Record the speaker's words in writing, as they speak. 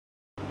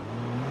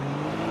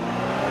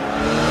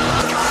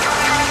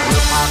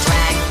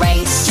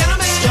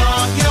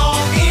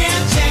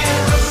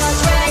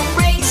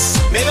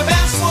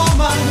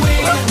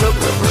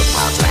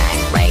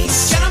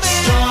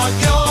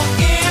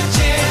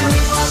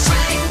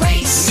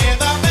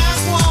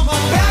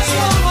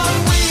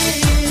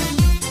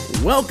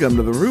Welcome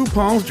to the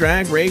RuPaul's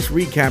Drag Race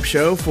Recap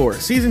Show for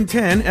Season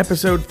 10,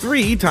 Episode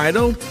 3,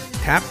 titled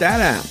Tap That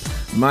App.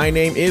 My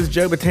name is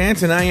Joe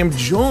Batance, and I am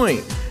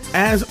joined,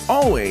 as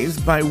always,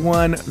 by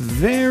one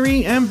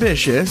very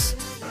ambitious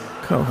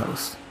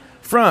co-host.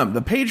 From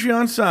the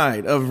Patreon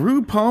side of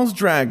RuPaul's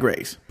Drag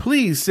Race,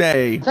 please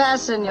say...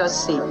 Fasten your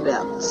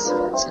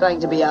seatbelts. It's going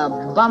to be a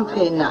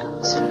bumpy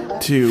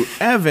night. To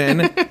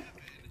Evan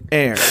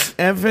Ayres.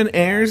 Evan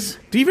Ayres,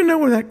 do you even know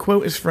where that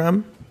quote is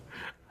from?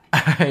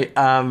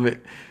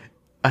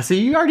 So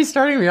you already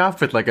starting me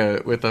off with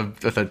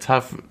a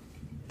tough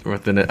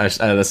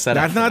the setup.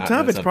 That's not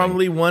tough. It's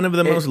probably one of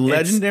the most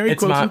legendary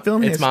quotes in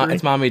film history.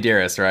 It's Mommy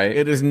Dearest, right?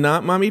 It is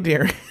not Mommy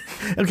Dearest.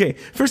 Okay,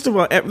 first of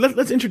all,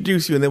 let's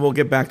introduce you, and then we'll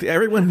get back to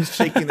everyone who's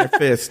shaking their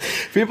fist.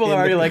 People are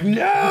already like,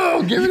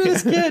 "No, give it to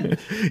this kid."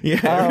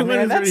 Yeah, everyone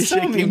is already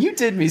shaking. Mean. You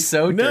did me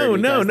so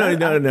dirty. No.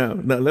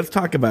 Let's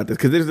talk about this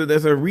because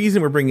there's a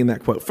reason we're bringing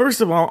that quote.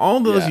 First of all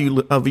those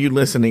of you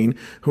listening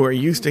who are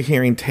used to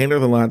hearing Taylor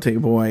the Latte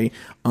Boy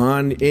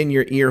in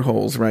your ear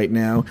holes right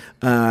now,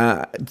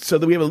 so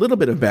that we have a little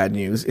bit of bad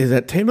news is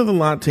that Taylor the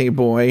Latte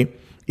Boy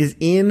is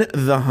in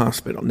the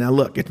hospital. Now,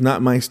 look, it's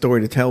not my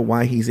story to tell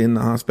why he's in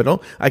the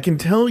hospital. I can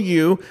tell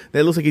you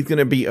that it looks like he's going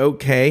to be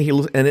okay.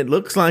 And it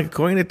looks like,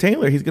 according to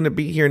Taylor, he's going to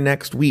be here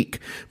next week.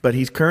 But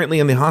he's currently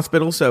in the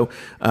hospital, so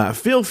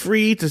feel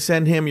free to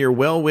send him your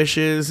well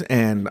wishes.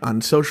 And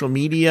on social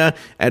media,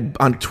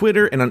 on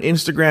Twitter and on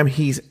Instagram,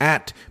 he's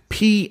at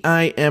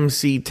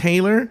PIMC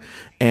Taylor.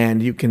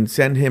 And you can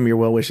send him your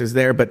well wishes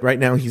there. But right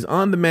now, he's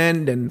on the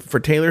mend. And for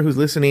Taylor, who's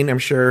listening, I'm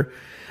sure...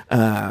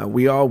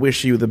 we all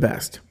wish you the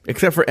best,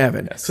 except for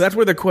Evan. Yes. So that's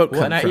where the quote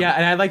comes from. Yeah,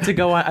 and I'd like to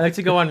go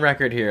on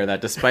record here that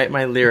despite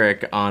my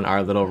lyric on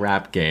our little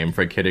rap game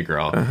for Kitty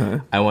Girl,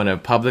 I want to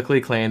publicly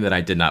claim that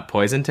I did not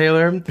poison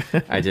Taylor.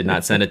 I did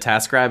not send a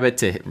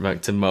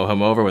TaskRabbit to mow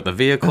him over with a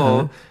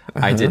vehicle.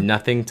 I did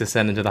nothing to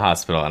send him to the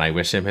hospital, and I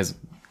wish him his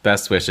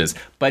best wishes.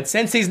 But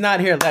since he's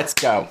not here, let's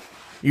go.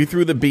 You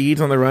threw the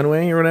beads on the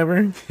runway or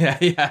whatever?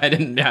 I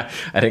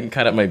didn't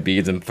cut up my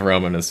beads and throw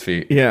them on his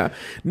feet. Yeah.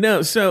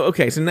 No, so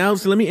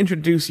let me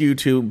introduce you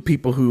to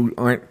people who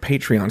aren't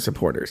Patreon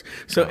supporters.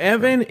 So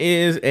Evan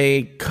is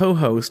a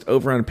co-host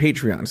over on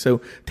Patreon.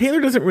 So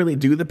Taylor doesn't really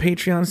do the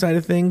Patreon side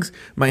of things.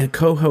 My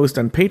co-host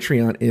on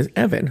Patreon is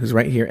Evan, who's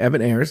right here,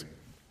 Evan Ayres.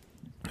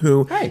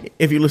 Who,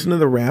 if you listen to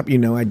the rap, you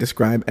know I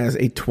describe as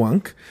a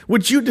twunk.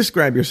 Would you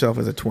describe yourself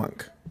as a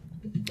twunk?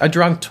 A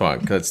drunk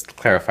twunk. Let's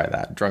clarify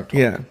that. Drunk twunk.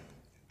 Yeah.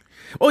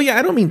 Oh, yeah,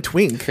 I don't mean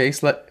twink.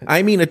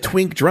 I mean a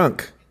twink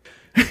drunk.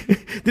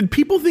 Did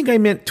people think I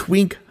meant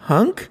twink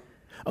hunk?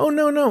 Oh,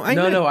 no.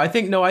 I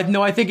think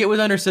it was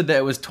understood that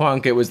it was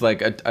twunk. It was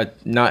like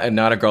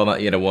not a girl,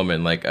 not yet a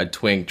woman, like a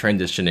twink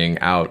transitioning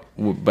out,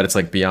 but it's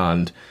like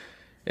beyond.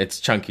 It's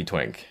chunky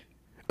twink.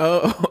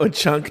 Oh, a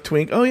chunk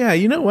twink. Oh, yeah,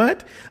 you know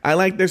what?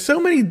 There's so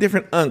many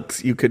different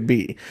unks you could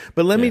be.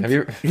 But let me...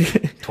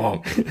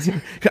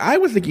 Twunk. I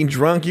was thinking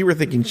drunk, you were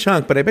thinking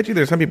chunk, but I bet you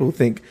there's some people who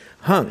think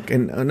hunk.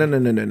 And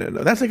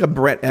no. That's like a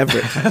Brett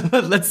Everett.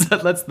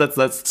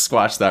 Let's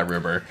squash that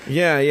rumor.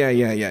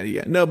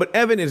 Yeah. No, but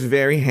Evan is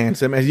very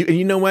handsome. And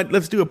you know what?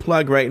 Let's do a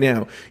plug right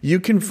now. You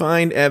can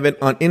find Evan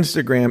on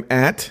Instagram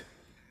at...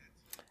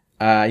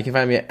 you can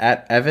find me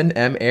at Evan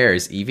M.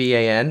 Ayres,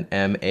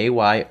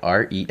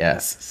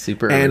 EvanMayres.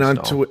 Super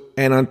original.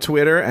 And on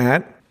Twitter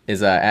at?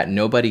 Is at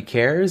Nobody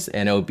Cares,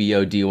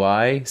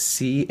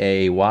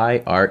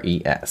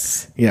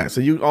 NOBODYCAYRES. Yeah,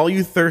 so all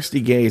you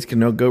thirsty gays can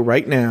go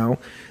right now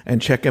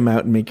and check him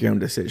out and make your own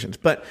decisions.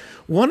 But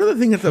one of the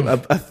things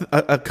that's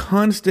a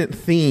constant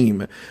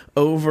theme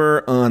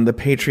over on the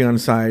Patreon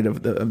side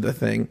of the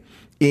thing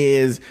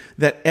is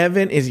that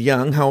Evan is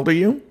young. How old are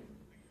you?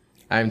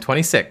 I'm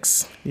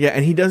 26. Yeah,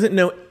 and he doesn't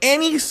know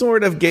any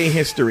sort of gay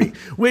history,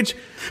 which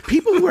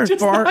people who are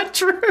not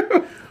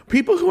true.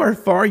 People who are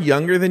far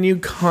younger than you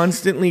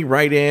constantly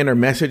write in or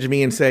message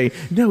me and say,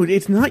 "No,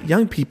 it's not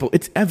young people,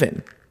 it's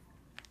Evan."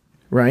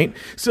 Right?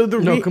 So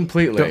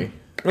completely.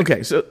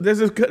 Okay, so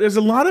there's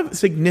a lot of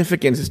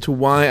significance as to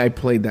why I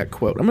played that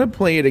quote. I'm going to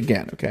play it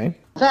again, okay?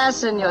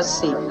 Fasten your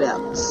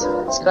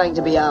seatbelts. It's going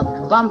to be a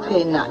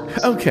bumpy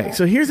night. Okay,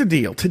 so here's the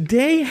deal.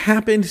 Today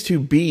happens to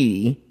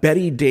be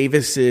Betty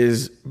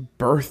Davis's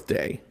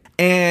birthday.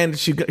 And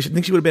she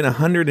thinks she would have been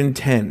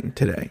 110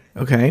 today,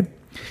 okay?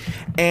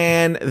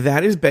 And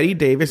that is Betty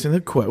Davis in the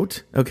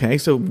quote, okay?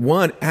 So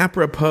one,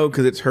 apropos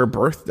because it's her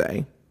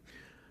birthday.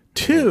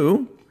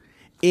 Two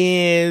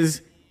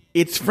is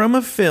it's from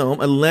a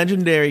film, a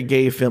legendary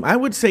gay film. I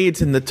would say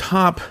it's in the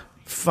top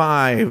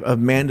 5 of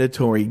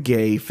mandatory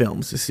gay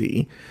films to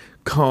see,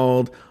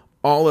 called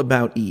All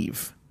About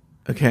Eve,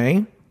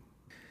 okay?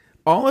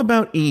 All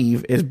About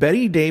Eve is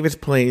Betty Davis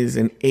plays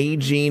an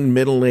aging,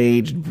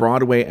 middle-aged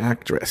Broadway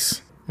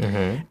actress.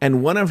 Mm-hmm.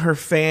 And one of her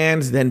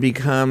fans then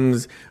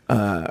becomes,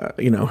 her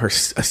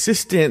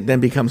assistant, then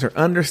becomes her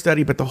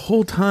understudy. But the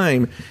whole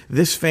time,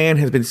 this fan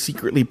has been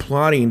secretly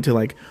plotting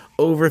to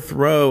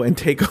overthrow and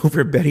take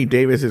over Betty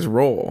Davis's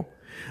role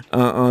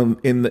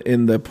in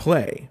the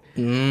play.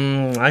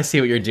 I see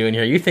what you're doing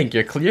here. You think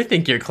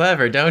you're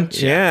clever,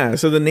 don't you? Yeah.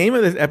 So the name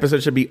of this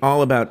episode should be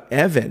all about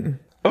Evan.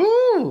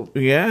 Ooh.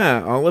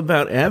 Yeah, all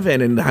about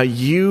Evan and how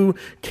you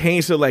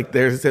came. So like,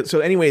 so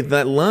anyway,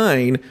 that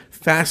line,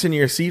 "Fasten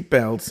your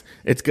seatbelts,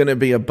 it's gonna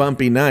be a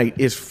bumpy night,"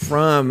 is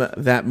from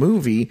that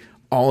movie,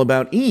 All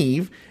About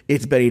Eve.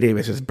 It's Betty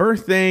Davis's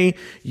birthday.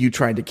 You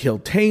tried to kill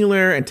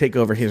Taylor and take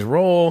over his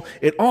role.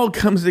 It all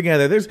comes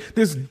together.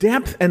 There's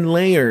depth and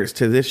layers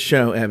to this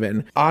show,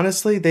 Evan.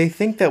 Honestly, they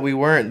think that we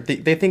weren't.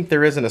 They think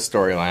there isn't a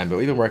storyline, but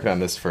we've been working on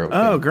this for.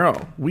 Oh,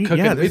 girl, we've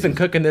been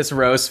cooking this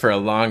roast for a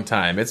long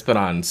time. It's been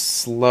on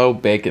slow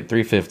bake at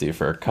 350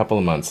 for a couple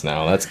of months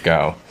now. Let's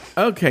go.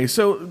 Okay,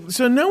 so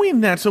knowing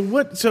that,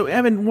 so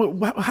Evan,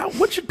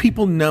 what should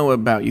people know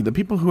about you? The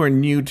people who are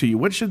new to you,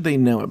 what should they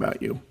know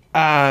about you?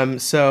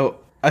 So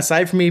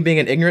aside from me being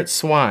an ignorant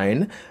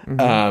swine,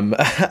 I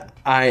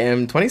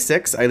am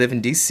 26. I live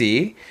in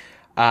DC.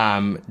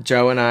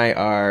 Joe and I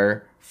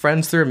are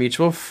friends through a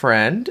mutual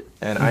friend,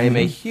 and I am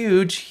a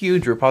huge,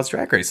 huge RuPaul's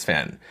Drag Race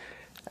fan.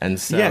 And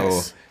so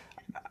yes.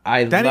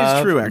 That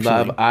is true,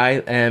 actually.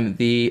 I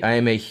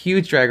am a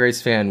huge Drag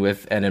Race fan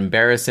with an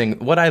embarrassing,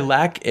 what I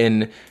lack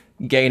in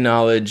gay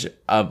knowledge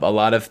of a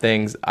lot of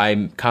things,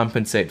 I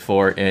compensate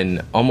for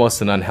in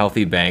almost an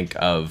unhealthy bank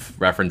of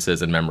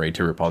references and memory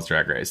to RuPaul's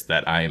Drag Race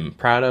that I'm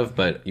proud of,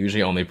 but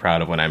usually only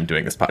proud of when I'm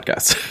doing this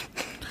podcast.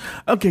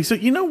 Okay, so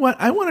you know what?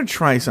 I want to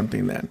try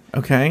something then,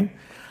 okay?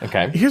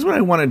 Okay. Here's what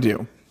I want to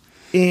do,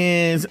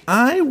 is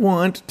I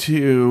want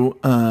to,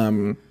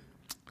 you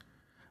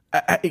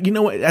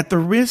know what? At the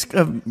risk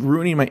of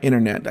ruining my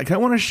internet, I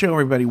want to show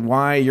everybody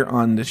why you're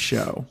on this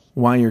show,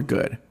 why you're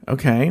good,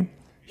 okay?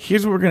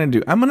 Here's what we're going to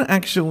do. I'm going to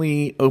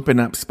actually open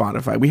up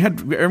Spotify.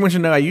 Everyone should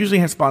know I usually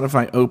have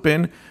Spotify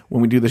open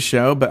when we do the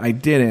show, but I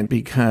didn't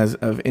because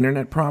of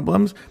internet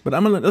problems. But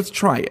let's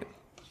try it.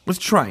 Let's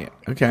try it,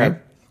 okay?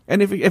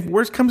 And if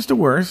worse comes to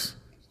worse,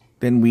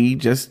 then we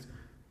just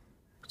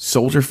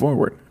soldier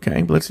forward,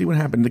 okay? But let's see what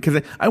happens,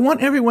 because I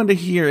want everyone to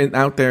hear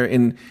out there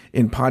in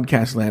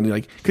podcast land,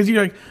 like, because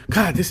you're like,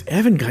 God, this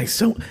Evan guy's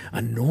so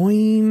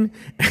annoying,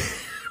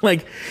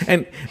 like,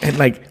 and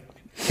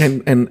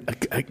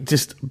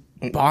just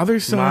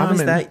bothersome.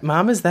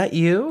 Mom, is that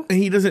you? And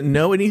he doesn't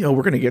know any. Oh,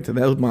 we're going to get to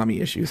those mommy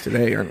issues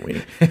today, aren't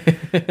we?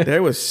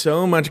 There was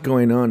so much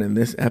going on in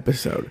this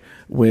episode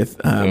with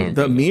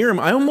the mirror.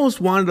 I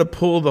almost wanted to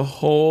pull the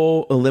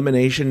whole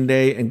Elimination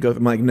Day and go.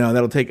 I'm like, no,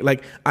 that'll take.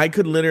 Like, I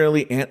could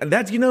literally.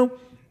 That's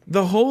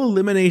the whole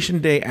Elimination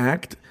Day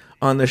act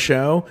on the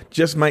show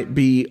just might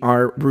be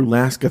our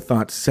Rulaska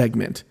Thoughts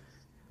segment.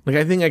 Like,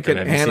 I think I could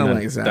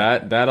analyze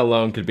that. That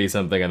alone could be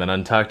something, and then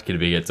Untucked could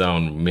be its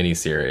own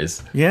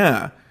mini-series.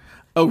 Yeah.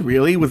 Oh,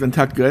 really? Was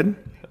Untucked good?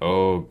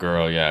 Oh,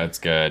 girl, yeah, it's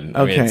good.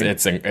 Okay. I mean,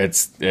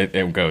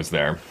 it goes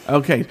there.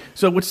 Okay.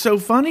 So what's so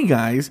funny,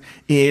 guys,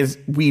 is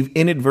we've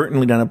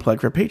inadvertently done a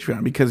plug for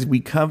Patreon because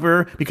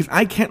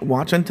I can't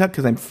watch Untucked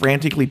because I'm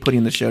frantically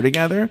putting the show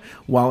together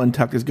while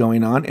Untucked is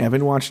going on.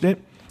 Evan watched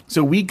it.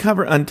 So we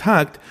cover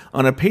Untucked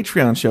on a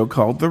Patreon show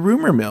called The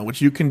Rumor Mill,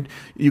 which you can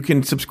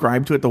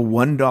subscribe to at the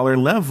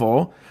 $1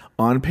 level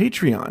on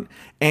Patreon.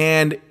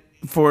 And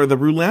for the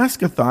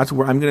Rulaska Thoughts,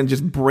 where I'm going to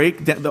just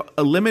break down the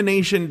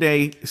Elimination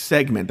Day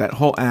segment, that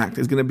whole act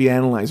is going to be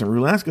analyzed on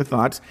Rulaska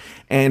Thoughts.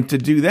 And to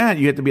do that,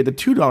 you have to be at the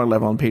 $2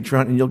 level on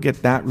Patreon, and you'll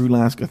get that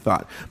Rulaska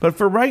Thought. But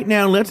for right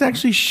now, let's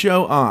actually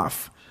show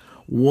off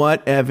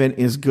what Evan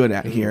is good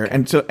at here.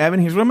 And so, Evan,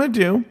 here's what I'm going to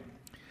do.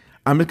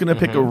 I'm just going to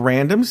pick a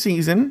random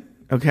season.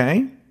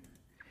 Okay,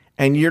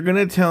 and you're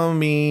gonna tell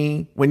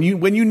me when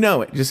you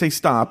know it. Just say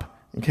stop.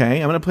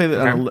 Okay, I'm gonna play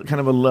the kind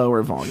of a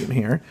lower volume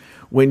here.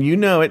 When you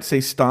know it, say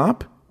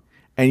stop,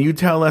 and you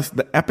tell us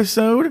the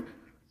episode,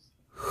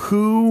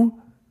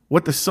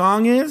 what the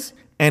song is,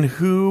 and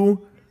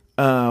who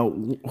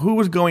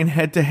was going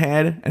head to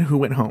head, and who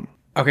went home.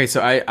 Okay,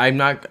 so I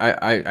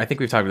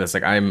think we've talked about this.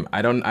 Like I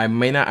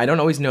don't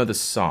always know the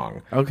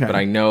song. Okay. But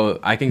I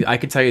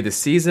could tell you the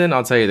season,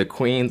 I'll tell you the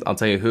queens, I'll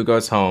tell you who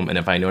goes home, and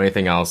if I know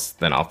anything else,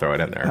 then I'll throw it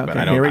in there. Okay, but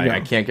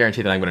I can't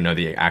guarantee that I'm gonna know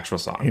the actual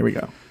song. Here we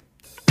go.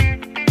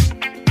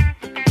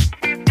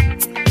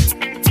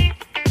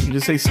 You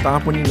just say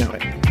stop when you know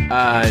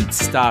it.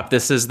 Stop.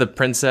 This is the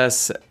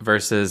Princess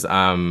versus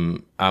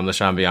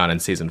LaShawn Beyond in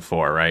season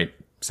 4, right?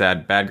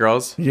 Sad Bad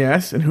Girls?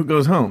 Yes, and who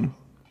goes home?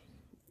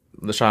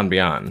 LaShawn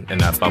Beyond in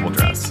that bubble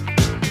dress.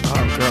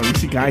 Oh, girl, you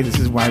see, guys, this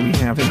is why we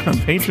have it on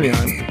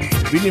Patreon.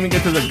 We didn't even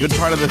get to the good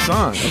part of the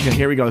song. Okay,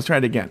 here we go. Let's try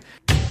it again.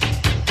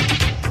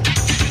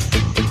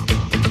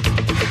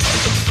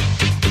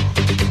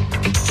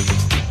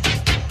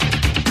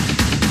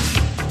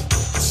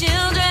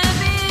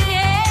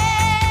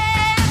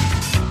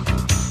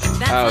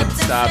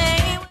 Stop.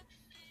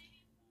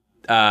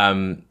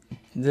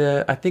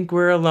 I think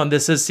we're alone.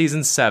 This is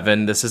season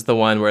 7. This is the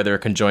one where they're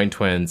conjoined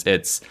twins.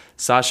 It's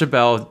Sasha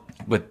Bell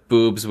with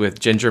boobs with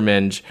Ginger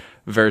Minj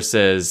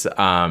versus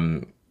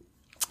Jaden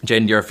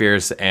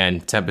Dior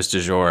and Tempest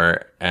du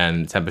Jour,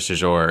 and Tempest du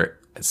Jour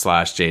 /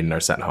 Jaden are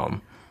sent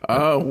home.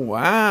 Oh,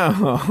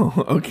 wow.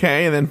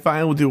 Okay, and then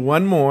finally we'll do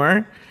one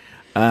more.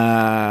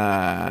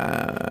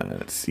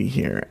 Let's see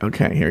here.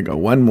 Okay, here we go.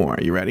 One more.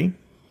 You ready?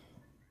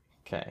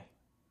 Okay.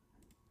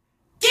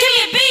 Give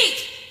me a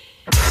beat!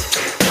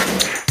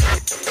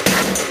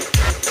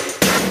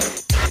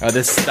 Oh,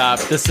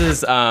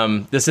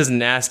 this is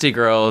Nasty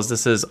Girls.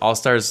 This is All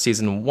Stars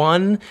season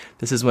 1.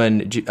 This is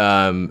when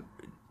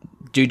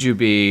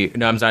Jujubee.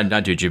 No, I'm sorry,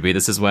 not Jujubee.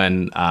 This is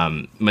when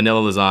Manila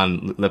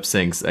Luzon lip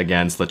syncs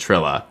against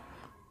Latrilla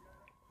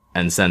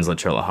and sends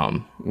Latrilla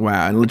home.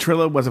 Wow. And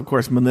Latrilla was, of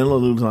course, Manila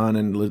Luzon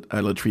and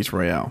Latrice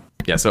Royale.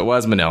 Yeah, so it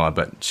was Manila,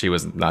 but she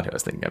was not who I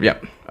was thinking of.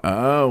 Yep.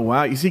 Oh,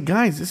 wow. You see,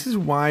 guys, this is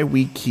why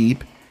we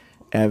keep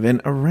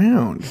Evan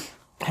around.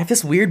 I have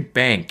this weird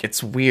bank.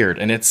 It's weird,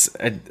 and it's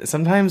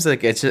sometimes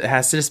like it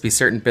has to just be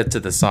certain bits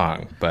of the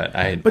song. But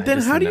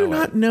then how do you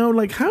not know?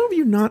 Like, how have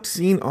you not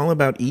seen All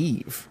About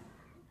Eve?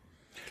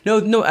 No.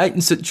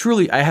 So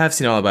truly, I have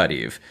seen All About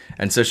Eve,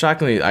 and so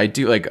shockingly, I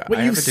do like. Wait,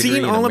 I you've have a degree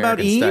seen in All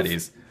About American Eve?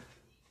 Studies.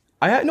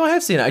 I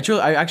have seen it.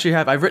 I actually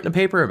have. I've written a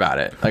paper about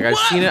it. Like I've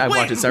seen it. I've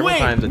watched it several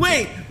times.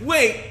 Wait.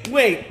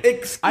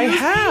 Excuse I me?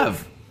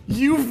 have.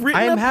 You've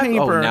written a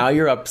paper. Oh, now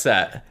you're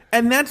upset.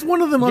 And that's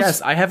one of the most.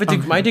 Yes, I have a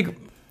degree. My degree.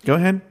 Go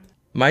ahead.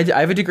 I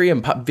have a degree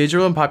in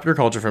visual and popular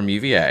culture from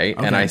UVA,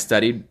 and I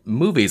studied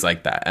movies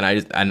like that. And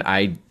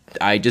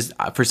I just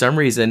for some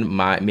reason,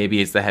 maybe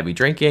it's the heavy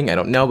drinking, I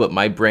don't know, but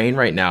my brain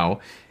right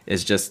now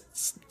is just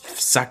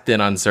sucked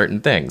in on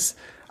certain things.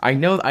 I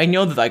know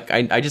that like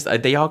I just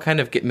they all kind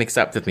of get mixed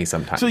up with me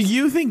sometimes. So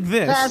you think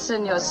this?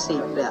 Fasten your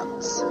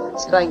seatbelts.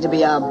 It's going to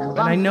be a bumpy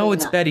And I know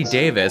it's night. Betty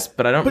Davis,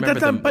 but I don't But remember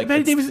that's them. not. But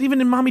Betty Davis is even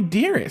in Mommy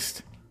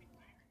Dearest.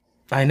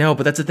 I know,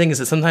 but that's the thing is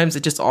that sometimes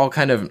it just all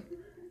kind of.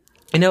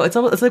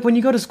 It's like when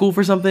you go to school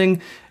for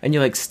something and you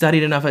like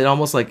studied enough, it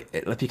almost like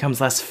it becomes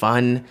less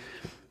fun.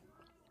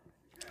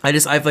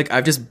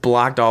 I've just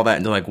blocked all that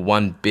into like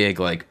one big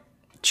like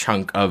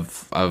chunk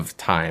of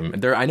time.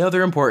 I know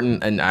they're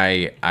important, and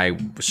I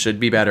should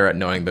be better at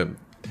knowing the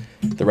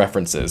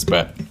references,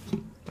 but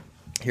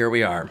here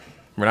we are.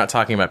 We're not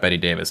talking about Betty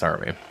Davis,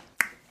 are we?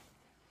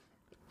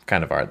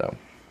 Kind of are though.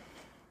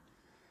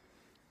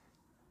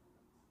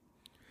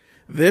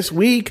 This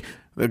week,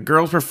 the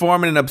girls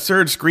perform in an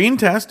absurd screen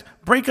test,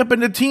 break up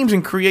into teams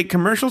and create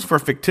commercials for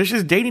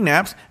fictitious dating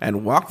apps,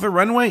 and walk the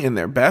runway in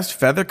their best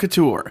feather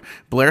couture.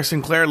 Blair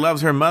Sinclair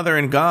loves her mother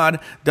and God,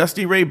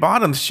 Dusty Ray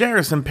Bottoms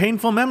shares some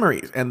painful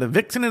memories, and the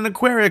Vixen and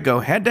Aquaria go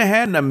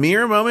head-to-head in a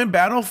mere moment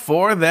battle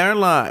for their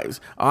lives.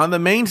 On the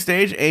main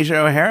stage, Asia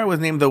O'Hara was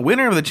named the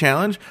winner of the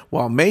challenge,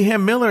 while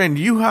Mayhem Miller and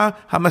Yuha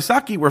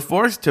Hamasaki were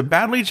forced to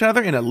battle each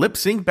other in a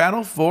lip-sync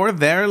battle for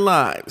their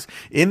lives.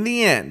 In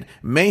the end,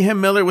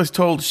 Mayhem Miller was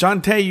told,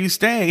 "Shantae, you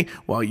stay,"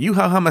 while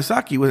Yuha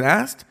Hamasaki was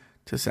asked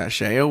to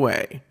sashay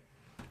away.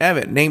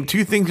 Evan, name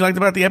 2 things you liked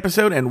about the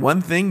episode and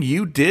 1 thing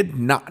you did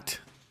not.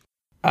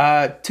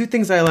 2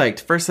 things I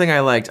liked. First thing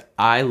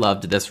I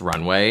loved this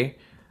runway.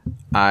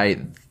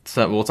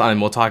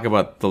 We'll talk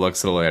about the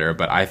looks a little later,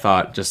 but I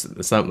thought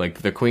just some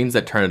like the queens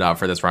that turned it out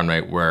for this runway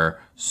were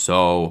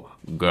so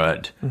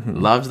good.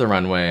 Loved the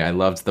runway. I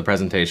loved the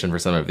presentation for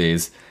some of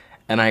these.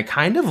 And I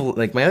kind of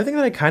like my other thing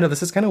that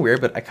this is kind of weird,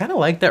 but I kind of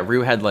like that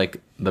Rue had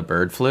like the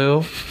bird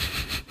flu.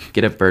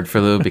 Get a bird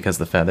flu because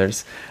the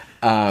feathers.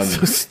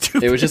 So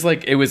stupid. It was just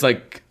like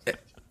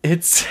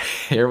it's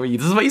here.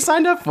 This is what you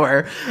signed up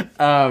for.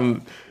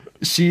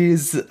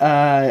 She's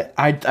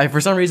I for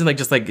some reason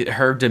like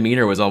her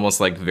demeanor was almost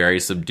like very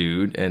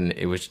subdued, and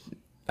it was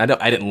I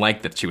didn't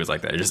like that she was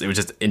like that. It was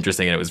just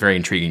interesting, and it was very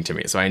intriguing to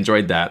me. So I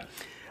enjoyed that.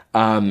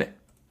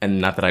 And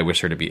not that I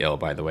wish her to be ill,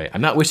 by the way. I'm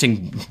not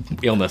wishing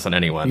illness on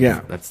anyone. Yeah.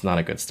 That's not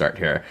a good start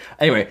here.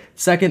 Anyway,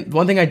 second,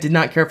 one thing I did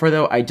not care for,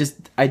 though, I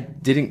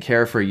didn't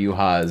care for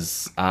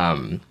Yuha's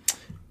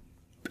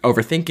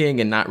overthinking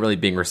and not really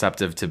being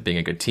receptive to being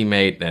a good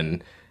teammate.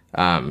 And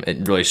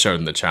it really showed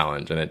in the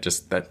challenge. And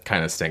that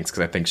kind of stinks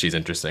because I think she's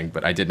interesting.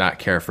 But I did not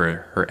care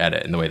for her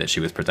edit and the way that she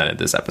was presented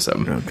this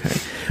episode. Okay.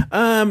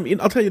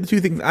 I'll tell you the 2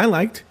 things I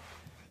liked.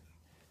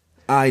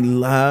 I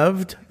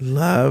loved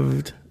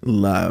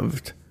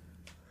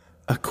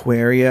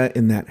Aquaria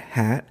in that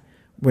hat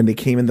when they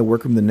came in the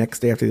workroom the next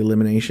day after the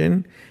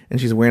elimination, and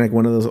she's wearing like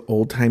one of those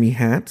old-timey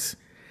hats.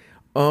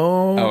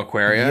 Oh,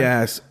 Aquaria?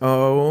 Yes.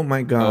 Oh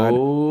my God.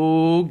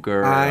 Oh,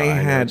 girl. I know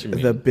had what you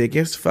mean. the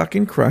biggest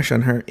fucking crush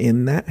on her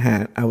in that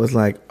hat. I was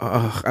like,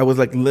 ugh. I was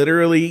like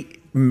literally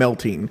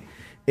melting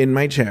in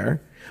my chair.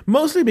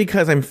 Mostly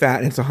because I'm fat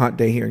and it's a hot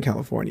day here in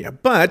California.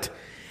 But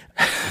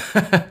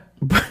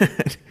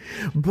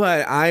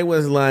I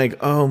was like,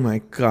 oh my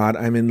God,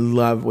 I'm in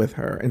love with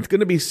her. And it's going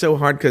to be so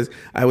hard because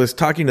I was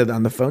talking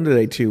on the phone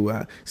today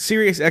to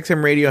Sirius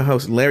XM radio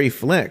host Larry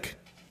Flick.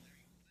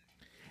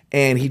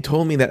 And he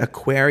told me that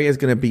Aquaria is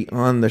going to be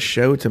on the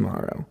show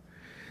tomorrow.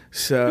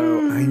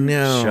 So I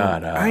know.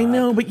 Shut up. I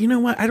know, but you know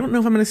what? I don't know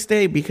if I'm going to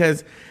stay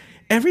because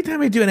every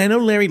time I do, and I know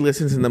Larry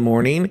listens in the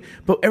morning,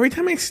 but every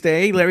time I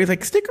stay, Larry's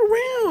like, stick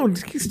around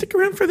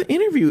for the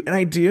interview. And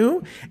I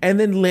do. And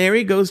then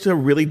Larry goes to a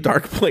really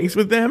dark place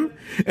with them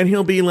and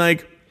he'll be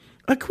like,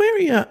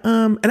 Aquaria,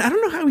 and I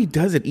don't know how he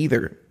does it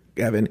either,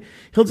 Evan.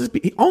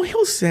 All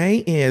he'll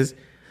say is,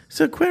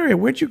 so Aquaria,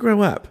 where'd you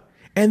grow up?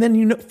 And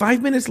then,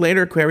 5 minutes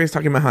later, Aquaria's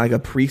talking about how like a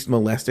priest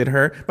molested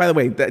her. By the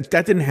way, that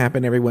didn't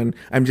happen, everyone.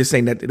 I'm just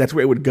saying that's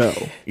where it would go,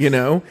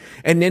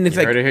 And then it's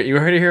You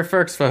heard it here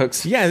first,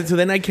 folks. yeah. So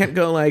then I can't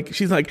go like,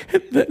 she's like,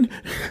 and then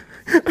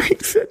I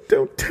said,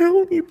 don't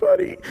tell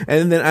anybody.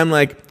 And then I'm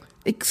like,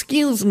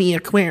 excuse me,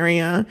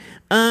 Aquaria.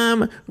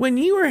 When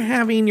you were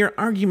having your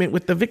argument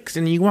with the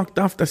vixen, you walked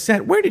off the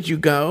set. Where did you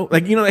go?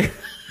 Like,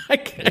 I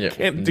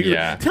can't do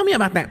that. Tell me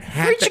about that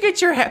hat. Where'd you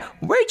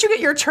get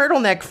your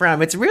turtleneck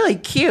from? It's really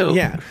cute.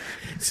 Yeah.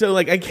 So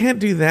like I can't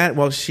do that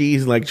while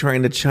she's like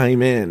trying to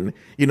chime in,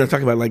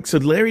 talk about like, so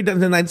Larry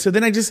doesn't, so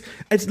then it's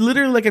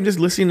literally like I'm just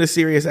listening to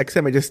Sirius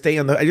XM.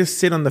 I just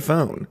sit on the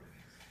phone,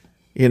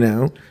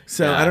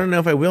 So Yeah. I don't know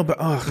if I will, but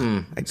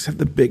I just have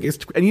the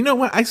biggest, and you know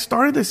what? I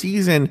started the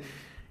season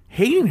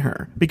hating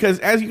her because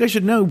as you guys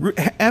should know,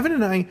 Evan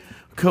and I,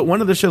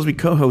 one of the shows we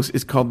co-host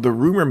is called The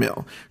Rumor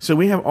Mill. So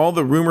we have all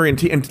the rumor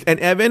and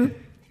Evan,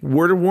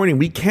 word of warning,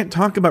 we can't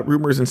talk about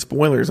rumors and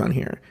spoilers on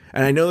here.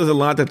 And I know there's a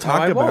lot to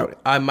talk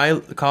about.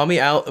 Call me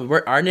Al.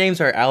 Our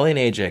names are Allie and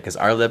AJ because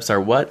our lips are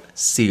what?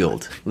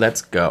 Sealed.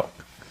 Let's go.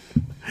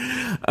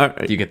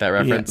 Do you get that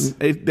reference?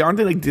 Yeah. Aren't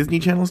they like Disney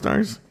Channel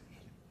stars?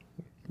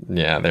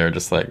 Yeah, they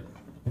just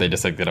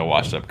did a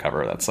washed up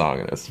cover of that song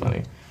and it was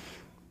funny.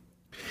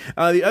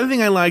 The other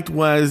thing I liked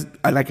was,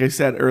 like I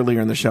said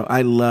earlier in the show,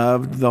 I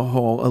loved the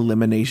whole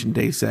Elimination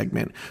Day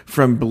segment.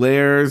 From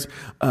Blair's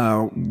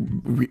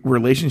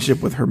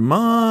relationship with her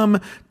mom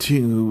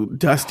to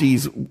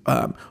Dusty's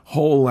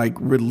whole like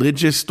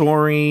religious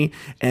story,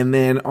 and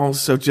then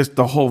also just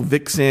the whole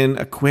Vixen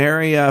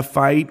Aquaria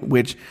fight,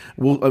 which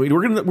we're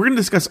gonna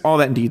discuss all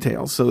that in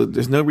detail. So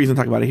there's no reason to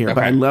talk about it here. Okay.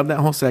 But I love that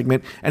whole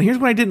segment. And here's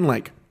what I didn't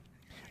like.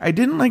 I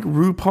didn't like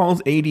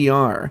RuPaul's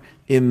ADR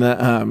in the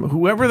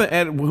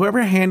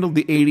whoever handled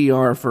the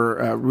ADR for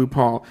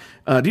RuPaul.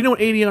 Do you know what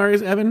ADR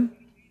is, Evan?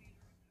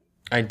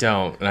 I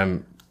don't.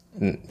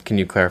 Can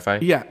you clarify?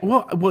 Yeah.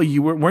 Well,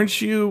 you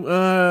weren't you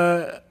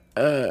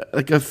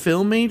like a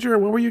film major?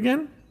 What were you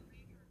again?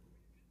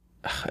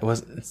 It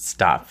was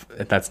stop.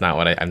 That's not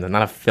what I'm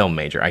not a film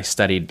major. I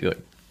studied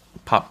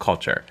pop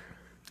culture.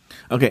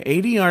 Okay.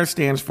 ADR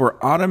stands for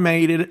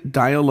Automated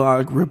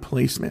Dialogue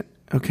Replacement.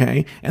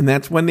 Okay. And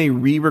that's when they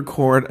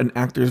re-record an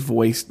actor's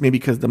voice, maybe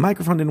because the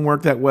microphone didn't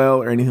work that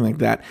well or anything like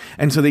that.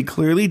 And so they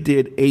clearly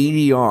did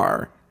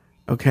ADR,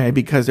 okay,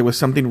 because there was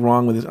something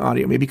wrong with his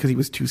audio. Maybe because he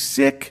was too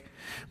sick.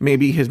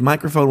 Maybe his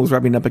microphone was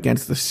rubbing up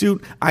against the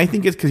suit. I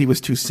think it's because he was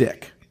too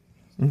sick.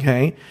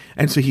 Okay.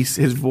 And so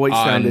his voice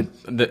sounded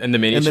in the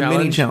mini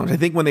challenge. I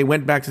think when they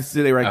went back to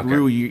sit, they were like, Okay.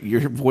 Rue,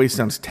 your voice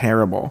sounds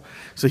terrible.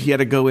 So he had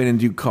to go in and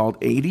do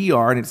called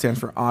ADR, and it stands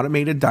for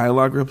Automated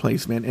Dialogue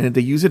Replacement. And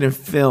they use it in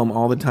film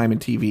all the time and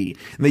TV.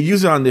 And they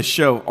use it on this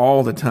show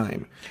all the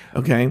time.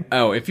 Okay.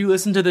 Oh, if you ever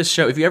listen to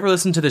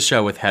this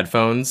show with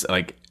headphones,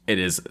 like it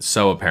is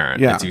so apparent.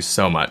 Yeah. It's used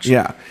so much.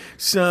 Yeah.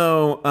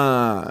 So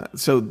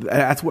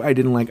that's what I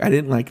didn't like. I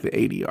didn't like the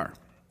ADR.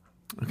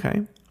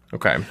 Okay.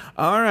 Okay.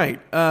 All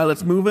right,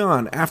 let's move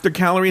on. After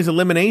Calories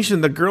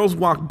elimination, the girls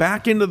walk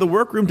back into the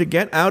workroom to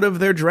get out of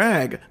their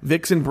drag.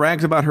 Vixen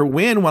brags about her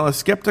win, while a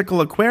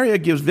skeptical Aquaria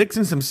gives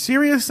Vixen some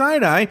serious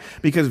side-eye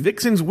because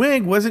Vixen's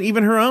wig wasn't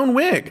even her own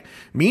wig.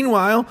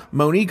 Meanwhile,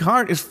 Monique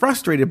Hart is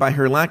frustrated by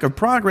her lack of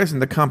progress in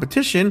the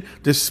competition,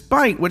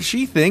 despite what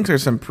she thinks are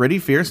some pretty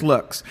fierce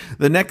looks.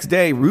 The next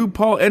day,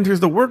 RuPaul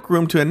enters the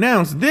workroom to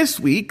announce this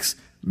week's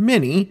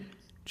mini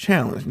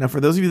challenge. Now,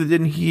 for those of you that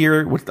didn't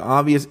hear what's the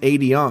obvious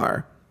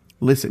ADR,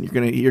 listen,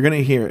 you're gonna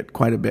hear it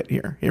quite a bit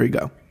here. Here we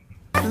go.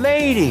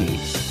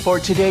 Ladies, for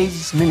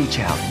today's mini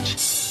challenge,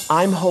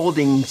 I'm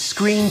holding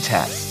screen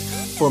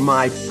tests for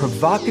my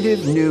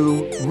provocative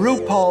new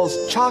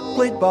RuPaul's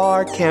Chocolate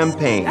Bar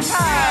campaign.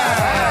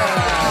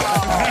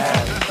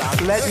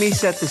 Let me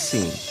set the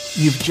scene.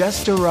 You've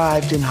just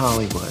arrived in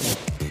Hollywood,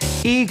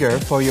 eager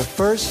for your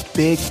first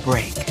big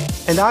break.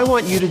 And I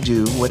want you to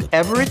do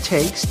whatever it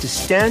takes to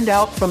stand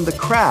out from the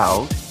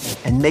crowd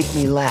and make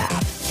me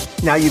laugh.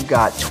 Now you've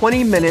got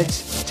 20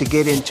 minutes to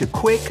get into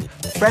quick,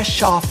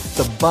 fresh off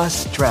the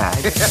bus drag.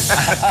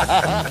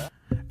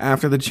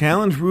 After the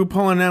challenge,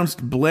 RuPaul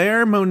announced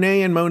Blair,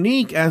 Monet, and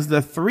Monique as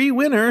the 3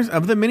 winners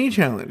of the mini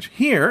challenge.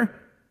 Here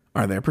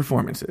are their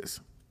performances.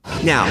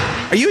 Now,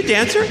 are you a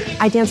dancer?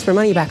 I dance for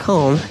money back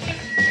home.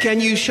 Can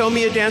you show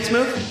me a dance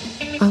move?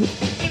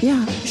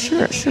 Yeah,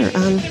 sure.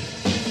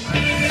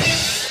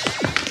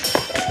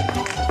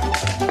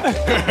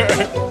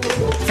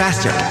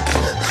 Faster.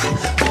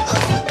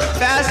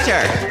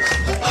 Faster.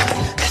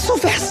 So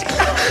fast.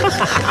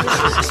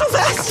 So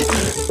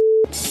fast.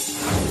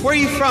 Where are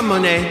you from,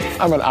 Monet?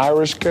 I'm an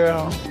Irish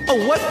girl.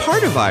 Oh, what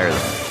part of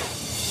Ireland?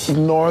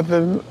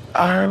 Northern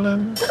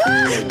Ireland.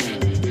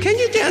 Can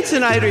you dance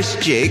an Irish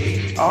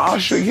jig? Oh, I'll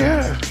show you.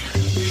 Yeah.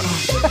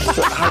 It's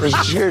an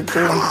Irish jig,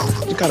 girl.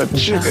 You gotta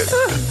jig it.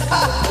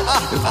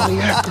 Oh,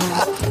 yeah,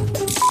 girl.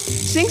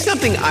 Sing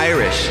something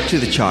Irish to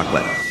the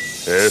chocolate.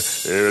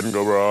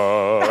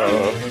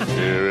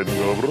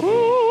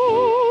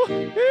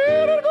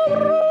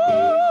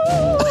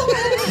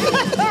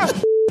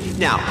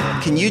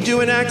 Now, can you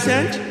do an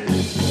accent?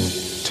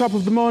 top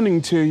of the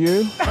morning to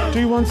you. Do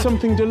you want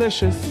something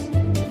delicious?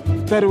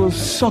 That was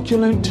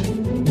succulent,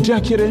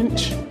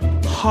 decadent,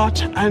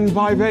 hot, and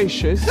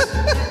vivacious?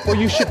 Well,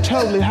 you should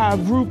totally have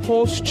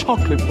RuPaul's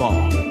chocolate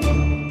bar.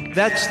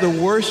 That's the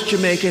worst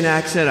Jamaican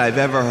accent I've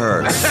ever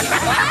heard.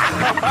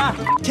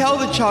 Tell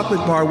the chocolate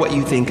bar what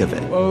you think of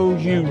it. Oh,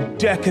 you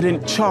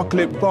decadent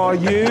chocolate bar,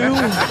 you.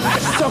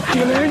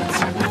 Succulent.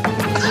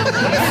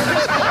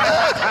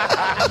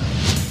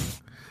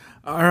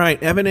 All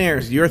right, Evan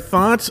Ayers, your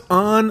thoughts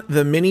on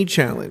the mini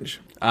challenge?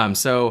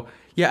 So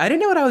yeah, I didn't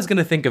know what I was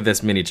gonna think of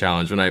this mini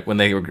challenge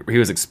he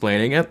was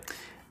explaining it,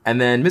 and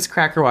then Miss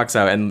Cracker walks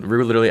out and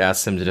Rue literally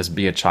asks him to just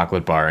be a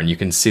chocolate bar, and you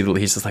can see that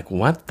he's just like,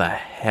 what the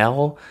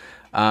hell?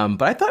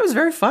 But I thought it was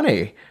very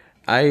funny.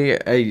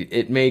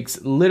 It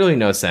makes literally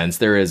no sense.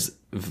 There is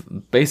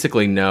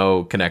basically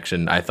no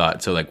connection, I thought,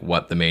 to like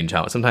what the main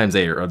challenge. Sometimes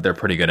they're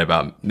pretty good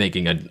about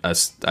making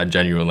a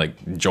genuine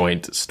like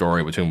joint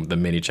story between the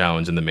mini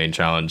challenge and the main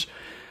challenge.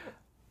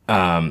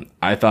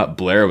 I thought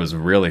Blair was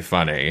really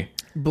funny.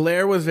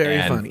 Blair was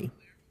very funny.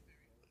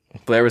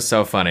 Blair was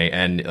so funny,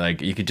 and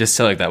like you could just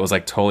tell like that was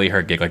like totally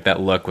her gig. Like that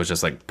look was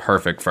just like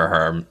perfect for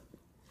her.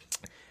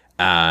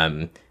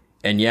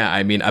 And yeah,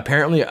 I mean,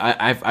 apparently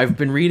I've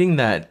been reading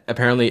that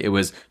apparently it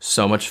was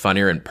so much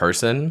funnier in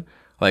person.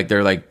 Like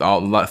they're like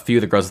a few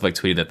of the girls have like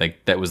tweeted that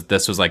like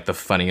this was like the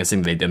funniest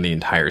thing they did in the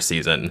entire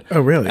season.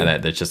 Oh really? And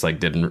that just like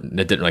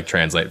didn't like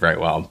translate very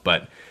well.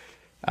 But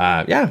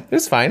yeah, it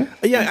was fine.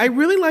 Yeah, I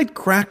really liked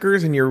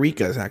Crackers and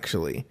Eureka's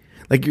actually.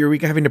 Like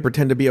Eureka having to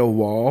pretend to be a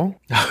wall.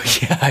 Oh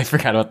yeah, I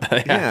forgot about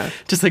that. Yeah.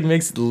 Just like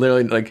makes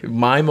literally like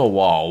mime a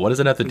wall. What does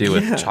it have to do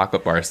with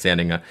chocolate bar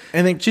standing up?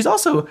 And then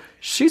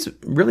she's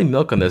really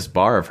milking this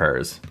bar of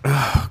hers.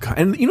 Oh god!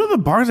 And you know the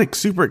bar's like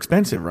super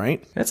expensive,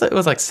 right? It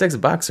was like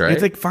 $6, right?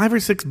 It's like $5 or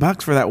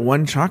 $6 for that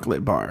one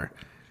chocolate bar.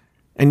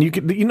 And you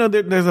could,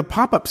 there's a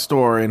pop-up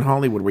store in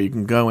Hollywood where you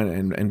can go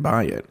and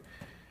buy it.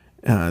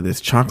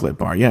 This chocolate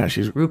bar, yeah.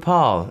 She's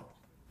RuPaul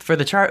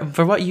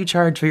for what you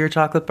charge for your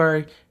chocolate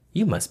bar.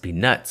 You must be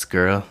nuts,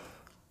 girl.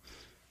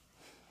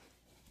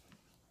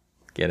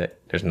 Get it?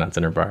 There's nuts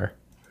in her bar.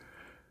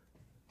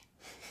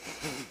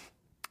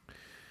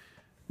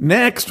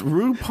 Next,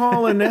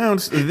 RuPaul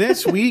announced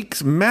this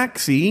week's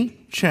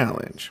Maxi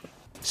Challenge.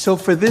 So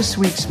for this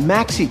week's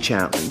Maxi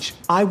Challenge,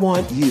 I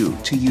want you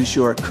to use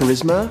your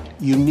charisma,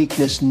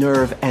 uniqueness,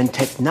 nerve, and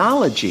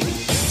technology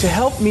to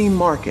help me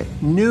market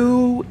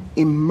new,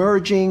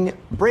 emerging,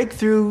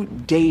 breakthrough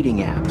dating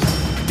apps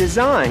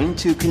designed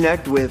to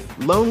connect with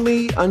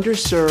lonely,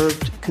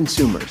 underserved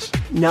consumers.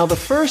 Now, the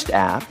first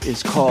app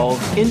is called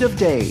End of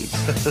Days.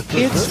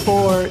 It's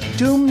for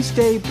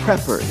doomsday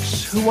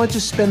preppers who want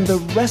to spend the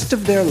rest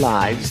of their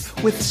lives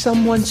with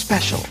someone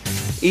special,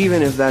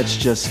 even if that's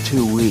just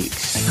 2 weeks.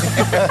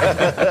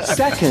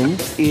 Second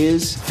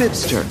is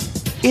Fibster.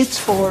 It's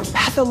for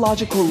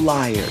pathological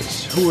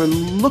liars who are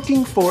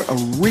looking for a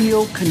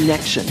real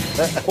connection.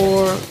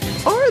 Or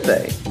are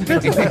they?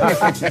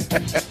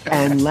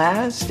 And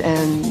last,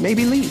 and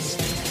maybe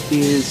least,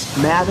 is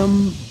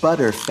Madam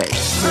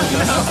Butterface.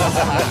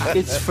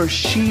 It's for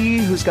she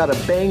who's got a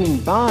banging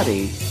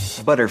body,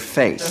 but her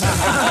face.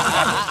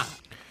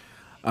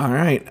 All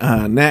right,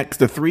 next,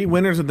 the 3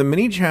 winners of the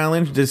mini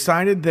challenge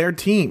decided their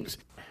teams.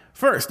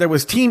 First, there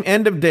was Team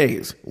End of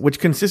Days, which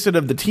consisted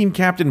of the team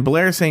captain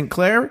Blair St.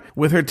 Clair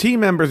with her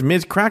team members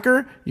Ms.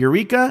 Cracker,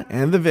 Eureka,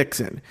 and the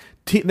Vixen.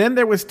 Then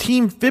there was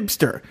Team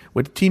Fibster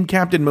with team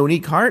captain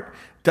Monique Hart,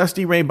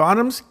 Dusty Ray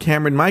Bottoms,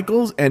 Cameron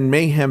Michaels, and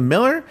Mayhem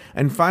Miller.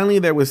 And finally,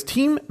 there was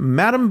Team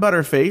Madam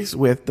Butterface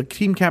with the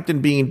team captain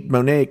being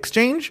Monet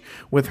Exchange,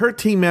 with her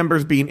team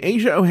members being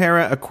Asia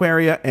O'Hara,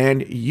 Aquaria,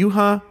 and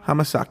Yuha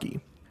Hamasaki.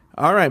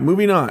 All right,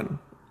 moving on.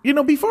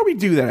 Before we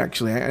do that,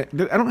 actually, I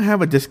don't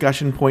have a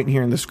discussion point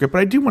here in the script, but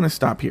I do want to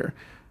stop here.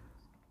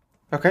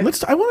 Okay.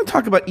 I want to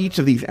talk about each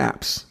of these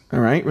apps, all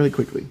right, really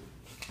quickly.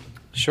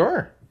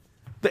 Sure.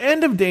 The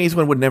End of Days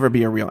one would never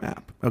be a real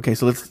app. Okay,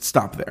 so let's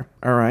stop there,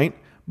 all right?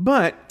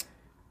 But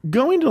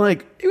going to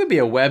it would be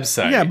a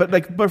website. Yeah, but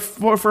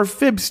for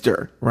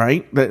Fibster,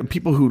 right? The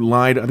people who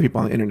lie to other people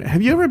on the internet.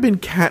 Have you ever been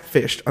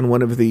catfished on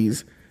one of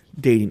these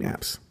dating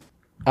apps?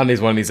 On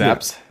one of these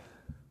apps?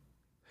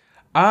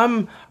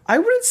 I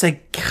wouldn't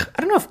say,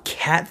 I don't know if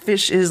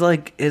catfish is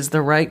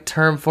the right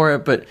term for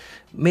it, but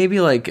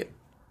maybe like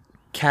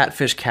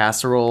catfish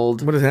casserole.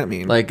 What does that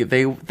mean? Like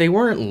they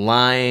weren't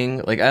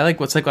lying. Like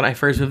what's like when I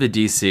first moved to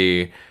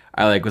DC,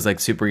 I was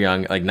like super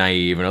young, like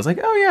naive, and I was like,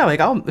 oh yeah,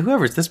 like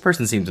this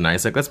person seems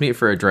nice, like let's meet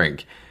for a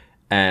drink.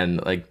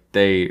 And like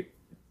they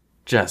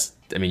just,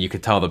 I mean, you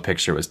could tell the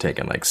picture was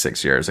taken like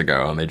 6 years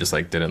ago and they just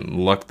like didn't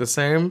look the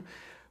same.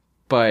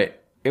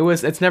 But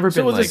it's never been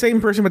So it was the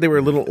same person, but they were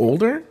a little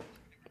older?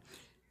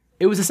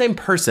 It was the same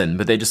person,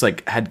 but they just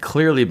like had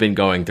clearly been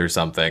going through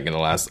something in the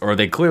last, or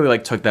they clearly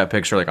like took that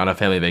picture like on a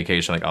family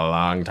vacation like a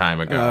long time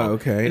ago. Oh,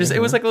 okay. It was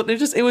a little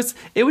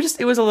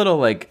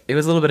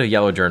bit of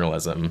yellow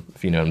journalism,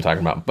 if you know what I'm talking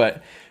about.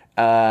 But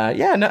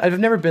yeah, no, I've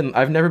never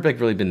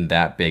really been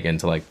that big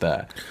into like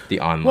the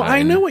online. Well,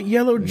 I know what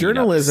yellow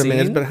journalism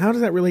is, but how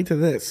does that relate to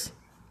this?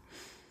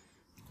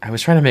 I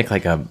was trying to make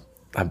like a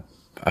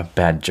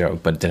bad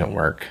joke, but it didn't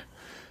work.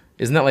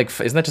 Isn't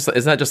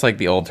that just like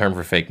the old term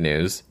for fake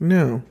news?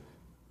 No.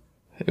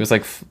 It was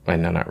like,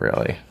 no, not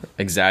really.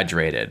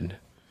 Exaggerated.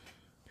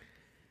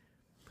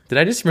 Did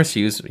I just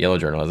misuse yellow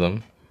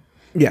journalism?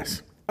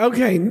 Yes.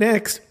 Okay,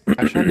 next.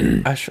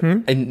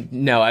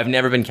 No, I've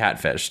never been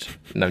catfished.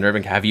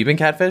 Have you been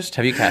catfished?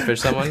 Have you catfished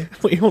someone?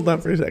 Wait, hold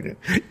on for a second.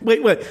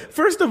 Wait.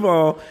 First of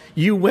all,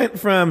 you went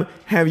from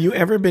have you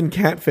ever been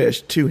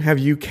catfished to have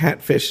you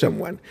catfished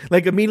someone?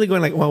 Like immediately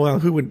going like, well,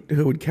 who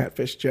would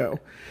catfish Joe?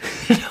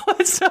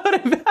 That's not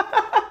what I meant.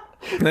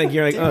 Like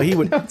you're like, oh, he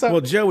would.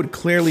 Well, Joe would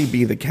clearly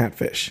be the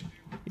catfish.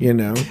 You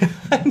know,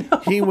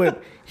 he would.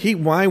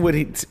 Why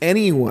would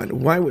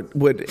anyone? Why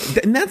would?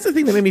 And that's the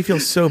thing that made me feel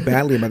so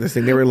badly about this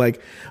thing. They were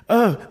like,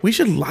 "Oh, we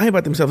should lie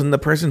about themselves," and the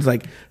person's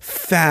like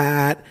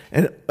fat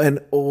and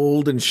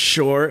old and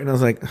short, and I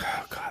was like,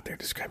 "Oh God, they're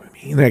describing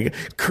me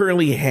like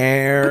curly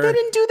hair." But they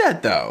didn't do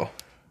that though.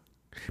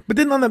 But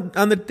then on the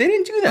they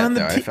didn't do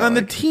that on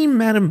the team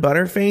Madam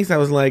Butterface, I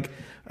was like,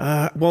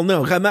 "Well,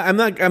 no,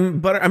 I'm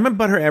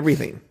but her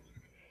everything."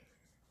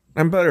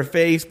 I'm but her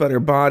face, but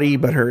her body,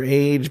 but her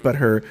age, but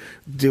her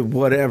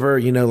whatever,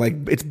 you know, like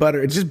it's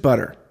butter. It's just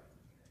butter.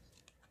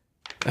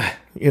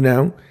 You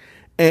know?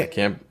 I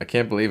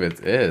can't believe it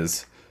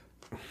is.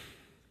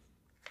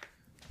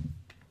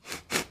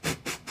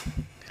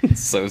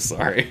 So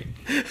sorry.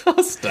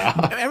 I'll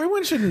stop.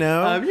 Everyone should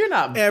know. You're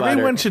not butter.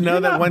 Everyone should know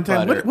that one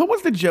time. What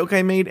was the joke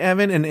I made,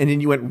 Evan? And then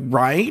you went,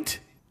 right?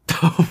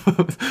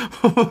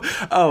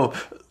 Oh,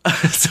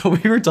 so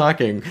we were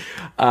talking.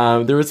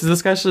 There was a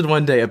discussion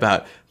one day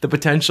about the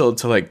potential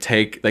to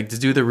to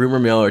do the rumor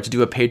mill or to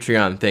do a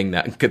Patreon thing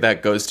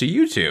that goes to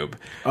YouTube.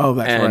 Oh,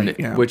 that's right.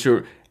 Yeah.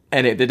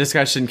 The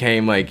discussion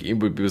came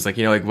it was like,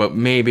 you know, like what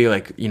maybe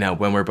like, you know,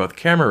 when we're both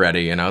camera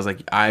ready. And I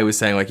was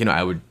saying like, you know,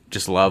 I would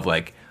just love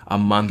like a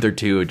month or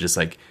two, just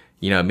like,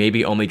 you know,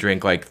 maybe only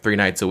drink like 3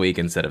 nights a week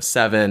instead of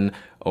 7,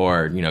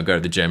 or, you know, go to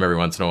the gym every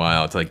once in a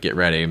while to like get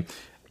ready.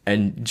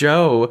 And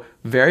Joe,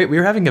 we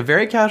were having a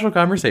very casual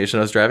conversation.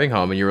 I was driving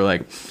home, and you were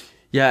like,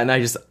 "Yeah," and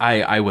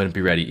I wouldn't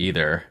be ready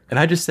either. And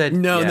I just said,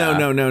 "No."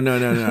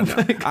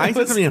 Like, I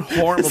said something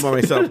horrible about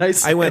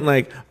myself. I went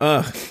like,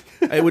 "Ugh,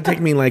 it would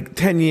take me like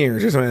 10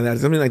 years or something like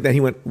that." Something like that.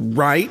 He went,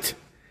 "Right,"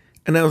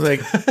 and I was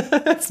like,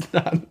 "That's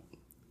not."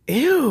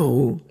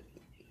 Ew.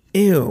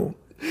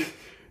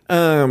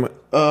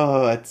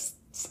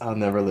 I'll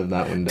never live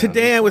that one down.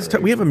 Today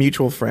we have a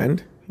mutual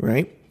friend,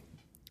 right?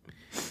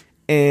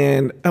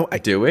 And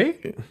do we?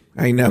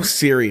 I know,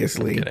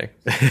 seriously. I'm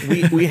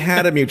kidding. we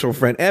had a mutual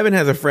friend. Evan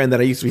has a friend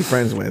that I used to be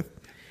friends with,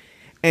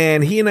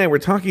 and he and I were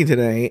talking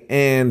today,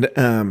 and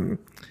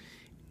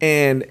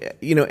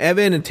you know,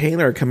 Evan and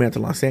Taylor are coming out to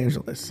Los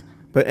Angeles,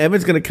 but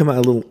Evan's going to come out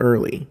a little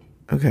early,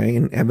 okay?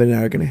 And Evan and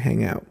I are going to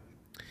hang out,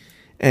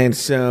 and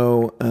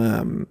so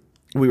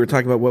we were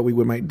talking about what we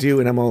might do,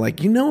 and I'm all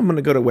like, you know, I'm going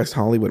to go to West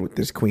Hollywood with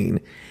this queen,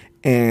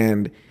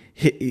 and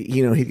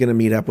you know, he's going to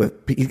meet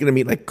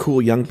like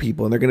cool young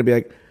people, and they're going to be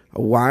like,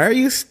 why are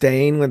you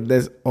staying with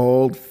this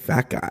old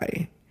fat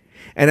guy?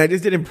 And I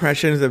just did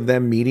impressions of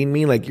them meeting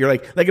me. Like, you're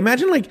like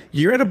imagine like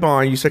you're at a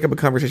bar and you strike up a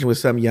conversation with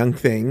some young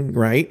thing,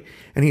 right?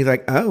 And he's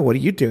like, oh, what are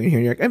you doing here?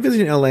 And you're like, I'm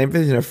visiting LA, I'm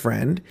visiting a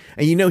friend.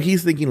 And you know,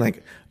 he's thinking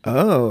like,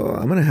 oh,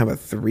 I'm going to have a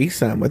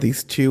threesome with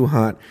these 2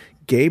 hot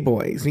gay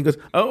boys. And he goes,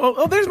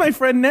 oh, there's my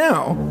friend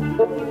now.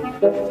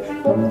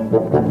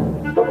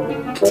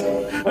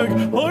 Like,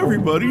 hello,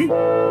 everybody.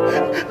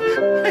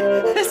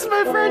 It's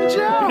my friend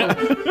Joe.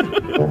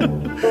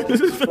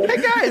 Hey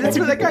guys, it's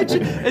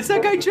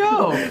that guy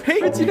Joe. Hey,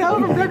 it's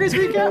from Beggars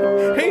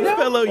Recap. Hey,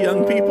 fellow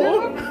young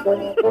people.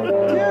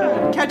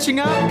 Yeah, catching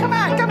up. Come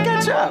on, come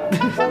catch up.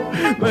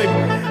 Like,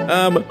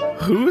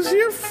 who's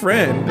your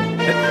friend?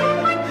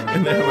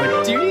 And then I'm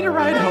like, do you need a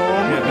ride home?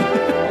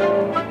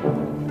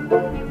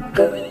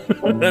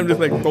 I'm just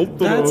like,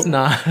 that's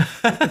not.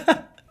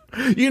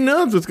 You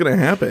know that's what's gonna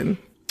happen.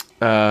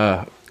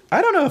 I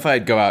don't know if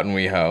I'd go out in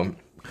WeHo.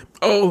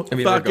 Oh, I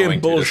mean, fucking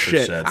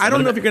bullshit! I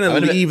don't know if you're gonna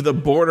leave the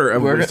border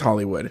of West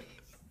Hollywood.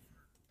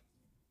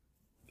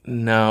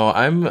 No,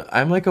 I'm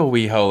like a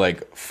WeHo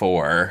like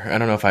 4. I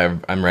don't know if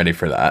I'm ready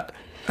for that.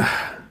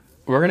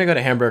 We're gonna go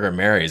to Hamburger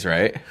Mary's,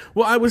 right?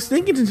 Well, I was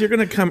thinking since you're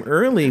gonna come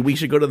early, we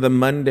should go to the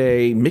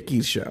Monday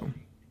Mickey's show.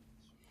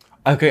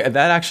 Okay,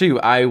 that actually,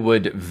 I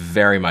would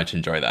very much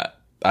enjoy that.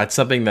 That's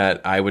something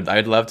that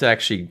I'd love to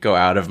actually go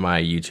out of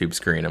my YouTube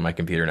screen on my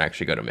computer and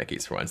actually go to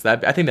Mickey's for once. I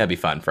think that'd be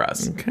fun for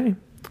us. Okay.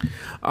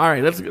 All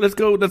right, let's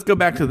go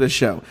back to the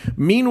show.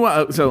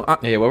 Meanwhile,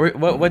 hey,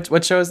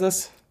 what show is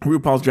this?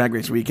 RuPaul's Drag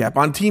Race recap.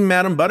 On Team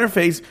Madam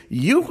Butterface,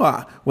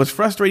 Yuhua was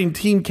frustrating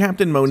Team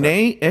Captain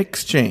Monet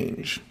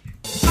Exchange.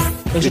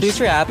 Introduce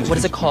your app. What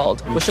is it called?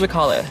 What should we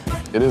call it?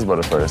 It is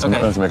Butterface.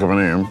 Okay. Let's make up a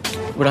name.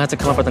 We don't have to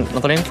come up with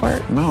another name for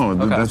it? No,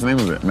 that's the name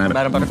of it.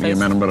 Madam Butterface? Yeah,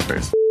 Madam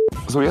Butterface.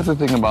 So we have to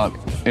think about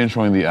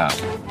introing the app.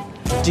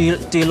 Do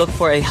you look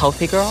for a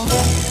healthy girl?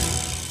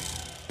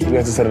 We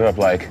have to set it up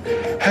like,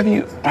 are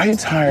you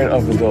tired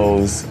of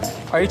those?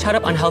 Are you tired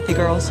of unhealthy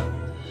girls?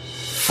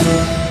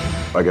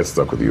 I get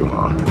stuck with you,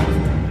 huh?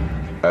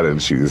 I didn't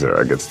choose her.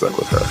 I get stuck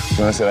with her.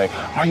 When I say,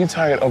 like, are you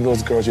tired of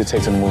those girls you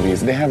take to the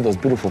movies? They have those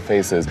beautiful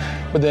faces,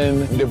 but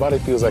then their body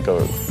feels like a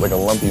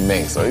lumpy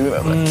mace. Or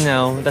even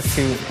No, that's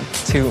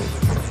too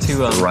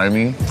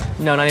rhymey?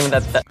 No, not even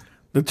that.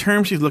 The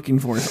term she's looking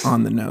for is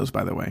on the nose,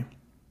 by the way.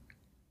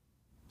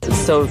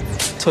 So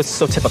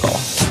typical.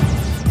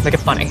 Make it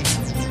funny.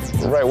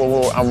 Right,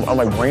 well, I'm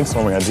like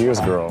brainstorming ideas,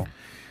 girl.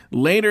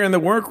 Later in the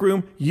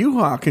workroom,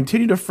 Yuha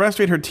continued to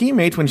frustrate her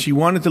teammates when she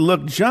wanted to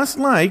look just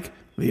like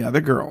the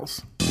other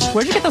girls.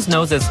 Where'd you get those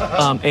noses,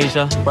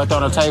 Asia? Right there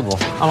on the table.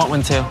 I want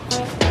one too.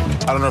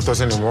 I don't know if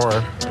there's any more.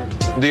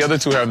 The other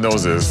two have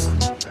noses.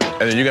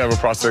 And then you can have a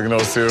prosthetic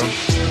nose too.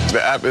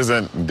 The app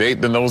isn't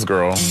date the nose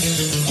girl.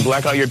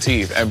 Black out your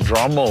teeth and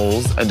draw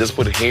moles and just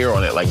put hair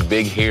on it, like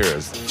big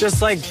hairs.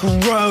 Just like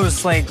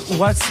gross, like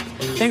what's...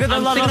 Think of the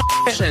level of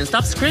shit.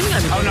 Stop screaming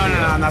at me. Oh, no,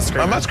 I'm not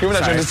screaming. I'm not screaming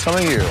at you, I'm just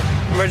telling you.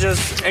 We're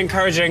just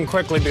encouraging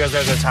quickly because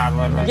there's a time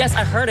limit. Yes,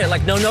 I heard it.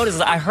 Like, no notice.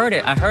 I heard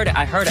it.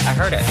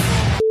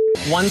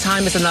 One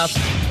time is enough.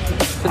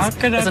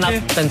 It's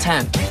enough than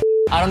 10.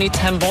 I don't need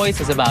 10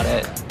 voices about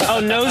it.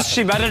 Oh, no,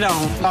 she better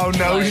don't. Oh,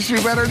 no, she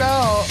better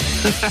don't.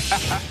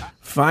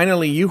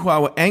 Finally,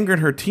 Yuhua angered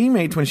her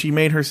teammates when she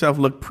made herself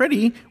look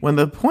pretty, when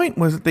the point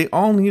was that they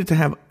all needed to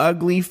have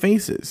ugly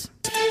faces.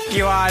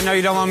 I know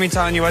you don't want me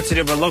telling you what to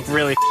do, but look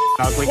really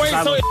ugly. Wait,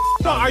 so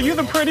are you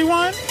the pretty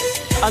one?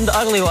 I'm the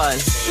ugly one.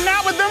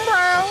 Not with them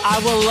brows.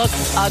 I will look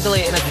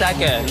ugly in a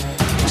second.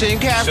 Team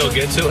captain. She'll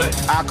get to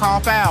it. I call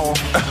foul.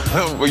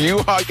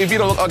 Well, if you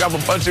don't look ugly, I'm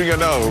gonna punch you in your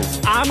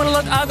nose. I'm gonna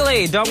look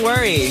ugly, don't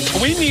worry.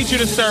 We need you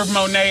to serve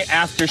Monet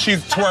after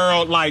she's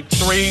twirled like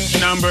 3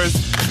 numbers,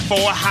 4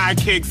 high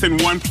kicks, and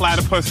 1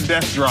 platypus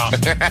death drop.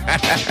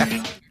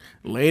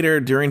 Later,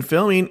 during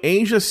filming,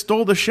 Asia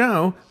stole the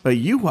show, but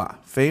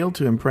Yuhua failed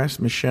to impress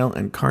Michelle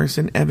and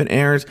Carson. Evan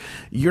Ayers,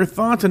 your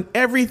thoughts on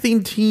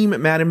everything Team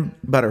Madam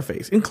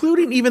Butterface,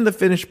 including even the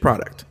finished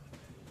product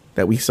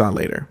that we saw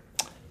later.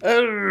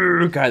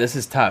 Oh, God, this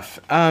is tough.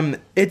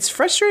 It's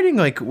frustrating,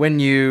 like,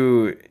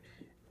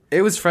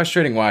 it was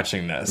frustrating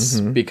watching this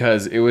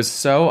because it was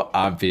so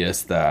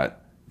obvious that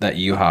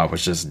Yuha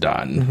was just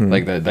done.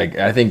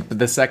 I think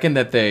the second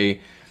that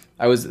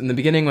I was in the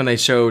beginning when they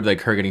showed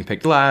like her getting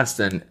picked last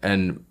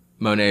and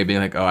Monet being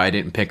like, oh, I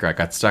didn't pick her, I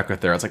got stuck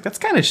with her. I was like, that's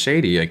kind of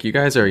shady. Like, you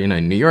guys are,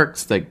 New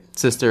York's like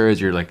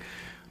sisters. You're like,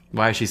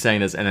 why is she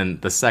saying this? And then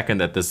the second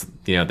that this,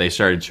 they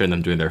started showing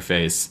them doing their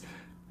face,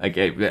 like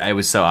it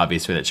was so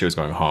obvious to me that she was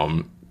going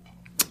home.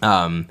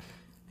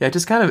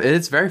 Just kind of,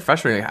 it's very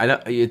frustrating.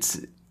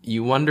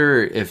 You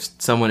wonder if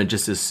someone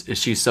is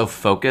she's so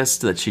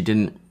focused that she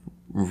didn't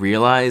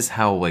realize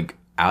how like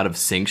out of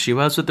sync she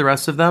was with the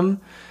rest of them.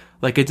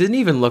 Like, it didn't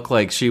even look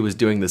like she was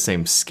doing the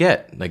same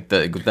skit. Like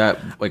that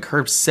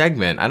her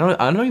segment. I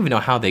don't even know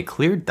how they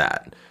cleared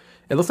that.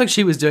 It looked like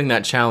she was doing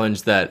that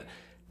challenge that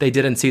they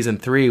did in season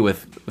 3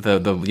 with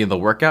the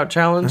workout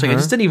challenge. Like, it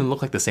just didn't even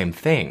look like the same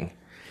thing.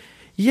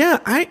 Yeah,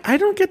 I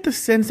don't get the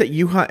sense that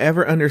Yuha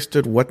ever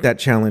understood what that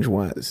challenge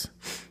was.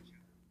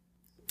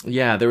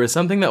 Yeah, there was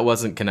something that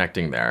wasn't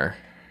connecting there.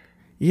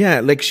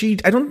 Yeah, like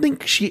I don't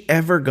think she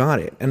ever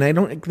got it. And I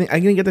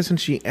didn't get the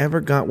sense she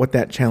ever got what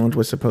that challenge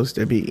was supposed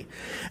to be.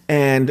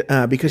 And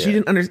because she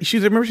didn't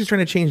understand, remember she was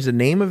trying to change the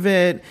name of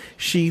it.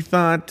 She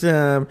thought,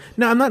 no,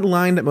 I'm not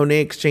lying that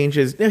Monet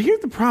exchanges. Now,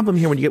 here's the problem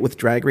here when you get with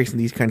Drag Race and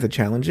these kinds of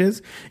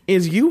challenges,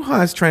 is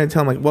Yuha's trying to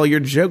tell them, like, well,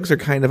 your jokes are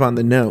kind of on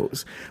the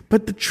nose.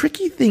 But the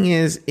tricky thing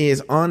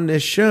is on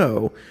this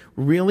show,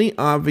 really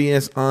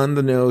obvious, on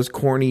the nose,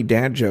 corny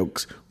dad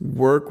jokes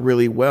work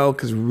really well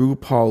because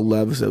RuPaul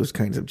loves those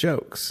kinds of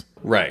jokes.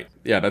 Right.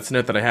 Yeah, that's a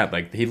note that I had.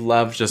 Like, he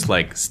loves just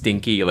like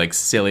stinky, like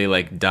silly,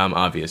 like dumb,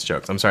 obvious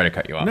jokes. I'm sorry to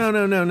cut you off.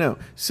 No.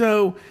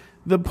 So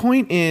the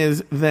point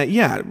is that,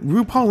 yeah,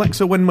 RuPaul,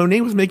 so when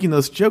Monet was making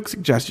those joke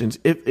suggestions,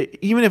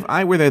 even if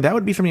I were there, that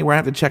would be something where I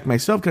have to check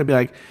myself because I'd be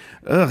like,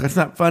 ugh, that's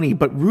not funny.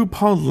 But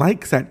RuPaul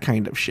likes that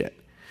kind of shit.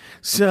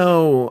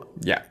 So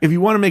yeah, if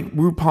you want to make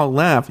RuPaul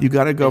laugh, you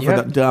got to go for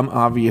the dumb,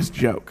 obvious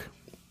joke.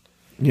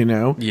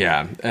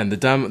 Yeah, and the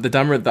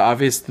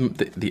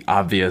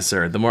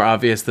obviouser, the more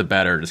obvious, the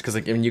better. Just because,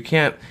 like, I mean, you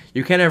can't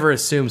ever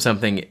assume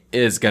something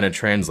is going to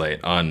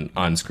translate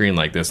on screen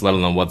like this, let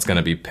alone what's going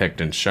to be picked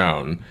and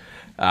shown.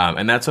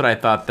 And that's what I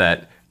thought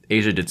that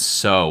Asia did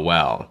so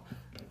well.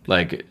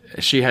 Like,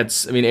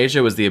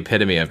 Asia was the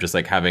epitome of just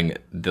like having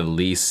the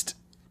least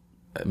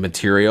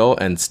material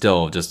and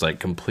still just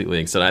like completely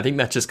excelled. I think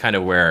that's just kind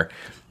of where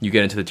you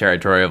get into the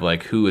territory of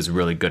like who is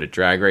really good at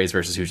Drag Race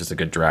versus who's just a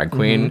good drag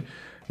queen.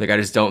 Like, I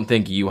just don't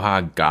think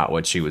Yuha got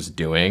what she was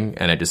doing,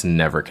 and it just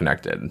never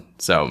connected.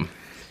 So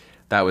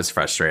that was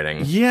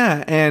frustrating.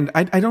 Yeah, and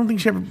I don't think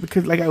she ever,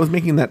 because like I was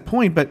making that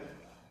point, but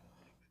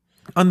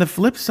on the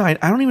flip side,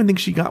 I don't even think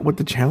she got what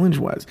the challenge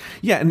was.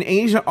 Yeah, and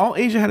all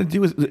Asia had to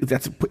do was,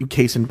 that's a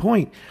case in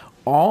point,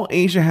 all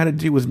Asia had to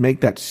do was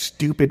make that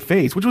stupid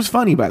face, which was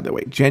funny, by the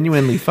way,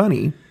 genuinely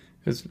funny.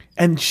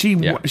 And she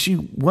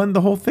won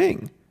the whole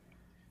thing,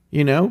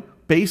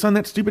 based on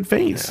that stupid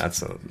face.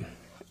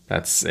 Yeah,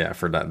 That's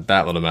for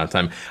that little amount of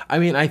time. I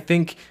mean, I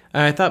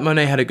thought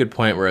Monet had a good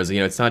point, whereas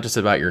it's not just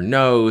about your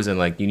nose and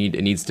like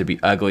it needs to be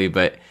ugly,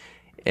 but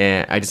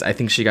I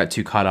think she got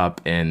too caught up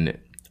in.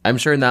 I'm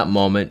sure in that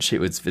moment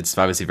it's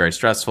obviously very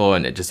stressful,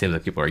 and it just seems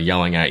like people are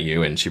yelling at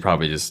you, and she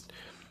probably just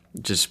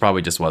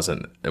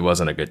wasn't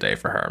a good day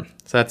for her.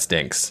 So that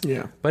stinks.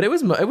 Yeah, but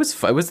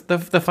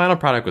the final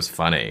product was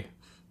funny.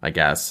 I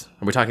guess.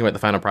 Are we talking about the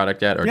final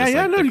product yet? Or yeah, just,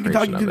 yeah. like, No, the you can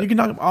talk. creation You can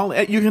talk all.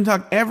 You can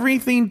talk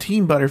everything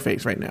Team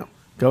Butterface right now.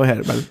 Go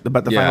ahead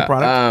about the final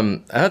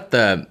product. I thought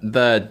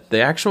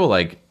the actual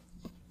like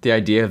the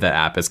idea of that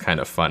app is kind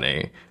of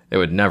funny. It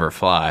would never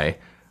fly,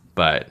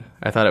 but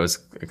I thought it was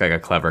like a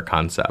clever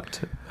concept.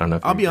 I don't know.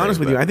 I'll be honest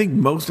with you. I think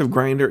most of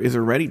Grindr is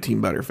already Team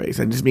Butterface,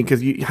 and just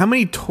because how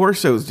many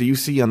torsos do you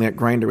see on that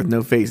Grindr with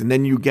no face, and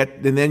then you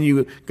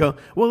go,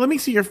 well, let me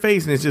see your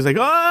face, and it's just like,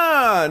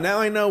 now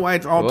I know why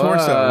it's all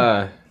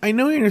torso. I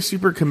know you're in a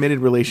super committed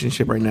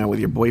relationship right now with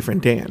your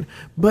boyfriend Dan,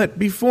 but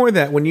before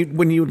that, when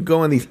you would go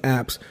on these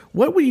apps,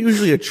 what would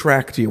usually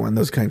attract you on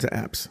those kinds of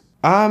apps?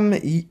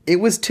 It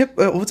was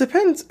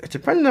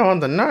depending on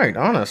the night,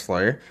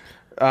 honestly.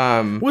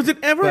 Was it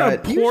ever a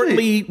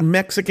portly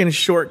Mexican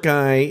short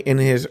guy in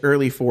his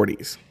early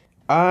 40s?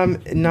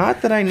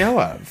 Not that I know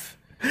of.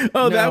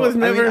 Oh, no, that was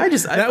never.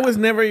 That was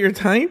never your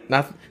type.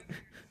 Not.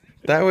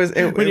 That was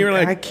it, when you were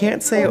like. I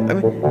can't say.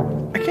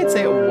 I can't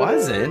say it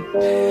wasn't.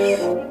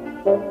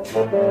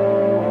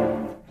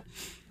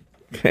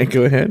 Okay,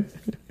 go ahead.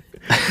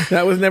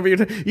 That was never your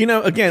time.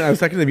 Again, I was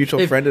talking to a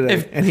mutual friend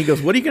today, and he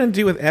goes, what are you going to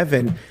do with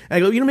Evan? And I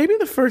go, maybe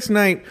the first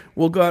night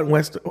we'll go out in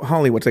West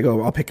Hollywood. So I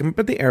go, I'll pick him up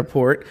at the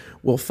airport.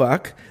 We'll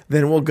fuck.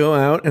 Then we'll go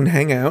out and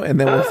hang out, and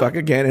then we'll fuck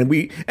again.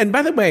 And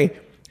by the way,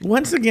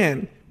 once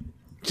again,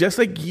 just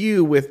like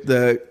you with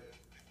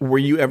were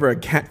you ever a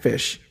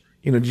catfish?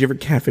 Did you ever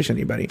catfish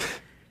anybody?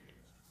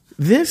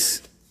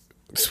 This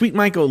Sweet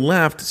Michael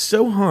laughed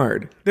so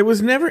hard. There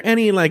was never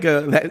any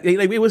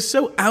it was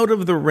so out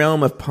of the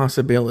realm of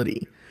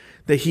possibility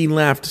that he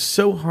laughed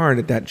so hard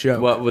at that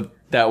joke. What would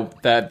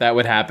that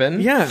would happen?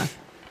 Yeah,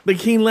 like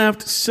he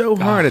laughed so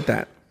hard at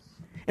that,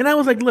 and I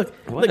was like, look,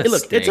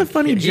 it's a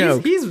funny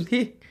joke.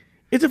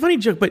 It's a funny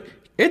joke, but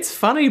it's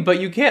funny, but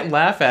you can't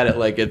laugh at it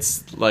like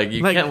it's like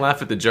you can't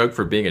laugh at the joke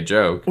for being a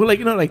joke. Well, like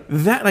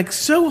that,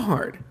 so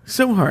hard.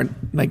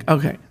 Like,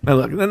 okay, now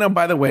look. No,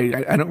 by the way,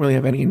 I don't really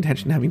have any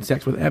intention of having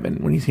sex with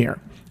Evan when he's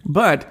here,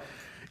 but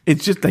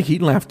it's just that he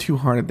laughed too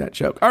hard at that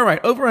joke. All right,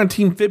 over on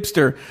Team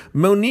Fipster,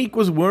 Monique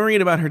was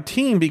worried about her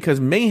team because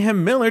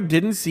Mayhem Miller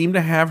didn't seem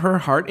to have her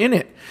heart in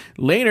it.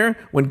 Later,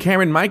 when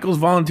Cameron Michaels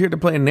volunteered to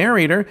play a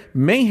narrator,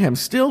 Mayhem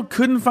still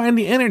couldn't find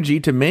the energy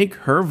to make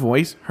her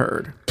voice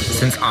heard.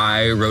 Since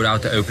I wrote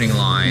out the opening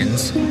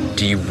lines,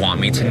 do you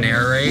want me to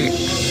narrate?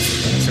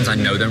 Since I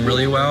know them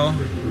really well,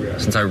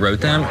 since I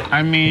wrote them?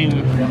 I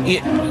mean,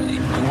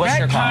 what's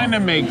your that call? kind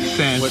of makes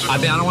sense. I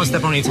don't want to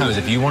step on any toes.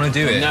 If you want to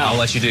do it, I'll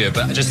let you do it.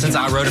 But just since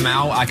I wrote them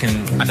out, I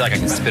feel like I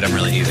can spit them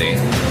really easy.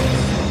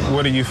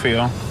 What do you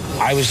feel?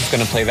 I was just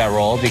going to play that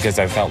role because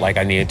I felt like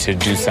I needed to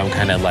do some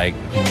kind of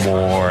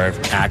more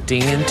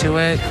acting into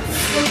it.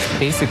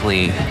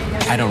 Basically,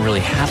 I don't really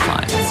have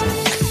lines.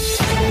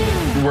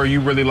 Were you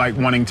really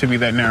wanting to be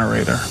that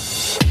narrator?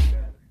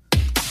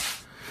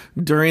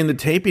 During the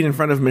taping in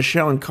front of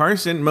Michelle and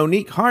Carson,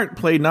 Monique Hart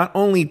played not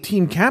only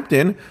team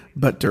captain,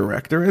 but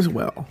director as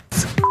well.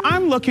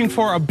 I'm looking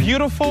for a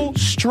beautiful,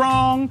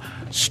 strong...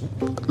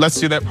 Let's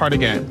do that part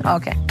again.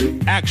 Okay.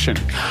 Action.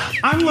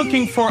 I'm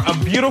looking for a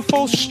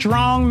beautiful,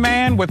 strong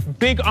man with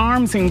big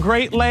arms and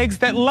great legs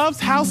that loves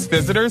house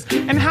visitors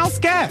and house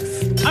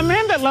guests. A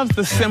man that loves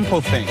the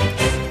simple things.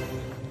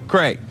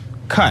 Great.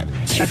 Cut.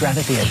 I'd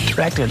rather be a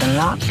director than an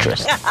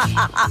actress.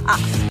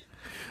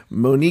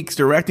 Monique's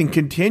directing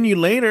continued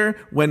later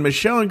when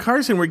Michelle and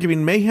Carson were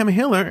giving Mayhem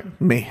Miller,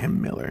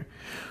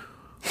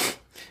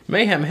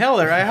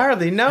 I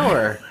hardly know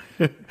her.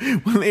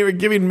 when they were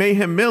giving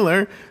Mayhem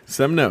Miller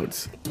some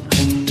notes.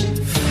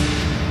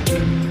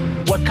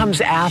 What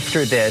comes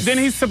after this? Then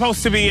he's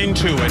supposed to be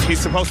into it. He's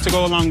supposed to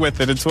go along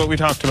with it. It's what we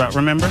talked about,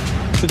 remember?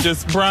 So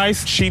just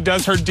Bryce, she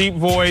does her deep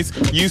voice.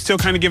 You still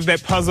kind of give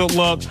that puzzled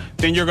look.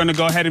 Then you're going to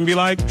go ahead and be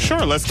like,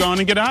 sure, let's go on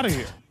and get out of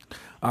here.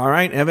 All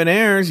right, Evan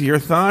Ayers, your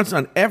thoughts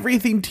on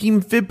everything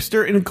Team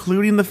Fipster,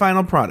 including the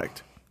final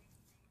product.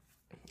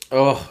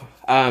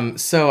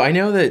 So I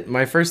know that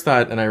my first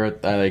thought, and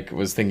I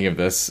was thinking of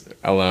this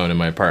alone in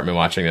my apartment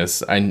watching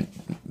this.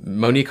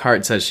 Monique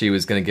Hart said she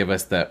was going to give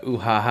us the ooh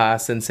ha ha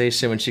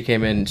sensation when she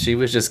came in. She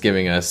was just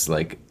giving us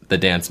the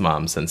dance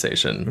mom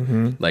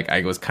sensation. Mm-hmm.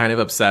 I was kind of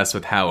obsessed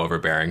with how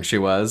overbearing she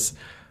was.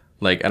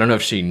 I don't know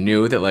if she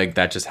knew that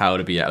that's just how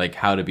to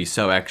be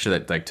so extra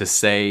that to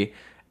say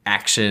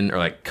action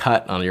or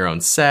cut on your own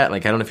set. I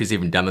don't know if he's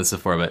even done this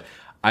before, but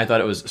I thought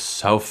it was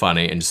so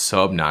funny and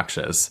so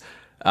obnoxious.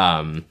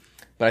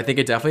 But I think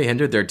it definitely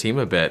hindered their team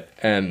a bit.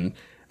 And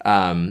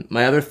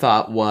my other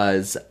thought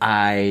was,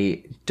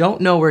 I don't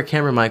know where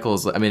Cameron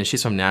Michaels, I mean,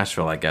 she's from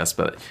Nashville, I guess,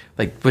 but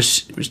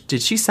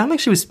did she sound like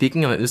she was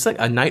speaking? It was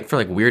a night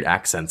for weird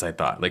accents, I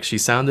thought. She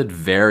sounded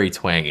very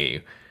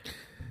twangy.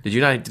 Did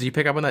you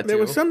pick up on that too? There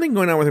was something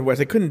going on with her voice.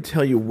 I couldn't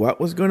tell you what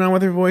was going on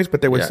with her voice,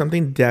 but there was Yeah.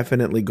 something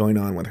definitely going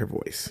on with her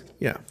voice.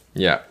 Yeah.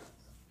 Yeah.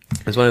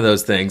 It's one of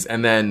those things.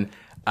 And then,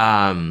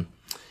 I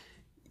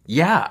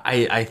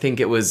think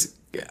it was,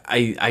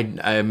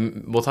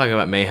 we'll talk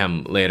about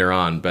Mayhem later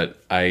on, but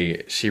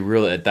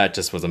that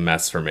just was a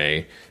mess for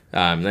me.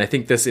 And I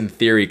think this in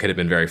theory could have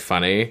been very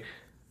funny,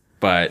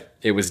 but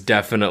it was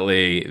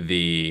definitely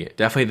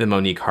the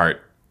Monique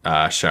Hart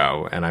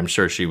show. And I'm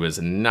sure she was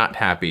not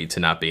happy to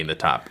not be in the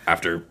top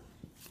after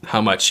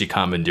how much she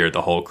commandeered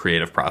the whole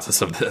creative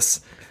process of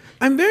this.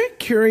 I'm very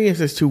curious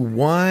as to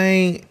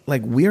why,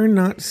 like, we're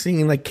not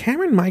seeing, like,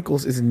 Cameron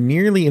Michaels is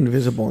nearly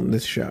invisible in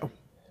this show.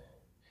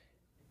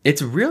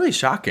 It's really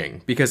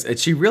shocking because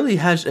she really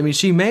has, I mean,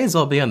 she may as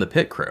well be on the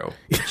pit crew.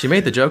 She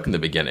made the joke in the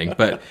beginning,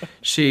 but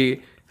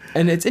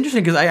and it's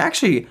interesting because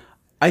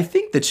I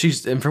think that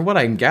she's, and from what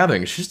I'm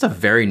gathering, she's just a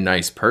very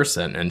nice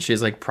person and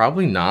she's like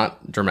probably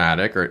not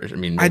dramatic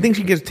I think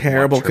she gives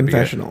terrible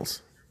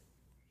confessionals.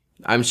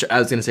 I'm sure. I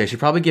was gonna say she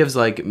probably gives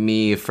like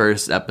me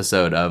first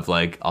episode of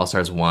like All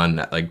Stars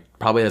 1. Like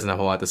probably doesn't have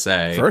a whole lot to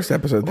say. First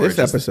episode, Or this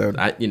just- episode.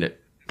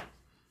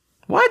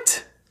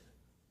 What?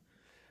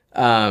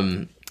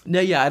 No,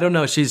 yeah, I don't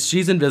know.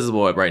 She's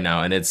invisible right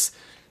now, and it's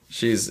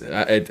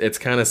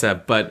kind of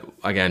sad. But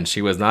again,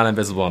 she was not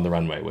invisible on the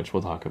runway, which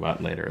we'll talk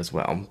about later as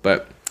well.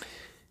 But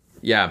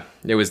yeah,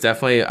 it was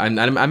definitely.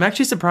 I'm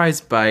actually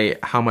surprised by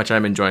how much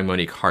I'm enjoying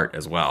Monique Hart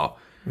as well.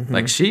 Mm-hmm.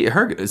 Like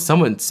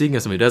someone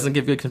who doesn't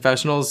give good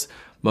confessionals.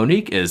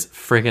 Monique is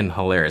friggin'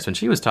 hilarious. When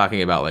she was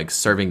talking about like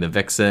serving the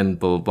vixen,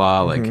 blah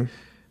blah blah, Mm-hmm. like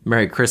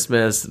Merry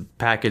Christmas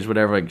package,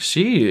 whatever. Like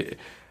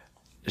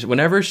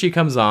whenever she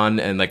comes on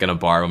and like in a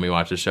bar when we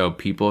watch the show,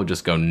 people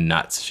just go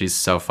nuts. She's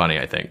so funny,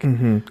 I think.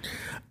 Mm-hmm.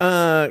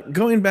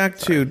 Going back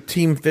to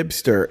Team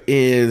Fibster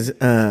is,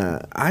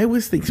 I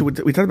was thinking, so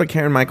we talked about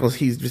Cameron Michaels.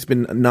 He's just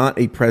been not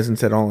a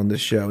presence at all in this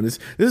show. This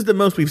is the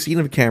most we've seen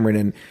of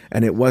Cameron,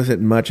 and it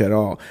wasn't much at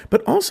all.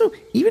 But also,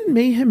 even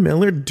Mayhem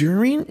Miller,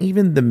 during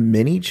even the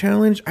mini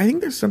challenge, I think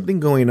there's something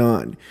going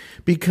on.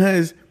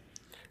 Because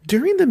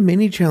during the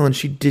mini challenge,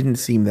 she didn't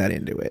seem that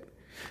into it.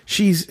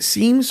 She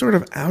seemed sort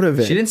of out of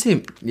it. She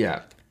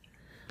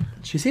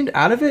seemed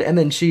out of it, and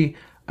then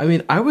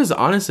I was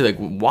honestly like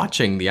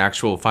watching the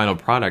actual final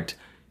product.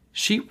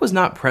 She was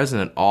not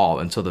present at all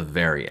until the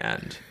very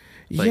end.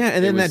 Like, yeah,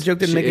 and then that joke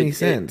didn't make any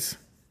sense.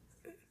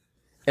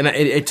 And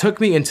it took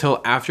me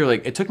until after,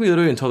 like, it took me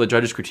literally until the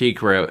judges'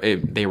 critique where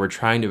they were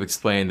trying to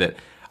explain that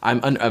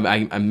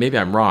maybe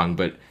I'm wrong,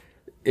 but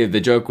the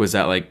joke was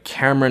that like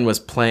Cameron was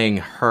playing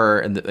her,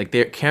 and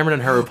Cameron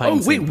and her were playing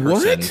the same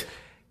person. What?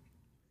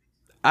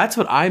 That's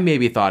what I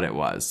maybe thought it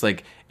was.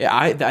 Like,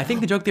 I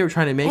think the joke they were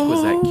trying to make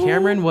was that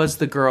Cameron was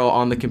the girl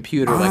on the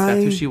computer, like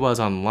that's who she was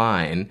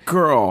online.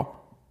 Girl,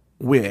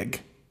 wig.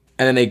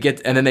 And then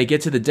they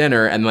get to the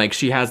dinner, and like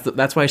she has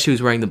that's why she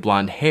was wearing the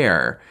blonde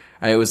hair.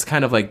 It was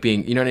kind of like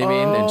being, you know what I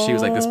mean? And she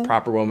was like this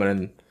proper woman.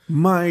 And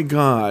my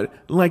God,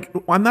 like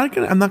I'm not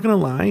gonna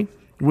lie.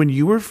 When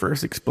you were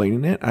first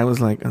explaining it, I was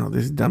like, "Oh,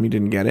 this dummy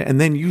didn't get it."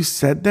 And then you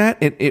said that,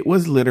 and it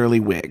was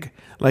literally wig.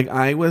 Like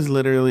I was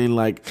literally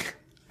like.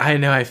 I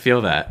know, I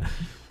feel that.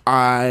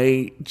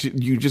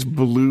 You just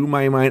blew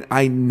my mind.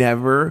 I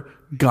never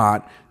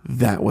got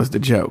that was the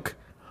joke.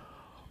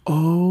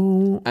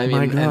 Oh, my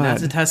God. And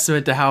that's a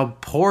testament to how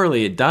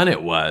poorly done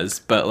it was.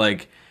 But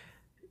like,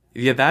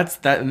 yeah, that's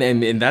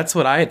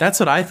what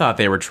I thought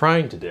they were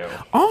trying to do.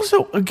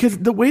 Also, because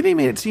the way they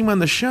made it seem on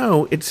the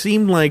show, it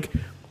seemed like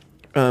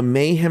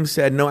Mayhem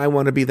said, "No, I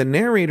want to be the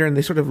narrator," and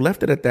they sort of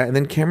left it at that. And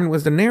then Cameron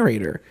was the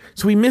narrator,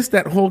 so we missed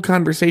that whole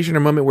conversation, a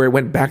moment where it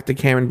went back to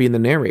Cameron being the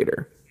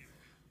narrator.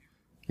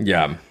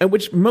 Yeah,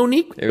 which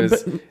Monique, it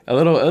was a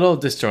little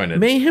disjointed.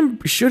 Mayhem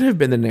should have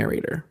been the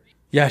narrator.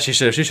 Yeah, she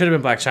should have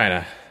been Black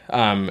China,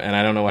 and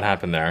I don't know what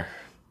happened there,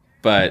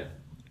 but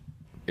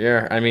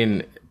yeah, I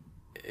mean,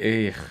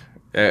 it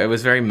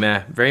was very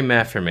meh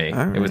for me.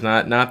 Right. It was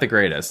not the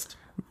greatest.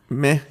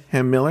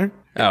 Mayhem Miller.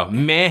 Oh,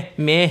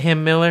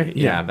 Mayhem Miller.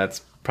 Yeah,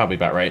 that's probably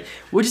about right.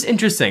 Which is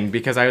interesting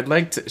because I would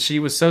like to. She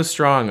was so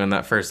strong on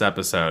that first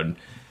episode.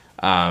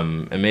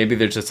 And maybe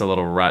there's just a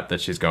little rut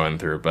that she's going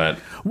through, but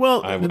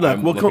we'll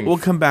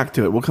come back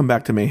to it. We'll come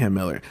back to Mayhem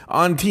Miller.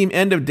 On Team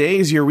End of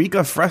Days,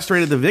 Eureka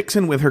frustrated the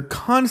vixen with her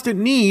constant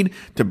need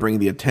to bring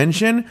the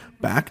attention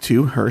back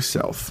to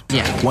herself.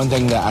 Yeah. One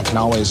thing that I can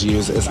always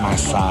use is my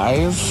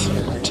size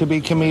to be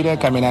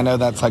comedic. I mean, I know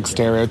that's like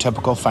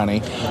stereotypical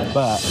funny,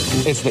 but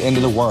it's the end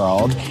of the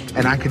world,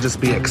 and I could just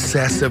be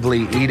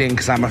excessively eating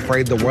because I'm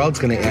afraid the world's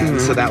going to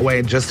end. So that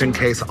way, just in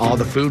case all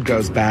the food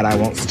goes bad, I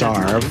won't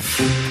starve.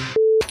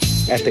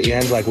 At the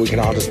end, like, we can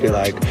all just be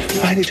like,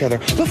 fight each other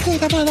before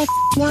the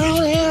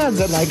world ends,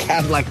 and like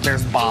have like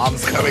there's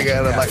bombs coming in,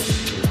 and like,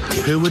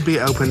 who would be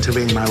open to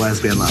being my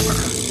lesbian lover?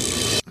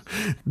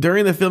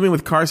 During the filming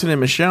with Carson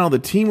and Michelle, the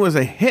team was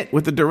a hit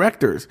with the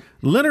directors,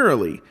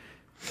 literally.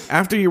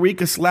 After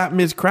Eureka slapped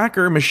Ms.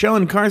 Cracker, Michelle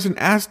and Carson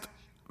asked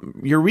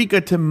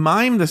Eureka to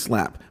mime the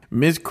slap.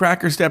 Ms.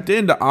 Cracker stepped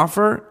in to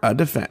offer a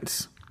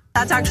defense.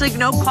 That's actually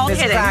no call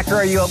Ms. hitting. Cracker,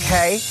 are you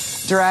okay?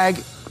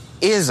 Drag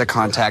is a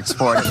contact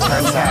sport, it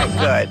turns out.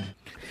 Good.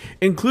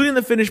 Including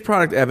the finished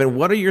product, Evan,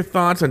 what are your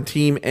thoughts on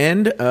Team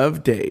End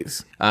of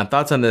Days?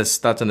 Thoughts on this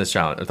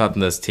challenge, thoughts on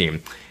this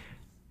team.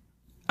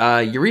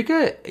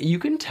 Eureka, you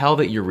can tell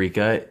that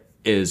Eureka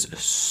is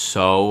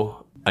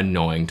so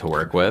annoying to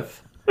work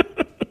with.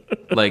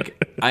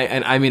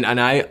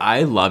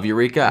 I love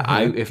Eureka.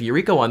 If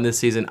Eureka won this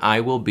season,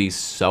 I will be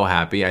so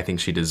happy. I think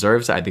she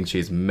deserves it. I think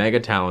she's mega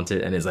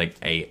talented and is like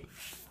a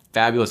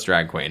fabulous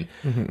drag queen.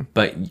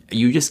 But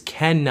you just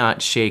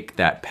cannot shake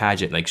that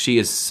pageant. Like, she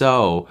is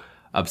so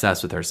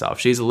obsessed with herself.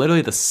 She's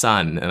literally the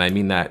sun, and I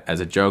mean that as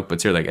a joke, but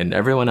seriously, and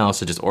everyone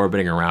else is just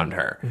orbiting around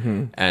her.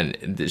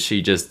 And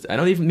she just,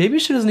 maybe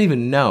she doesn't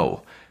even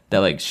know that,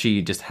 like,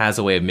 she just has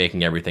a way of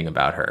making everything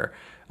about her.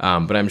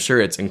 But I'm sure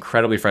it's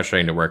incredibly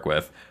frustrating to work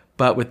with.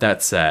 But with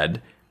that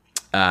said,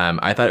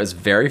 I thought it was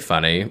very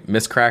funny.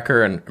 Miss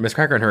Cracker and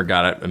her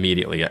got it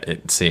immediately,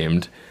 it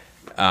seemed.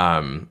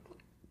 And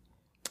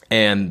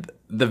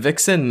the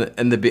Vixen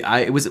and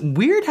it was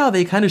weird how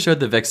they kind of showed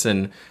the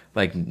Vixen,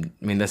 like, I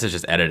mean, this is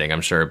just editing,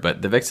 I'm sure,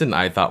 but the Vixen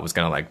I thought was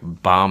going to, like,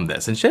 bomb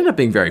this. And she ended up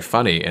being very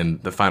funny in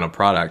the final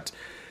product.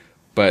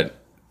 But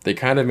they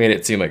kind of made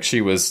it seem like she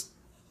was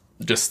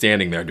just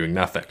standing there doing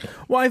nothing.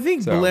 Well, I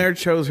think Blair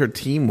chose her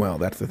team well.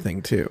 That's the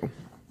thing, too.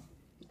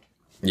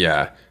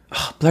 Yeah.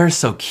 Oh, Blair's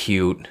so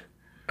cute.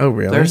 Oh,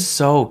 really? Blair's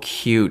so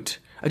cute.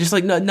 I just,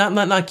 like,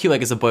 not cute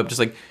like as a boy, but just,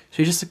 like,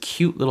 she's just a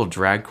cute little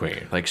drag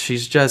queen. Like,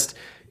 she's just...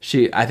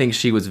 I think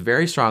she was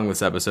very strong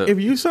this episode. If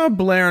you saw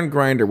Blair on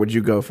Grindr, would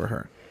you go for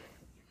her?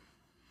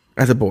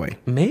 As a boy?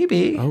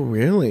 Maybe. Oh,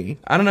 really?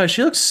 I don't know.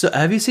 She looks so...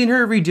 Have you seen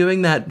her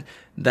redoing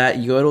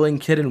that yodeling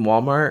kid in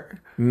Walmart?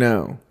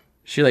 No.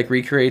 She, like,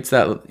 recreates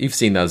that... You've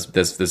seen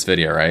this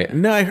video, right?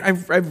 No,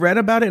 I've read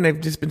about it, and I've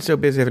just been so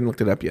busy I haven't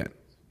looked it up yet.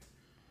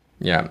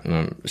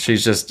 Yeah.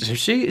 She's just...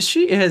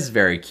 She is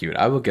very cute.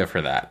 I will give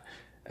her that.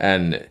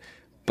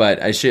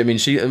 But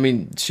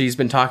she's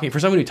been talking, for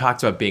someone who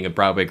talks about being a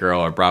Broadway girl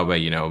or Broadway,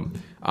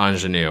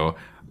 ingenue.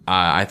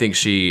 I think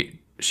she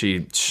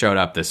showed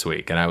up this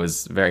week, and I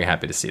was very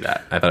happy to see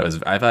that. I thought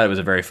it was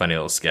a very funny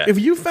little skit. If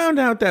you found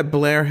out that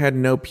Blair had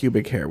no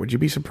pubic hair, would you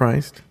be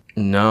surprised?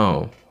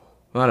 No,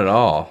 not at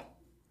all.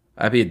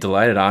 I'd be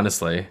delighted,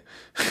 honestly.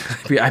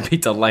 I'd be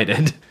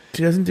delighted.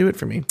 She doesn't do it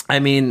for me. I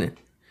mean,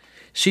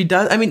 she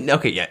does. I mean,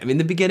 okay, yeah. I mean,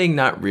 the beginning,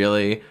 not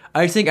really.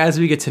 I think as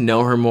we get to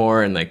know her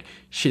more, and, like,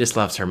 she just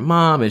loves her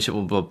mom, and she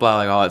blah blah blah,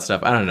 like all that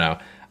stuff. I don't know.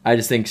 I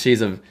just think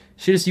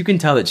you can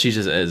tell that she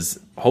just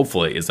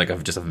hopefully is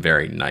like just a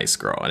very nice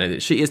girl,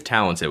 and she is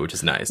talented, which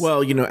is nice.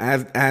 Well,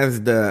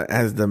 as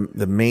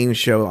the main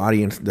show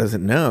audience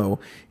doesn't know,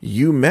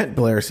 you met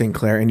Blair St.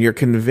 Clair, and you're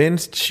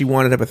convinced she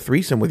wanted to have a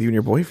threesome with you and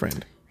your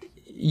boyfriend.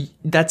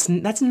 That's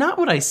not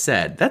what I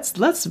said. That's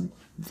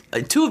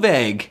too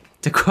vague.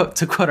 To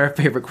quote our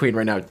favorite queen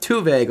right now,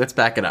 too vague. Let's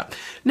back it up.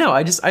 No,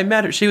 I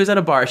met her. She was at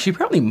a bar. She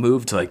probably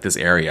moved to, like, this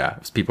area,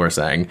 as people are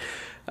saying.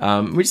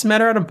 We just met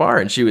her at a bar,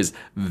 and she was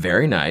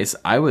very nice.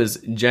 I was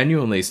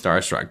genuinely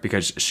starstruck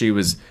because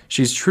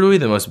she's truly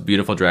the most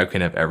beautiful drag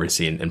queen I've ever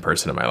seen in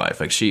person in my life.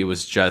 Like, she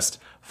was just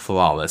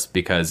flawless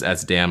because,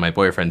 as Dan, my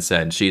boyfriend,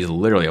 said, she's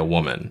literally a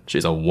woman.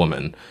 She's a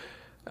woman.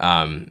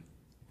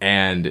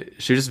 And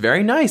she was just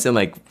very nice and,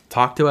 like,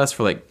 talked to us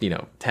for, like,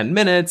 10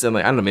 minutes. And,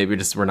 like, I don't know, maybe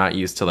just we're not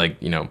used to, like,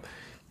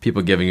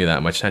 people giving you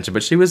that much attention.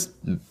 But she was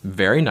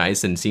very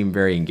nice and seemed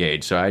very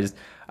engaged. So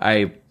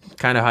I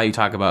kind of how you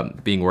talk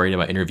about being worried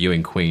about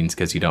interviewing queens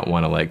because you don't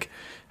want to, like,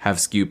 have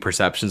skewed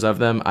perceptions of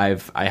them. I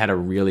had a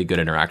really good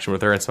interaction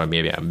with her. So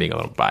maybe I'm being a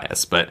little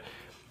biased. But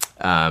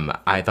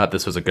I thought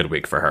this was a good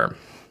week for her.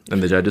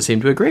 And the judges seem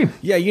to agree.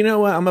 Yeah, you know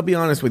what? I'm going to be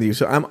honest with you.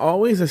 So I'm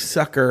always a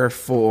sucker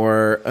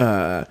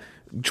for...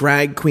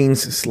 drag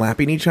queens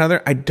slapping each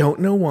other. I don't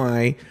know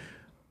why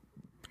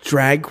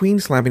drag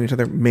queens slapping each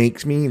other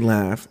makes me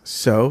laugh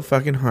so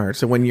fucking hard.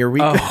 So when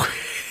Eureka,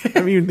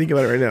 I'm even thinking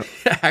about it right now.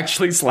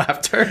 Actually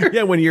slapped her.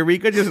 Yeah, when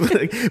Eureka just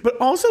like, but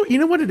also, you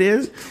know what it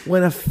is?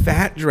 When a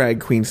fat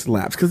drag queen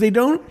slaps, because they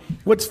don't.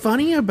 What's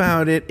funny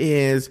about it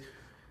is,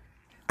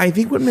 I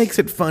think what makes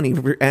it funny,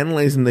 if we're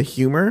analyzing the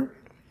humor,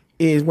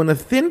 is when a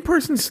thin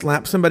person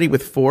slaps somebody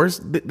with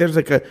force. There's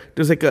like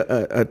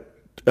a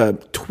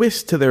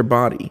twist to their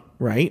body,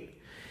 right?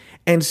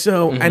 And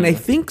so, and I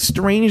think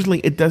strangely,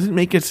 it doesn't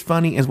make it as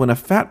funny as when a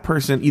fat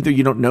person, either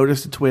you don't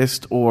notice the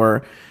twist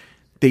or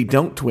they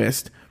don't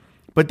twist,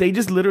 but they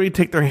just literally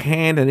take their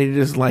hand and they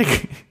just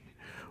like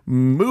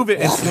move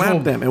it and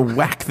slap them and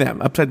whack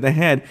them upside the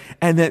head.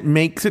 And that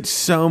makes it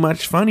so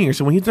much funnier.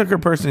 So when he took her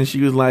person,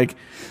 she was like,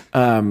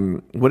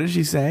 what did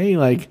she say?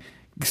 Like,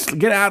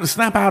 get out,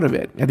 snap out of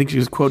it. I think she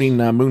was quoting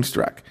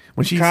Moonstruck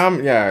when she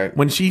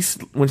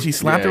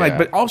slapped her. Like,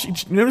 but all she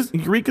notice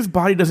Eureka's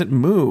body doesn't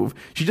move.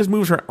 She just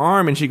moves her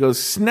arm and she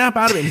goes snap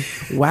out of it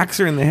and whacks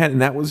her in the head,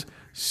 and that was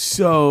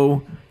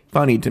so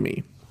funny to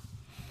me.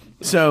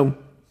 So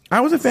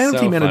I was a fan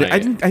of Team End. I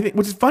think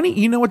which is funny.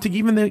 You know what? To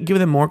give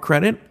them more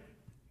credit,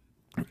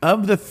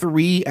 of the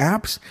 3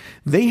 apps,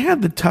 they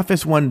had the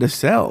toughest one to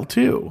sell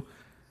too.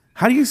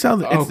 How do you sell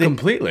the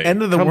completely.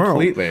 End of the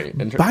Completely.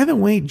 world? By the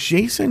way,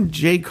 Jason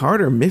J.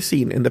 Carter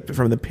missing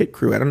from the pit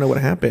crew. I don't know what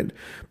happened,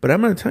 but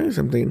I'm going to tell you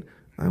something.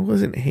 I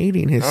wasn't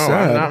hating his sub.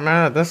 I'm not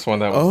mad at this one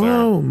that was there.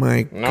 Oh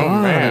my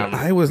God. Man.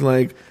 I was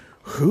like,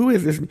 who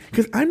is this?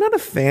 Because I'm not a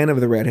fan of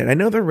the redhead. I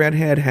know the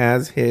redhead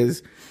has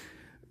his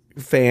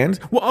fans.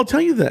 Well, I'll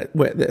tell you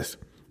this.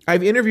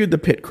 I've interviewed the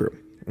pit crew.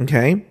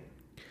 Okay.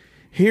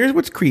 Here's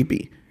what's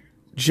creepy.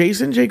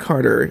 Jason J.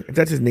 Carter, if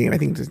that's his name, I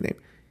think it's his name,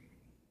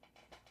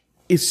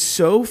 is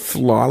so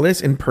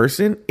flawless in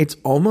person, it's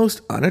almost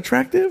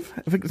unattractive.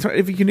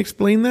 If you can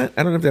explain that,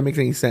 I don't know if that makes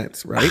any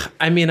sense, right?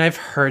 I mean, I've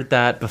heard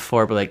that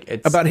before, but like,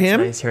 it's about him.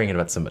 It's nice hearing it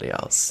about somebody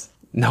else.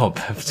 No,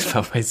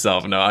 about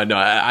myself. No,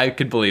 I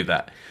could believe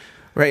that.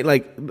 Right,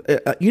 like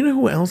you know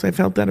who else I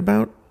felt that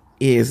about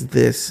is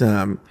this.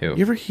 Who? You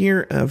ever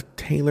hear of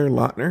Taylor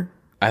Lautner?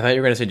 I thought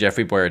you were going to say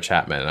Jeffrey Boyer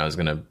Chapman, and I was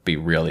going to be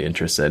really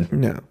interested.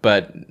 No,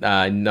 but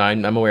no,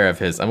 I'm aware of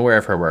his. I'm aware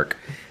of her work.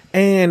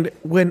 And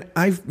when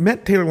I've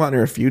met Taylor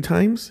Lautner a few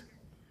times,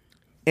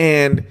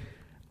 and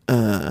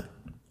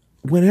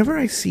whenever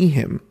I see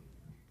him,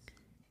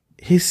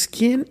 his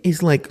skin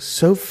is like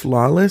so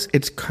flawless,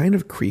 it's kind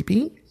of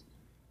creepy.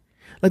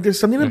 Like there's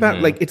something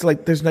about like it's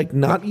like there's like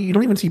not you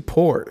don't even see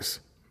pores.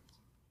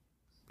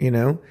 You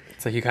know?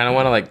 It's like you kind of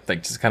want to like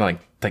just kind of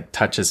like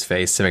touch his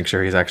face to make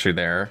sure he's actually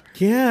there.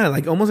 Yeah,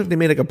 like almost if they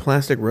made like a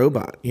plastic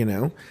robot, you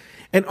know?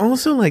 And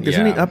also, like, there's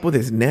something up with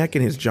his neck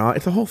and his jaw.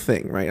 It's a whole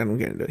thing, right? I don't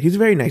get into it. He's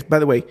very nice. By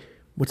the way,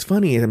 what's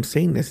funny is I'm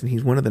saying this, and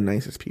he's one of the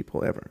nicest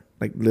people ever.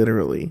 Like,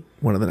 literally,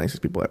 one of the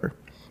nicest people ever.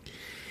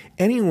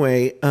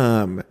 Anyway,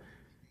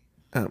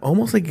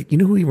 almost like, you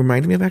know who he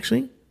reminds me of,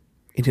 actually?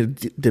 In his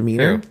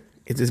demeanor? Who?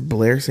 It's this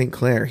Blair St.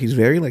 Clair. He's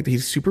very, like,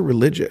 he's super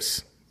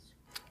religious.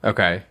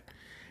 Okay.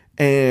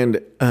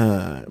 And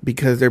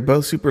because they're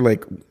both super,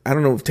 like, I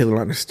don't know if Taylor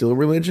Lautner's still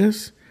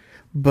religious,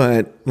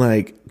 but,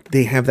 like,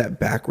 they have that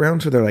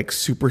background, so they're like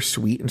super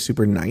sweet and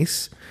super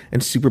nice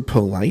and super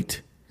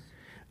polite.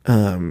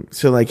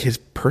 So like his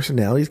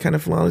personality is kind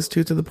of flawless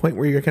too, to the point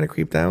where you're kind of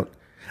creeped out.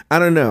 I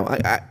don't know.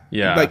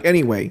 Yeah. Like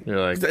anyway, you're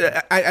like,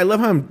 I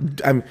love how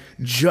I'm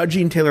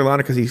judging Taylor Lautner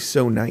because he's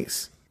so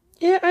nice.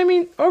 Yeah, I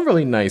mean,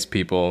 overly nice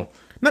people.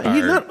 No,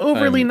 he's not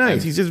overly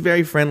nice. He's just a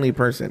very friendly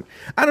person.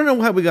 I don't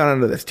know how we got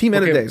onto this. Team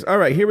Edit Days. All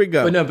right, here we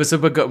go. But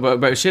no,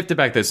 but shift it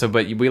back there.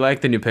 But we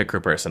like the new pit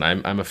crew person.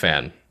 I'm a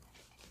fan.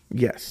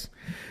 Yes.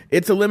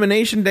 It's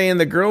Elimination Day,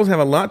 and the girls have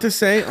a lot to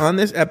say on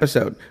this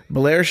episode.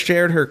 Blair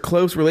shared her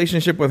close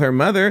relationship with her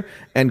mother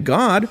and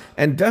God,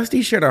 and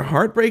Dusty shared a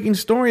heartbreaking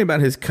story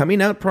about his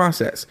coming out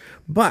process.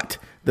 But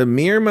the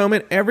mere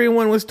moment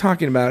everyone was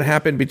talking about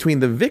happened between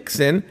the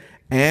Vixen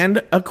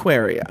and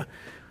Aquaria.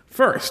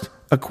 First,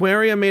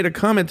 Aquaria made a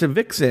comment to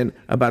Vixen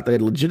about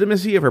the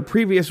legitimacy of her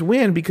previous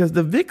win because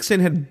the Vixen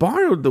had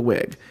borrowed the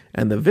wig,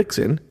 and the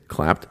Vixen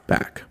clapped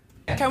back.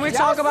 Can we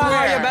talk about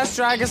how your best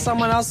drag is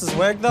someone else's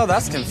wig, though?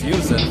 That's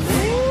confusing.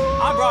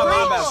 I brought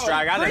my best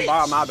drag. I didn't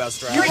borrow my best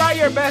drag. You brought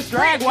your best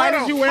drag. Why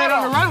did you wear it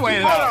on the runway,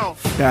 though?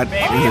 That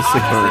is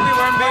sick. We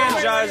weren't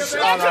being judged.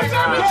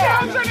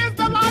 Is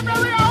the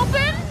library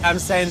open? I'm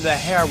saying the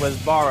hair was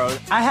borrowed.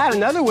 I had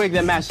another wig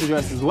that matched the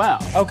dress as well.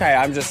 Okay,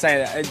 I'm just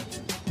saying that.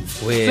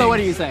 So what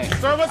are you saying?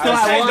 So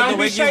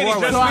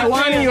I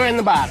won and you were in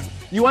the bottom.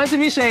 You wanted to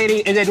be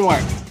shady, it didn't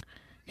work.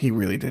 He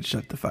really did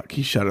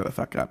He shut her the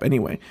fuck up.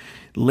 Anyway,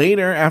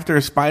 later, after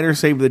Spider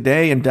saved the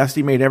day and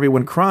Dusty made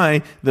everyone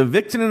cry, the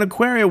Vixen and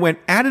Aquaria went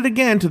at it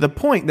again to the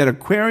point that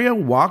Aquaria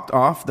walked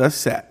off the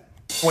set.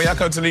 When y'all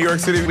come to New York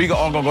City, we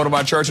all gonna go to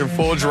my church in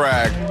full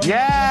drag.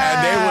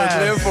 Yeah. And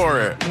they would live for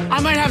it.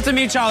 I might have to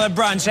meet y'all at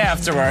brunch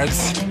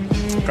afterwards.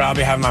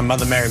 Probably have my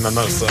Mother Mary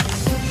mimosa.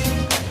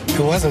 It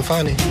wasn't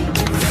funny.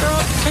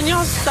 Girl, can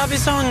y'all stop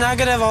being so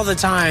negative all the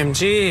time?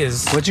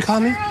 Jeez. What'd you call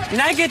me?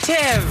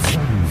 Negative.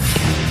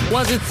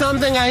 Was it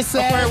something I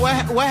said? What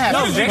happened?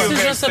 No, Vix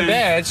is just a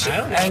bitch,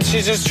 and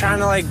she's just trying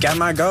to like get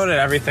my goat at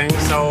everything.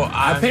 So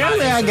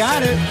apparently I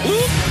got it.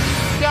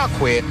 Y'all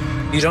quit.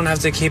 You don't have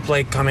to keep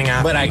like coming at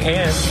me. But I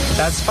can.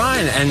 That's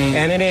fine.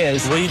 And it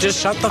is. Will you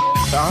just shut the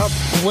up?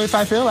 Well, if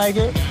I feel like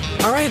it.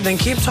 All right, then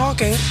keep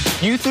talking.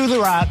 You threw the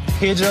rock,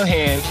 hit your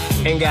hand,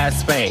 and got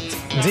spanked.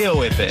 Deal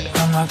with it.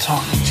 I'm not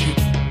talking to you.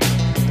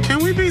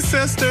 Can we be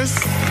sisters?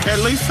 At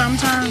least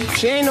sometimes?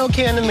 She ain't no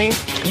kin to me.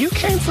 You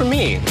came for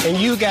me, and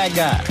you got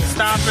God.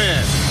 Stop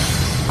it.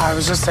 I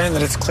was just saying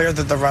that it's clear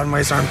that the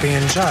runways aren't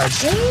being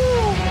judged.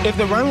 If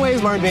the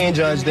runways weren't being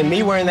judged, then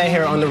me wearing that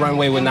hair on the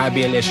runway would not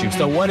be an issue.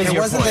 So what is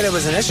your point? It wasn't that it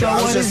was an issue.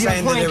 I was just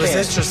saying that it was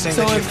interesting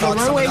that you thought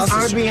someone else was. So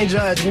if the runways aren't being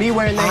judged, me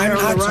wearing that hair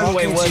on the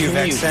runway was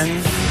mute.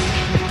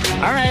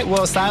 All right,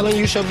 well, silent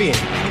you shall be.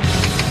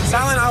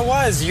 Silent I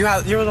was. You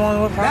were the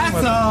one with the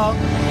problem. That's all.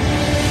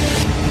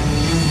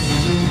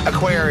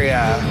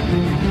 Aquaria.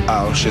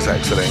 Oh, she's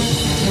exiting.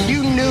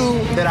 You knew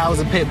that I was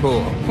a pit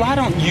bull. Why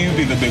don't you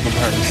be the bigger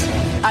person?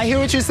 I hear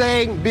what you're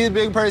saying, be the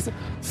big person.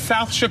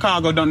 South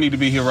Chicago don't need to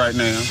be here right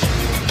now.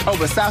 Oh,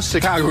 but South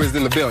Chicago is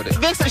in the building.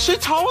 Vixen, she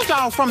told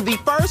y'all from the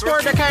first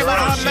word that came out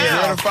of her mouth. She's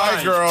here to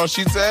fight, girl.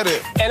 She said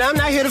it. And I'm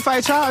not here to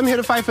fight y'all. I'm here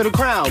to fight for the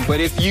crown. But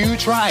if you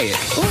try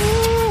it,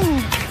 ooh,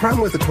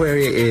 problem with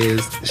Aquaria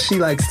is she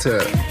likes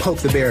to poke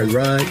the bear and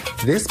run.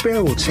 This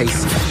bear will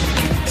chase you.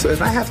 So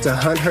if I have to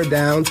hunt her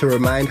down to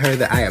remind her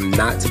that I am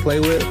not to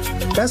play with,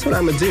 that's what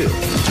I'm going to do.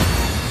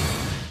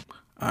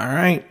 All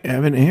right,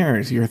 Evan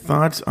Ayers, your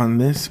thoughts on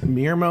this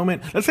mirror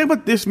moment? Let's talk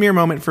about this mirror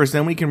moment first,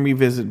 then we can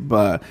revisit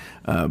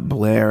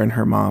Blair and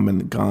her mom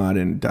and God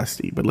and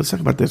Dusty. But let's talk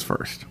about this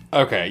first.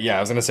 Okay, yeah,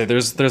 I was gonna say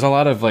there's a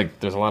lot of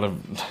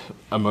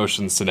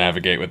emotions to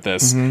navigate with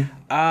this.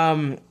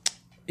 Mm-hmm.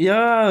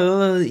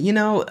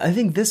 I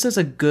think this is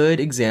a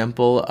good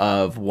example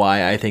of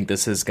why I think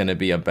this is gonna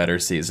be a better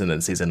season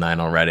than season 9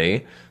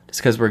 already. Just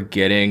because we're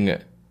getting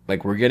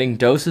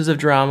doses of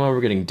drama,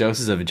 we're getting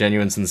doses of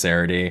genuine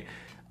sincerity.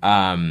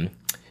 But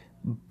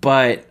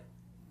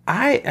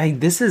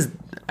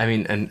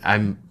and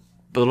I'm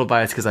a little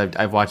biased because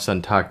I've watched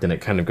Untucked and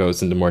it kind of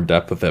goes into more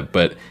depth with it.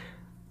 But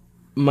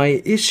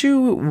my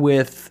issue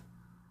with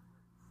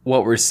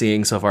what we're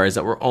seeing so far is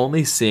that we're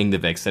only seeing the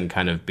Vixen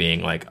kind of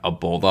being like a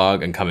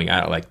bulldog and coming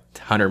out at like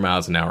 100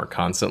 miles an hour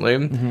constantly.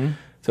 Mm-hmm.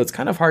 So it's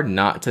kind of hard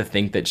not to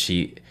think that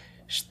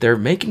they're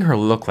making her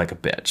look like a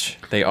bitch.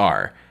 They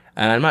are.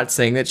 And I'm not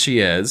saying that she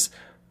is,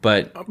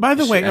 but by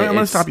the way, I'm going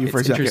to stop you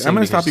for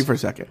a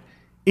second.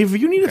 If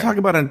you need to talk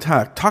about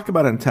Untucked, talk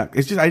about Untucked.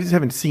 It's just I just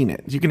haven't seen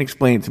it. You can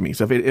explain it to me.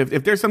 So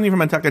if there's something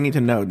from Untucked I need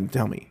to know, then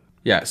tell me.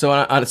 Yeah. So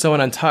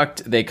on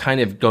Untucked, they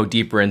kind of go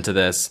deeper into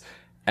this,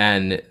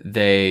 and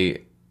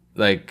they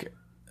they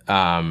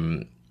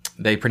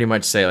pretty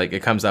much say, like,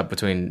 it comes up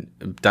between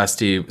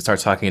Dusty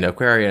starts talking to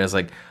Aquaria and is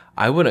like,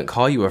 I wouldn't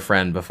call you a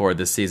friend before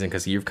this season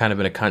because you've kind of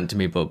been a cunt to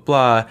me, blah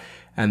blah.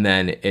 And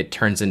then it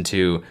turns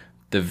into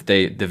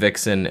the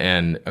Vixen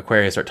and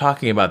Aquaria start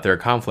talking about their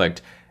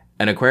conflict,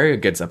 and Aquaria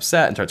gets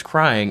upset and starts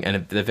crying,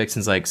 and the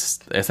Vixen's like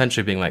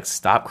essentially being like,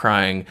 stop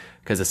crying,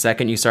 because the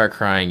second you start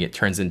crying, it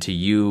turns into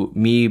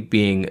me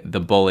being the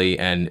bully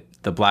and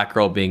the black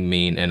girl being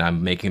mean, and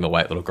I'm making the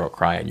white little girl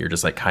cry, and you're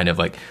just like kind of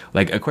like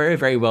Aquaria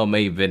very well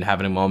may have been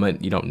having a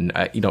moment, you don't know,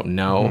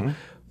 Mm-hmm.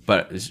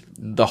 but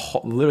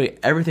literally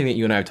everything that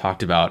you and I have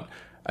talked about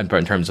in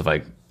terms of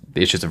like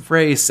the issues of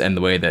race and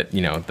the way that,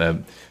 you know,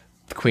 the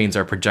queens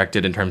are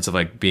projected in terms of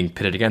like being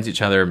pitted against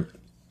each other,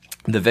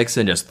 the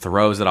Vixen just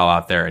throws it all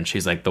out there, and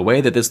she's like, the way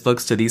that this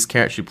looks to these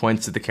she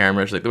points to the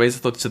camera, she's like, the way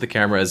this looks to the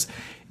camera is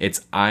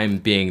I'm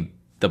being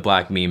the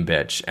black mean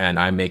bitch and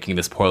I'm making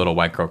this poor little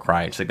white girl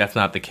cry. And she's like, that's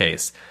not the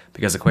case,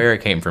 because Aquaria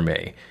came for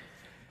me.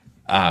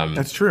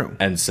 That's true.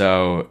 And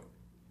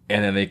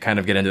then they kind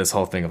of get into this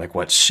whole thing of like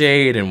what's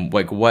shade and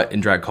like what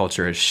in drag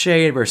culture is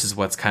shade versus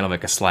what's kind of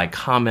like a sly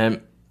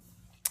comment.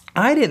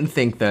 I didn't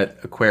think that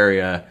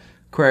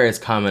Aquaria's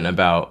comment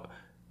about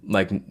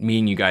like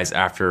meeting you guys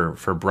after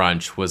for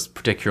brunch was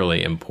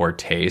particularly in poor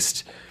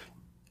taste.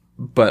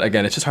 But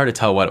again, it's just hard to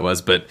tell what it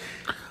was, but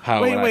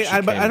how it actually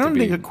came I don't to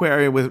think be.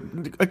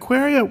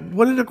 Aquaria,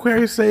 what did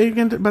Aquaria say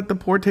again about the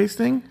poor taste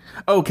thing?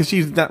 Oh, because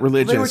she's not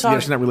religious. Yeah,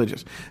 she's not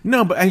religious.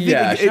 No, but I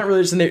think she's not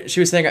religious. And she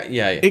was saying,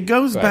 it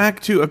goes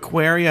back to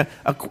Aquaria.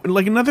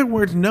 Like, in other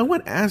words, no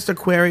one asked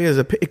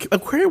Aquaria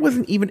Aquaria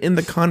wasn't even in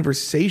the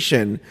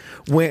conversation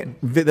when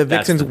the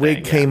Vixen's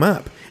wig came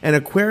up, and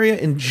Aquaria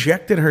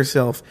injected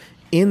herself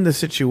in the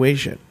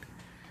situation.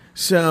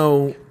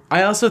 So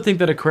I also think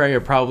that Aquaria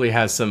probably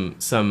has some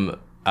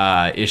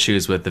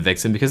issues with the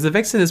Vixen, because the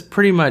Vixen is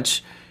pretty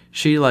much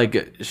she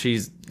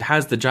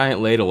has the giant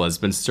ladle, has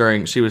been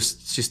stirring. She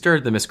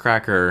stirred the Miss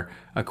Cracker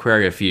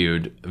Aquaria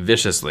feud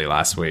viciously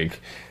last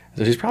week,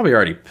 so she's probably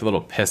already a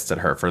little pissed at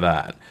her for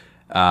that.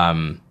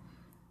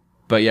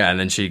 But yeah, and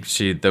then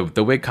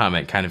the wig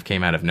comment kind of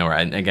came out of nowhere,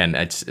 and again,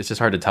 it's just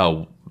hard to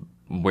tell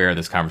where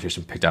this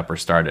conversation picked up or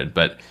started,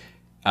 but.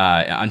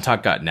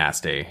 Untucked got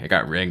nasty. It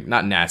got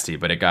not nasty,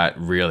 but it got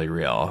really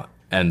real,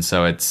 and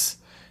so it's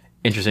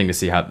interesting to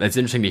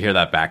hear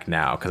that back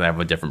now, because I have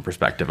a different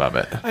perspective of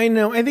it. I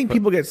know. I think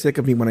people get sick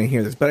of me when I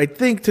hear this, but I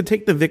think to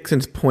take the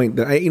Vixen's point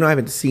that I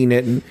haven't seen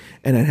it,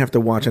 and I have to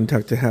watch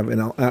Untucked to have,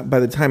 and by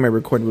the time I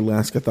record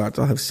Alaska Thoughts,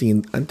 I'll have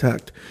seen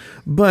Untucked.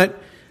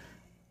 But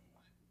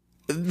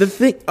the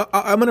thing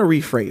I'm going to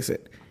rephrase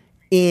it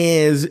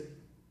is.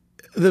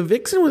 The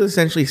Vixen was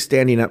essentially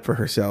standing up for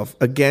herself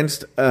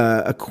against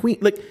a queen.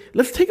 Like,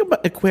 let's take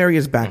about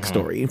Aquaria's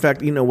backstory. In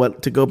fact, you know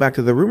what? To go back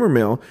to the rumor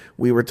mill,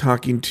 we were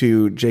talking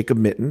to Jacob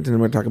Mittens, and I'm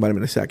going to talk about him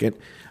in a second.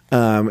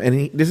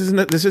 And this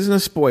isn't a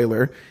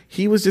spoiler.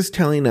 He was just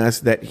telling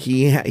us that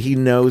he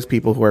knows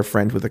people who are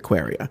friends with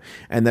Aquaria,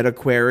 and that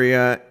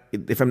Aquaria.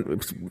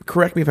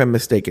 Correct me if I'm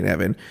mistaken,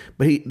 Evan,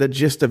 but the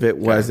gist of it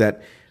was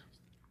that.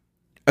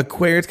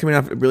 Aquaria's coming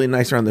off really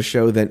nicer on the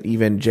show than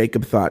even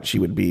Jacob thought she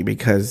would be,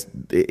 because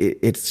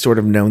it's sort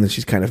of known that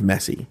she's kind of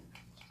messy,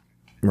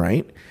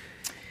 right?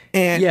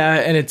 And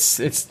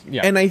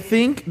and I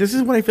think this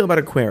is what I feel about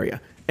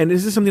Aquaria, and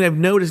this is something I've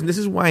noticed, and this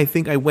is why I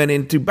think I went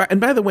into. And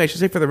by the way, I should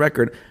say for the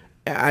record,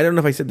 I don't know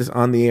if I said this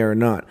on the air or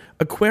not.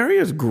 Aquaria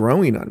is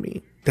growing on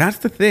me. That's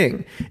the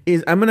thing.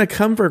 Is I'm gonna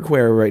come for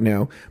Aquaria right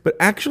now, but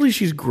actually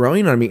she's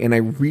growing on me, and I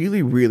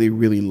really, really,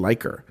 really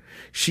like her.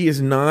 She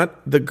is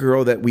not the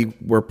girl that we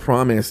were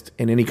promised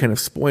in any kind of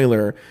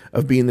spoiler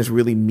of being this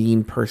really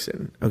mean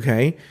person,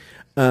 okay?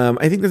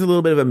 I think there's a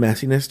little bit of a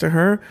messiness to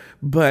her,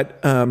 but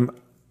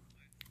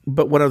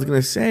what I was going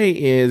to say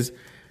is,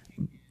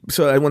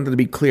 so I wanted to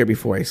be clear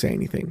before I say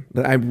anything,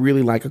 that I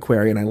really like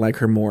Aquaria and I like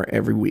her more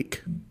every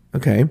week.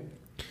 Okay.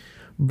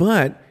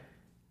 But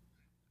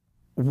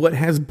what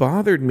has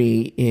bothered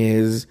me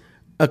is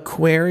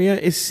Aquaria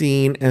is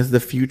seen as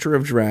the future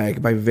of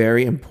drag by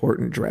very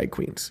important drag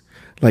queens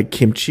like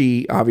Kim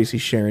Chi, obviously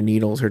Sharon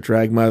Needles, her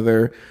drag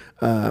mother,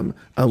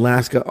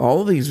 Alaska.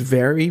 All of these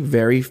very,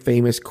 very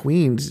famous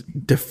queens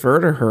defer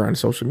to her on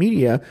social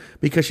media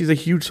because she's a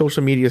huge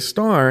social media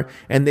star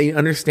and they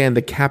understand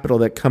the capital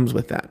that comes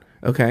with that.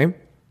 Okay.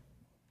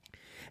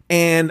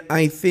 And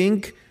I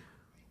think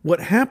what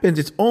happens,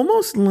 it's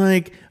almost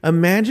like,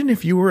 imagine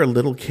if you were a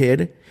little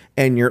kid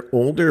and your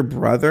older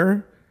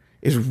brother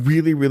is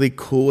really, really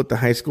cool at the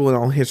high school and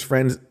all his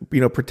friends,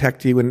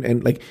 protect you.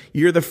 And like,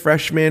 you're the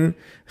freshman,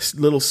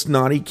 little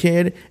snotty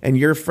kid, and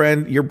your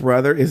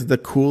brother is the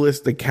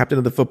coolest, the captain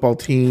of the football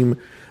team,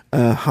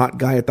 hot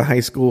guy at the high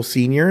school,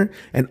 senior,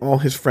 and all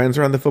his friends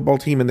are on the football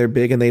team and they're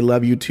big and they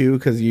love you too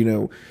because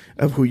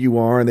of who you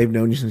are and they've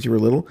known you since you were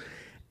little.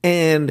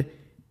 And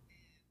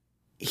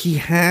he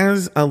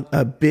has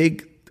a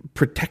big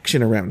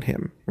protection around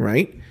him,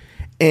 right?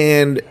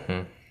 And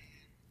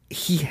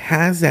he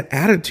has that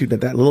attitude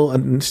that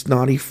little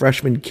snotty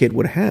freshman kid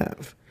would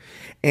have.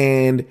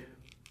 And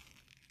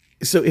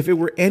so if it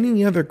were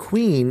any other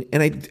queen,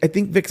 and I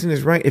think Vixen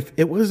is right, if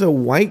it was a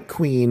white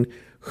queen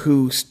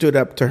who stood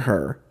up to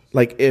her,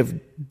 like if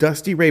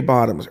Dusty Ray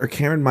Bottoms or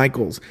Karen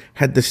Michaels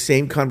had the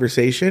same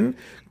conversation,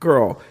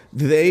 girl,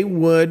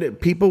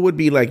 people would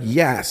be like,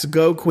 yes,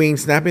 go queen,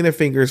 snapping their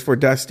fingers for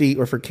Dusty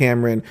or for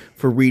Cameron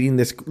for reading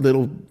this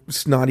little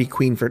snotty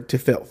queen to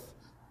filth,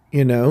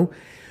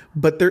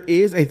 But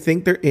I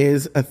think there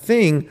is a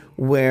thing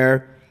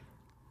where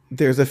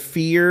there's a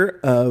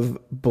fear of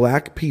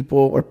black people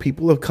or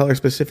people of color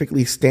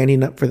specifically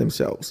standing up for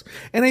themselves.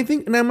 And I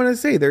think, and I'm going to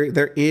say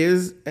there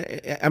is,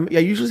 I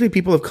usually say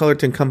people of color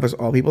to encompass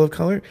all people of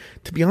color.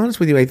 To be honest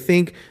with you, I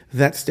think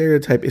that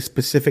stereotype is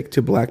specific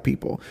to black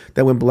people,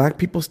 that when black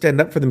people stand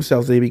up for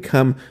themselves, they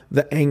become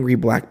the angry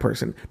black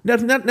person.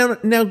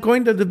 Now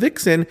going to the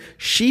Vixen,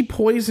 she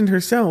poisoned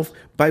herself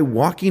by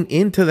walking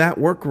into that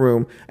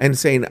workroom and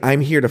saying,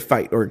 I'm here to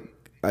fight, or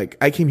like,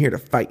 I came here to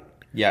fight.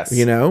 Yes.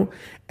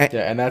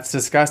 And that's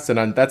discussed,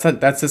 and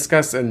that's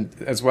discussed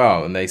as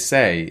well. And they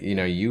say,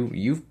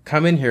 you've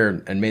come in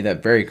here and made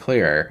that very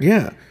clear.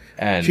 Yeah.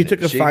 And she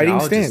took a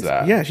fighting stance.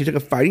 That. Yeah, she took a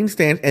fighting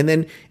stance, and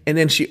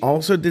then she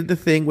also did the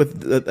thing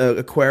with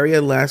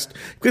Aquaria last.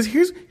 Because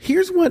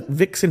here's what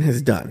Vixen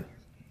has done.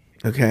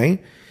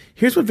 Okay,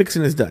 here's what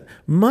Vixen has done.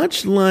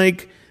 Much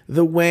like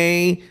the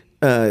way.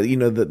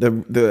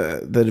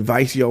 The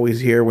advice you always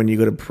hear when you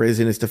go to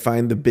prison is to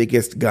find the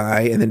biggest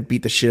guy and then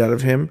beat the shit out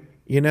of him,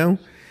 And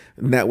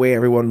that way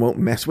everyone won't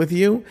mess with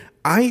you.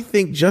 I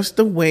think just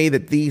the way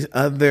that these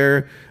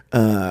other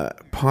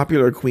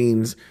popular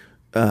queens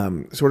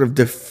sort of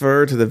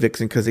defer to the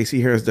Vixen because they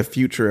see her as the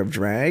future of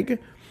drag,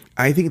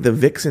 I think the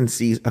Vixen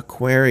sees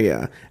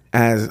Aquaria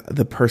as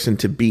the person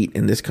to beat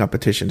in this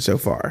competition so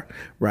far,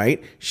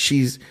 right?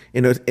 She's,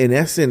 in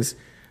essence,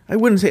 I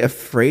wouldn't say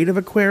afraid of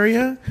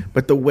Aquaria,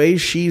 but the way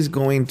she's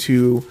going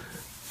to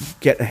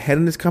get ahead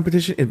in this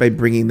competition is by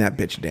bringing that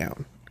bitch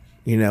down,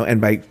 and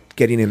by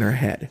getting in her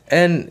head.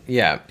 And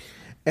yeah.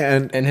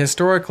 And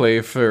historically,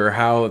 for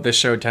how this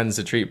show tends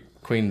to treat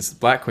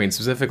black queens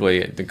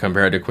specifically,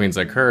 compared to queens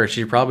like her,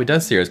 she probably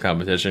does see her as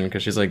competition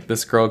because she's like,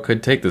 this girl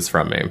could take this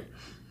from me.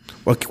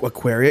 Well,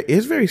 Aquaria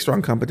is very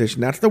strong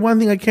competition. That's the one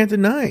thing I can't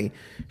deny.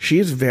 She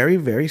is very,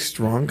 very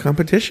strong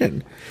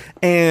competition.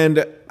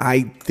 And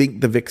I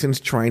think the Vixen's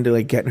trying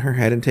to get in her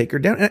head and take her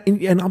down.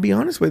 And I'll be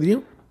honest with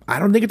you, I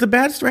don't think it's a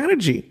bad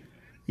strategy.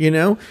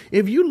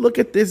 If you look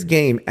at this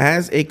game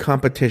as a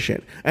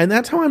competition, and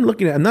that's how I'm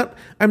looking at it.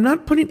 I'm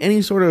not putting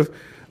any sort of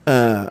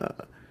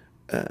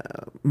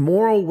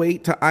moral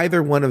weight to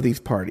either one of these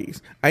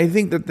parties. I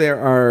think that there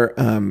are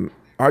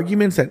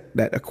arguments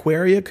that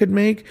Aquaria could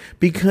make,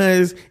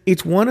 because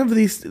it's one of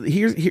these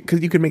here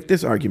because you could make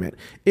this argument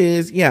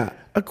is, yeah,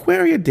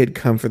 Aquaria did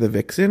come for the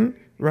Vixen,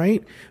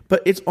 right?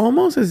 But it's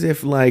almost as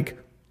if,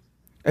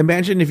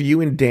 imagine if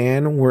you and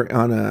Dan were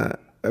on a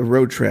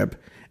road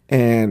trip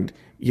and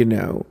he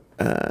did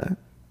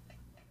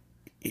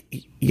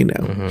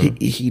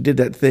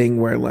that thing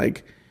where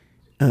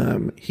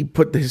he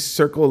put his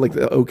circle,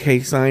 the okay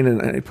sign,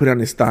 and I put it on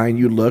his thigh and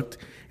you looked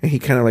and he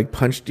kind of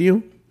punched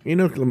you,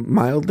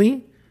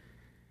 mildly,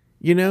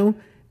 in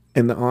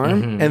the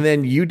arm, and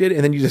then you did it,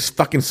 and then you just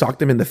fucking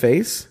socked him in the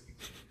face.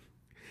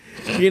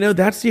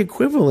 That's the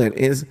equivalent,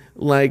 is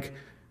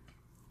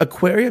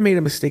Aquaria made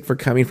a mistake for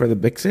coming for the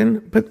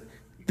Vixen, but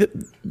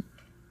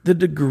the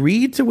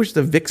degree to which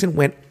the Vixen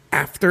went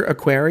after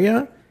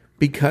Aquaria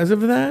because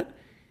of that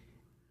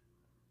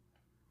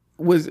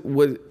was a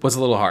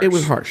little harsh. It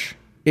was harsh.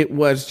 It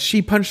was,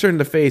 she punched her in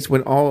the face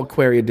when all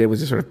Aquaria did was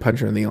just sort of punch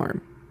her in the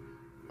arm.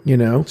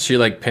 She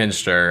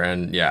pinched her,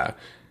 and yeah.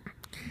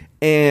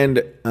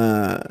 And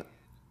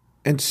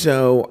And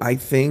so I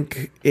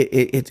think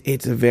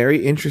it's a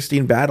very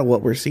interesting battle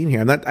what we're seeing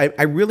here.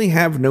 I really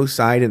have no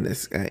side in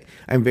this.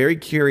 I'm very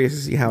curious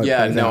to see how it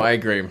plays out. I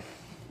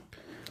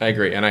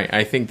agree. And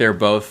I think they're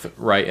both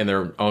right in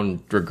their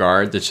own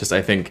regard. It's just,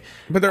 I think...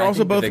 But they're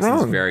also both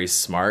wrong. Very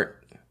smart.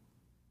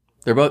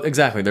 They're both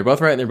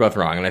right and they're both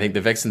wrong. And I think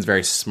the Vixen's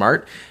very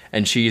smart,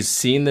 and she's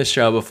seen this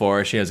show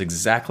before. She knows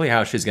exactly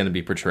how she's going to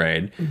be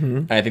portrayed. Mm-hmm.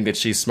 And I think that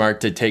she's smart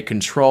to take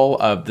control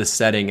of the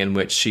setting in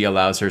which she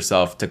allows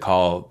herself to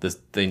call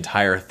the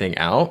entire thing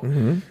out.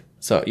 Mm-hmm.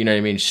 So, you know what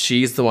I mean?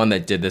 She's the one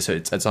that did this. So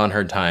it's on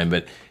her time.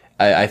 But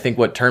I think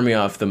what turned me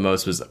off the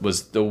most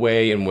was the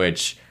way in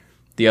which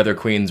the other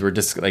queens were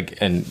just like,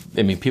 and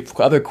I mean,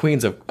 other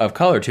queens of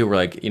color too were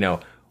like, you know,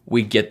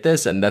 we get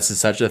this and that's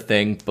such a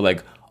thing, but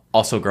like,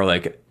 also, girl,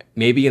 like,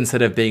 maybe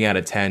instead of being at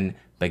a 10,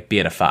 like be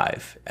at a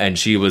 5. And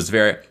she was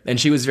very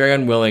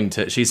unwilling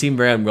to, she seemed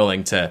very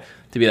unwilling to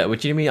be that,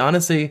 which, you mean,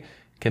 honestly,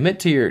 commit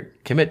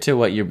to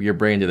what you're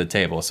bringing to the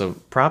table. So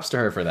props to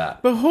her for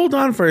that. But hold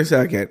on for a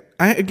second.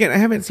 I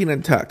haven't seen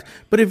Untucked,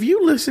 but if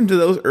you listen to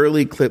those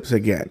early clips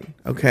again,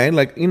 okay,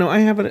 like, you know,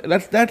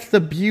 that's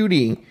the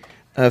beauty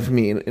of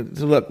me.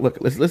 So look,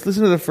 let's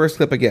listen to the first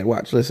clip again.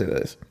 Watch, listen to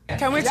this.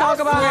 Can we talk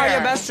about how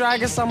your best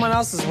drag is someone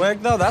else's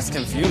wig, though? That's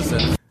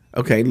confusing.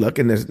 Okay, look,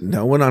 and there's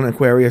no one on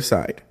Aquaria's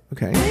side.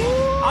 Okay,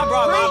 I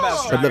brought my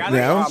best drag. but look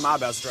now, I brought my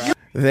best drag.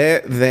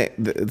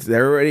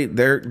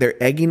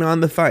 they're egging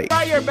on the fight.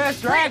 Your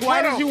best drag.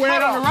 Why did you wear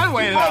it on the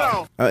runway,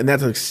 though? And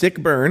that's a sick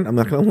burn. I'm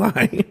not gonna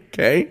lie.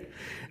 Okay,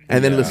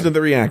 and then listen to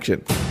the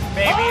reaction.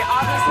 Baby,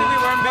 obviously we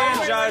weren't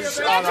being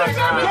judged on our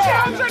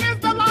time. Is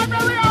the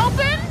library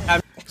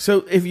open?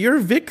 So if you're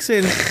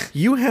Vixen,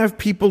 you have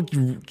people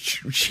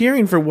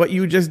cheering for what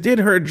you just did.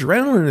 Her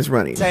adrenaline is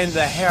running. Saying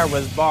the hair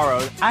was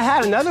borrowed. I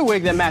had another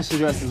wig that matched the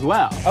dress as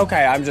well.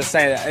 Okay, I'm just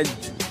saying that.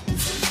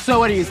 So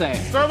what are you saying?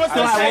 So I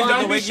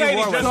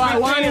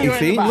wanted You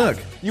see, look.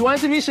 You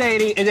wanted to be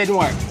shady, it didn't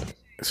work.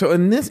 So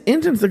in this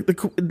instance,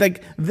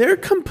 like they're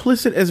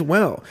complicit as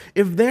well.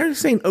 If they're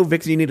saying, "Oh,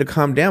 Vixen, you need to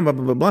calm down," blah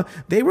blah blah blah,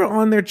 they were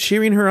on there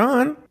cheering her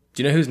on.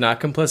 Do you know who's not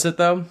complicit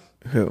though?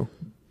 Who?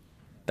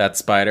 That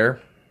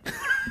spider.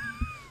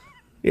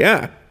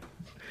 Yeah.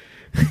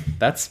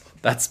 That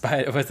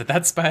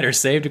spider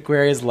saved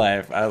Aquaria's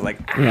life. I was like,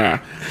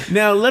 yeah.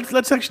 Now let's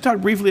actually talk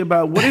briefly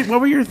about what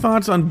were your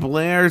thoughts on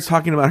Blair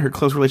talking about her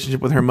close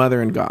relationship with her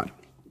mother and God?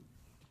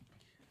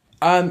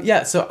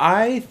 Yeah, so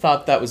I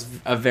thought that was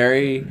a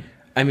very,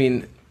 I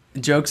mean,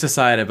 jokes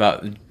aside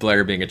about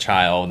Blair being a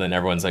child and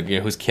everyone's like, you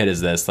know, whose kid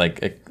is this?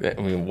 Like, I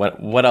mean,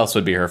 what else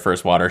would be her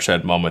first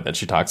watershed moment that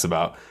she talks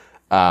about?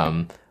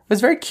 It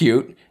was very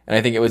cute. And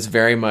I think it was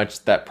very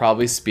much that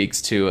probably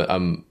speaks to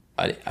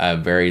a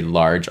very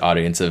large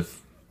audience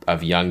of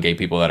young gay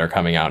people that are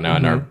coming out now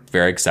and are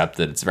very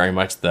accepted. It's very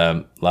much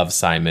the Love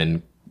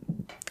Simon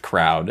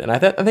crowd. And I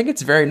think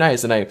it's very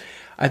nice. And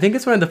I think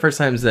it's one of the first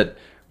times that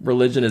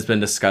religion has been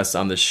discussed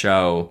on the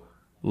show,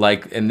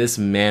 like in this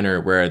manner,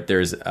 where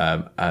there's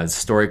a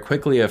story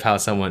quickly of how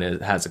someone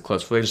has a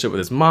close relationship with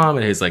his mom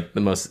and he's like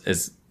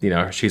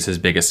she's his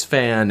biggest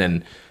fan.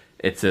 And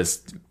it's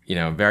this, you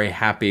know, very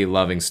happy,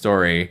 loving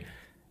story.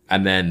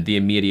 And then the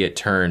immediate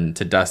turn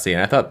to Dusty.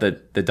 And I thought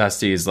that the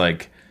Dusty's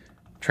like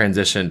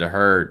transition to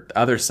her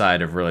other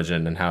side of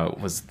religion and how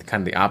it was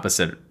kind of the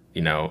opposite,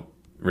 you know,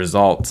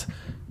 result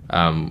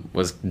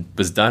was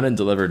done and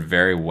delivered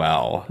very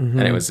well. Mm-hmm.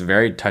 And it was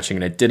very touching.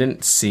 And it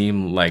didn't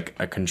seem like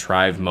a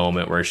contrived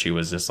moment where she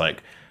was just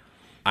like,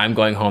 I'm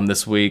going home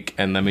this week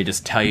and let me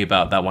just tell you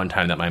about that one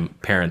time that my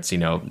parents, you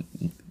know,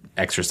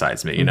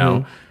 exercised me, you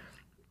know?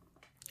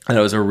 And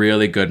it was a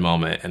really good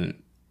moment. And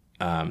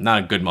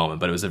not a good moment,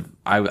 but it was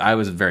I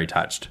was very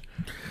touched.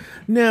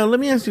 Now, let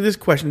me ask you this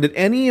question. Did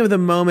any of the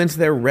moments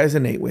there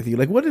resonate with you?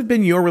 Like, what has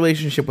been your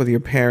relationship with your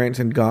parents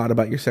and God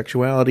about your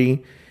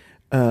sexuality?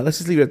 Let's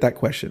just leave it at that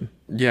question.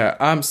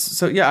 Yeah.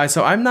 So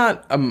I'm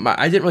not.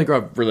 I didn't really grow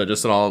up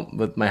religious at all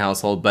with my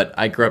household, but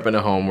I grew up in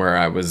a home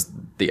where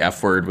the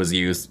F word was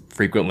used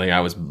frequently.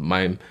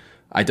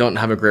 I don't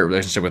have a great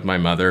relationship with my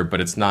mother,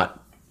 but it's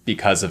not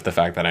because of the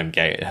fact that I'm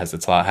gay. It has to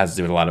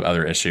do with a lot of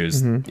other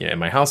issues in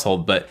my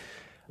household. But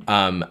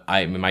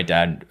my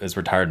dad is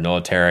retired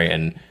military,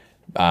 and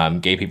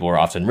gay people were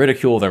often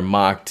ridiculed or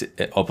mocked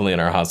openly in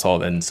our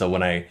household. And so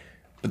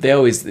but they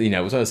always, you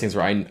know, it was one of those things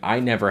where I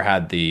never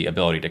had the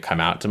ability to come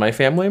out to my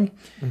family.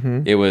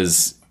 Mm-hmm. It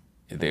was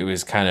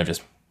kind of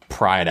just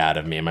pried out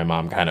of me, and my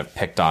mom kind of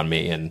picked on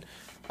me, and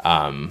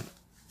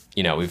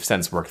you know, we've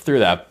since worked through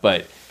that,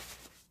 but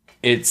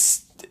it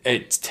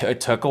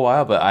took a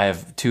while. But I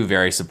have two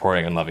very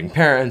supporting and loving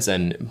parents,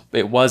 and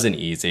it wasn't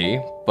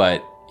easy,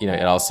 but you know,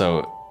 it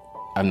also.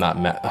 I'm not.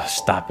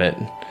 Stop it.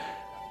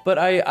 But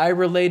I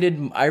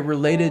related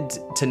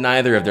to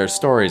neither of their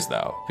stories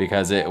though,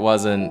 because it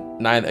wasn't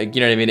neither.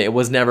 You know what I mean? It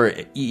was never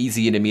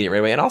easy and immediate right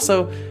away. And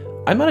also,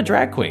 I'm not a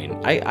drag queen.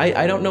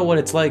 I don't know what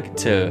it's like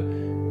to.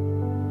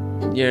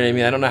 You know what I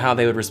mean? I don't know how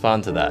they would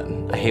respond to that.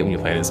 I hate when you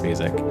play this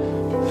music.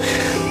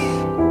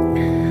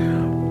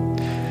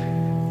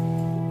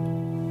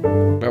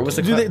 But What was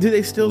the do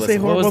they still say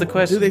horrible? What was the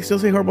question? Do they still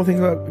say horrible things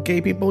about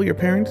gay people? Your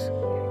parents?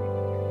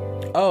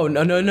 Oh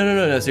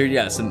no. So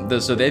yes,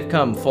 so they've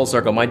come full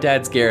circle. My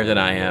dad's gayer than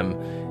I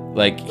am.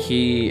 Like,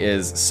 he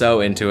is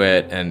so into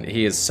it, and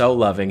he is so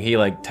loving. He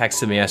like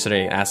texted me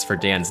yesterday and asked for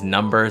Dan's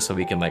number so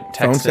we can like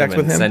text him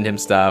and send him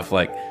stuff.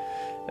 Like,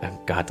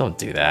 oh, God, don't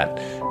do that.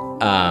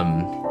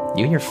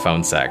 You and your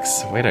phone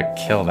sex, way to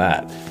kill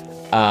that.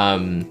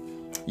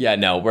 Yeah,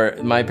 no,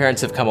 my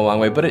parents have come a long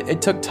way, but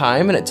it took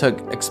time and it took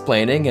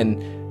explaining.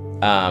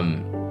 And I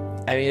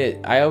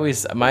mean,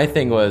 my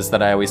thing was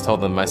that I always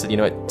told them, I said,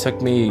 it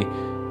took me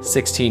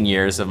 16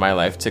 years of my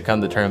life to come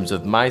to terms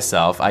with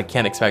myself. I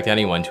can't expect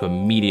anyone to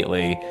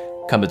immediately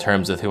come to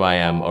terms with who I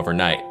am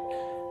overnight.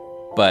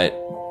 But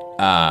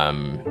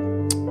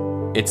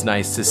it's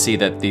nice to see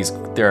that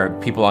there are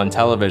people on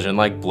television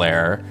like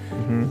Blair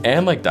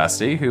and like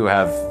Dusty who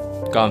have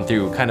gone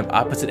through kind of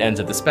opposite ends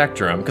of the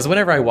spectrum. Because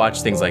whenever I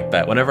watch things like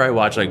that, whenever I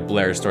watch like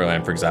Blair's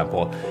storyline, for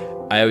example,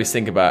 I always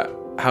think about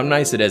how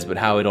nice it is, but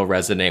how it'll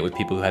resonate with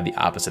people who had the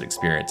opposite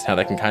experience, how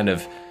that can kind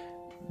of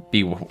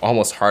be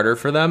almost harder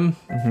for them.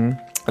 And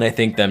I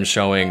think them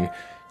showing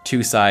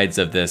two sides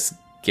of this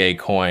gay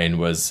coin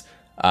was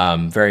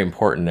very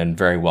important and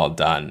very well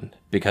done,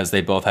 because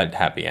they both had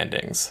happy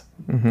endings.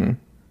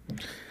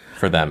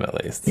 For them, at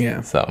least.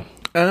 Yeah. So.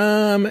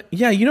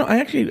 Yeah, I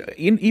actually,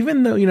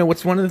 even though,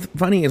 what's one of the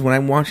funny is when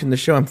I'm watching the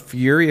show, I'm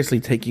furiously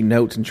taking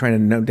notes and trying to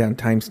note down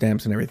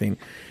timestamps and everything.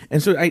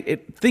 And so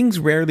things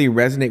rarely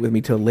resonate with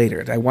me till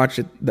later. I watch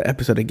the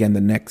episode again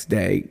the next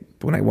day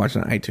when I watch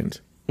it on iTunes.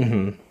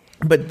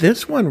 But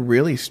this one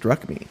really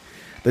struck me.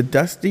 The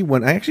Dusty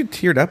one, I actually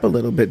teared up a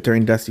little bit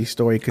during Dusty's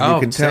story, because you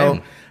can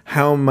tell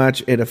how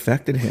much it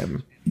affected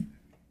him.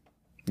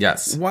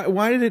 Yes.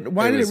 Why did it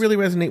really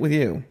resonate with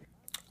you?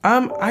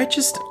 I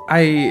just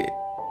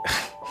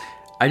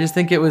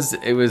think it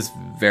was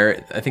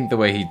very, I think the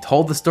way he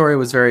told the story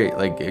was very,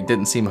 like, it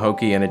didn't seem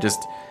hokey, and it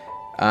just,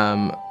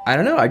 I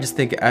don't know, I just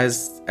think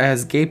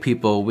as gay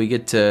people, we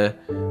get to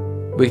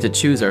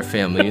choose our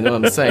family, you know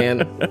what I'm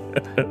saying?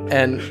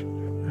 And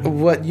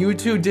what you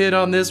two did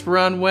on this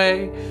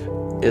runway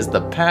is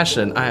the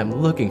passion I am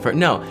looking for.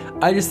 No,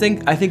 I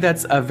think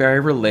that's a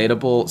very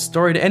relatable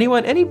story to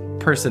anyone, any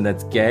person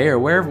that's gay or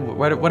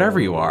whatever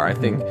you are. I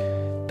think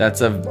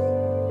that's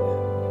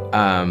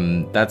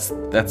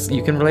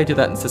you can relate to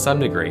that to some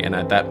degree, and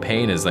that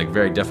pain is like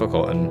very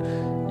difficult.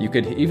 And you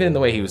could, even in the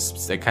way he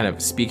was like, kind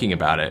of speaking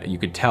about it, you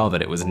could tell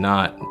that it was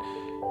not,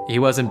 he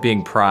wasn't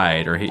being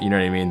pried, or you know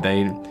what I mean.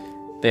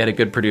 They had a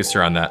good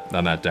producer on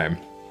that day.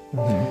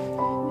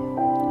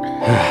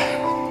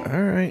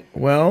 All right.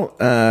 Well,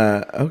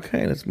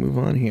 okay, let's move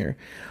on here.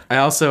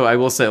 I will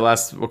say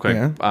real quick.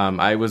 Yeah.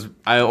 I was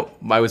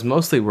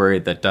mostly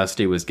worried that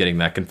Dusty was getting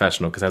that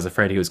confessional, because I was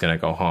afraid he was going to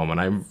go home,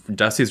 and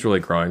Dusty's really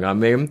growing on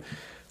me,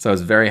 so I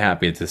was very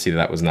happy to see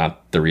that was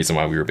not the reason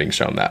why we were being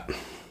shown that.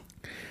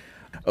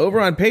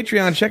 Over on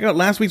Patreon, check out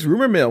last week's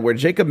Rumor Mill, where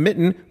Jacob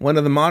Mitten, one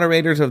of the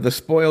moderators of the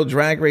Spoiled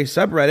Drag Race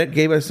subreddit,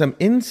 gave us some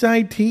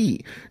inside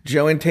tea.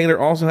 Joe and Taylor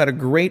also had a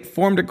great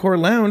Form Decor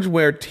lounge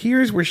where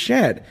tears were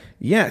shed.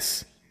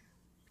 Yes,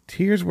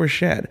 tears were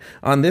shed.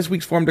 On this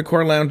week's Form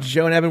Decor Lounge,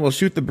 Joe and Evan will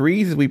shoot the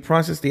breeze as we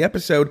process the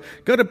episode.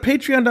 Go to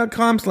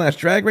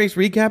patreon.com/Drag Race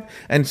Recap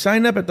and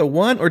sign up at the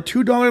 $1 or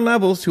 $2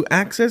 levels to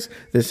access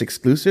this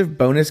exclusive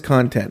bonus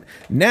content.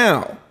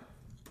 Now,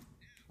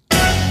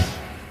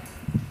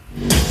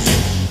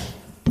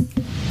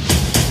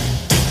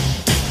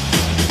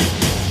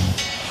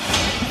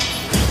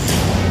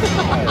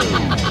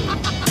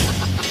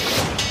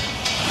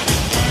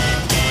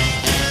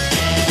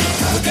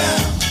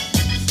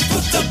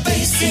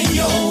 in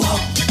your walk,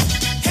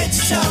 head to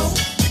toe,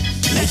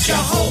 let your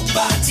whole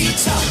body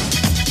talk.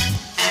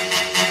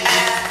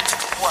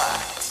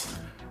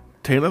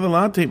 Taylor the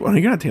Latte Boy. Oh,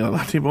 you're not Taylor the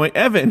Latte Boy.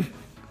 Evan.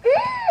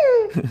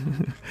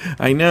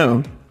 I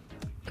know.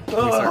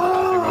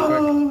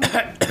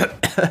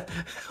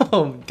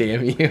 Oh,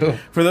 damn you.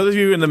 For those of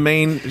you in the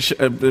main, listen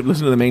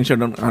to the main show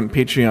on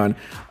Patreon,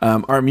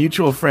 our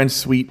mutual friend,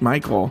 Sweet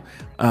Michael,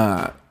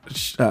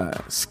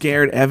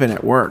 scared Evan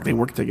at work. They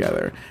worked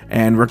together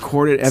and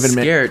recorded Evan.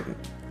 Scared?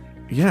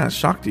 Yeah,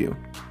 shocked you.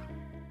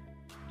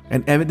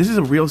 And Evan, this is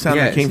a real sound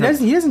that came from.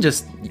 He doesn't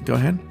just. Go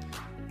ahead.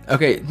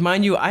 Okay,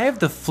 mind you, I have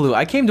the flu.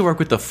 I came to work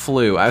with the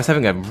flu. I was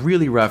having a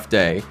really rough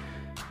day,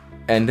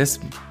 and this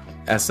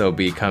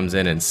SOB comes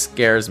in and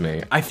scares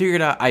me. I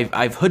figured out.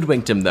 I've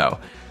hoodwinked him though.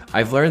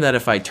 I've learned that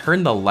if I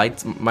turn the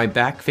lights, my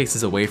back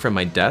faces away from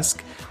my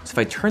desk. So if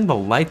I turn the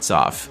lights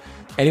off,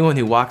 anyone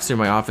who walks through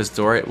my office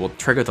door, it will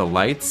trigger the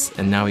lights,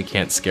 and now he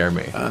can't scare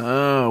me.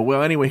 Oh,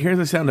 well, anyway, here's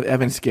the sound of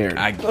Evan scared.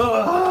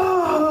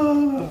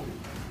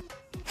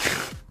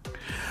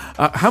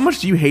 How much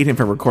do you hate him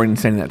for recording and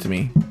sending that to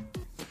me?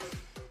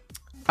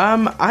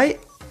 I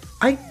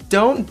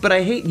don't, but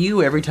I hate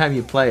you every time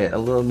you play it a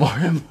little more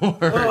and more.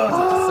 It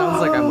just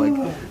sounds like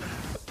I'm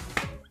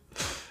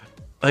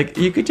like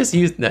you could just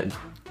use that.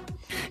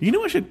 You know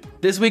what should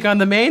this week on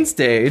the main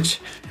stage.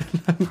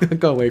 I'm gonna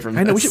go away from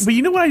this. I know, but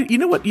you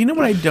know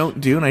what I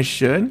don't do, and I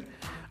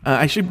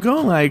should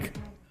go like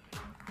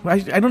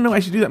I don't know. I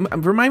should do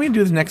that. Remind me to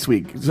do this next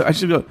week. So I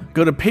should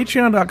go to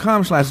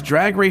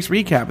patreon.com/Drag Race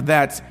Recap.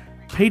 That's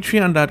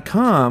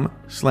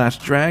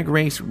patreon.com/Drag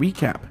Race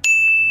Recap.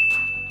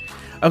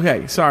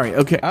 Okay, sorry.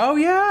 Okay. Oh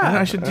yeah,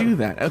 I should do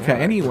that. Okay.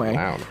 Anyway,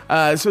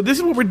 so this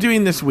is what we're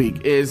doing this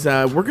week. Is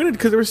we're gonna,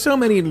 because there were so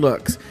many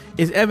looks.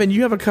 Is Evan,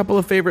 you have a couple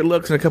of favorite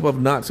looks and a couple of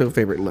not so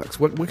favorite looks.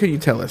 What can you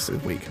tell us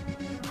this week?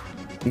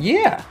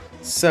 Yeah.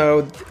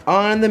 So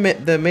on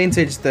the main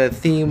stage, the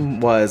theme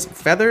was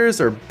feathers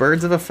or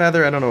birds of a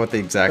feather. I don't know what the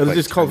exact. It's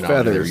just called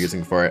feathers. They were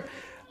using for it.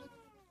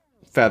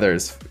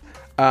 Feathers.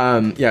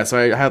 Yeah. So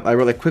I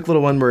wrote like quick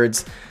little one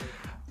words.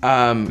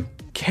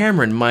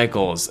 Cameron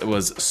Michaels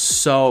was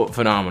so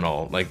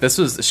phenomenal. Like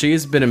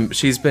she's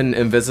been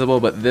invisible,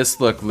 but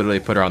this look literally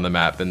put her on the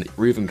map, and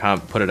we even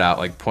put it out,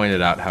 like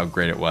pointed out how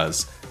great it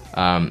was.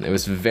 It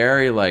was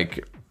very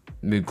like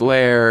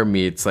Mugler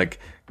meets like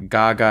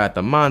Gaga at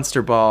the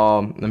Monster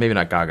Ball. Maybe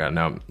not Gaga,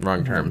 no,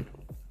 wrong term.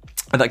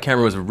 I thought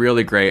Cameron was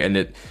really great,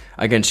 and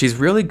again, she's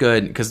really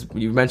good because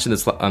you mentioned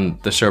this on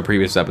the show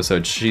previous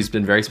episode. She's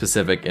been very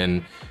specific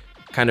in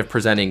kind of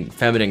presenting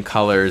feminine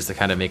colors to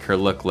kind of make her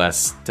look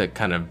less, to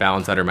kind of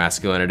balance out her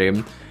masculinity.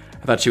 I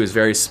thought she was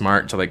very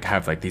smart to like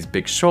have like these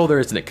big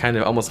shoulders, and it kind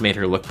of almost made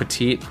her look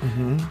petite.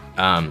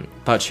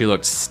 Thought she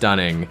looked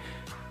stunning.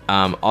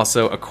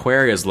 Also,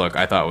 Aquaria's look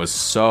I thought was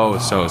so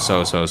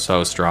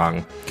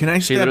strong. Can I?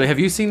 Have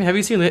you seen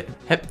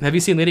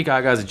Lady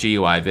Gaga's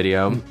GUI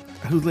video?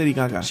 Who's Lady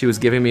Gaga? She was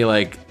giving me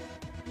like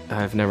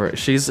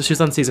she's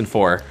on season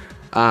 4.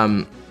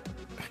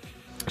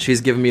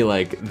 She's giving me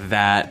like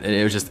that, and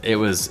it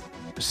was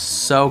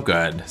so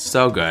good.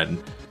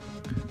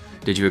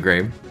 Did you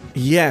agree?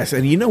 Yes,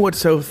 and you know what's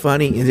so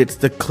funny is it's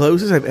the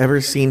closest I've ever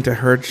seen to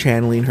her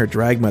channeling her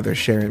drag mother,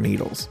 Sharon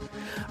Needles.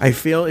 I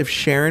feel if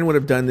Sharon would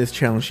have done this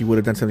challenge, she would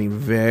have done something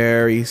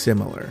very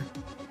similar.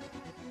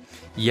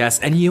 Yes,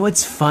 and you know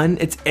what's fun?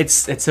 It's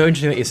so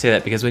interesting that you say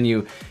that, because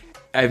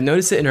I've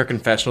noticed it in her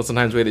confessional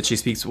sometimes, the way that she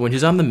speaks when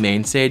she's on the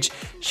main stage.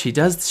 She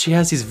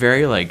has these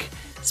very like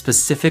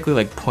specifically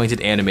like pointed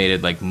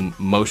animated like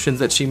motions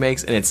that she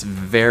makes, and it's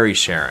very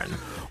Sharon.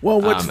 Well,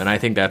 and I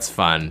think that's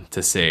fun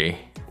to see.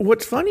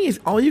 What's funny is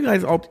all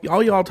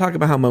y'all talk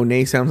about how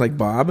Monet sounds like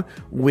Bob,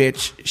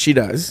 which she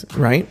does,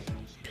 right?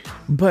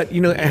 But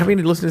having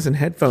to listen to this in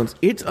headphones,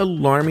 it's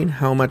alarming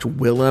how much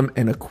Willem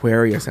and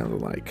Aquaria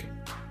sounded like.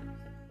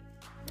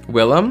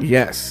 Willem?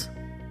 Yes.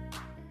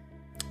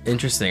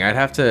 Interesting. I'd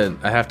have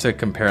to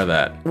compare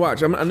that.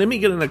 Watch. Let me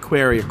get an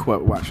Aquaria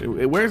quote. Watch.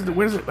 Where's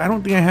it? I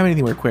don't think I have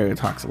anything where Aquaria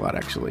talks a lot,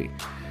 actually.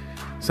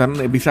 So I don't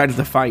know. Besides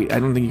the fight, I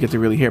don't think you get to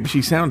really hear. But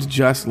she sounds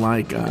just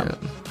like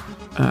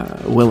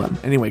Willem.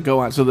 Anyway,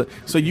 go on. So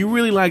you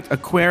really liked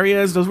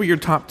Aquaria's. Those were your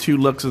top 2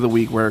 looks of the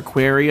week. Were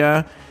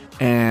Aquaria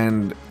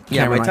and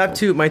Cameron Michaels.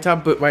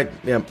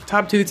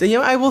 top 2. And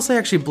I will say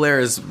actually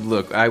Blair's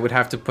look. I would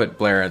have to put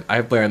Blair. I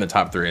have Blair in the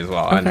top 3 as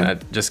well, Okay.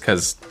 and just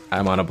because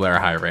I'm on a Blair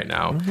high right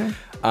now. Okay.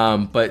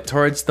 But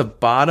towards the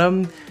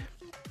bottom,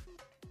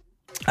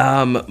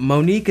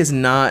 Monique is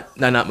not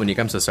Monique.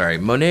 I'm so sorry.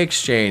 Monet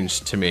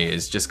Exchange to me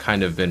has just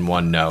kind of been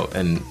one note,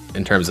 and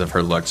in terms of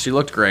her looks, she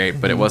looked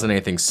great, but it wasn't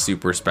anything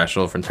super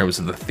special in terms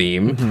of the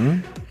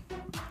theme.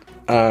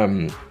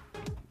 And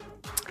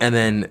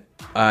then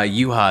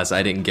Yuha's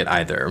I didn't get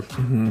either.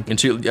 And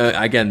she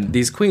again,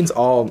 these queens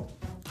all.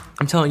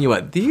 I'm telling you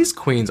what, these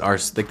queens are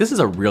like, this is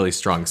a really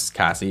strong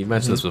cast. And you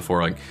mentioned this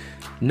before, like.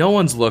 No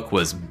one's look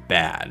was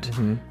bad,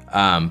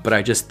 but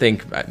I just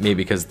think maybe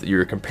because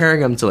you're comparing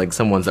them to like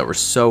some ones that were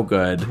so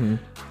good,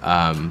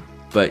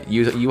 but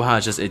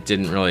Yuha just, it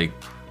didn't really,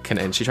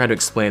 and she tried to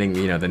explaining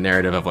the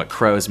narrative of what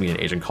crows mean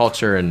in Asian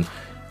culture, and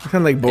it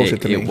sounded like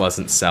bullshit to me. It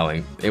wasn't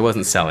selling. It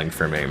wasn't selling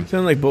for me. It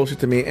sounded like bullshit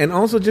to me, and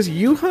also just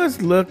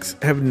Yuha's looks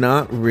have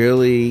not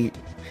really,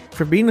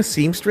 for being a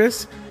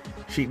seamstress,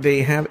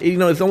 they have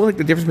it's almost like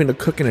the difference between a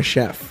cook and a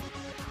chef.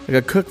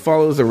 Like a cook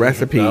follows a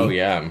recipe,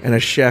 and a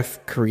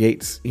chef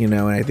creates, and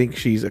I think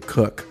she's a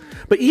cook.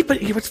 But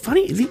what's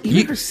funny is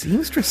even her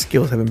seamstress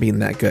skills haven't been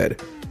that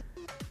good.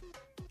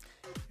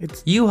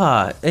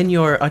 Yuha, in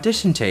your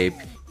audition tape,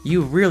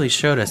 you really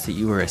showed us that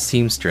you were a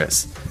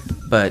seamstress,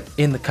 but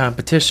in the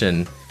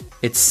competition,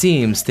 it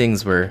seems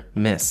things were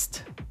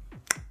missed.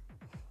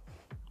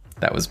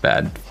 That was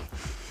bad.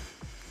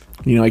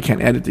 I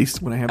can't edit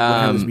these when I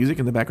have this music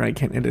in the background. I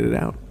can't edit it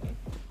out.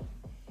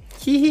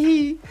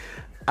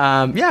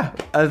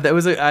 That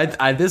was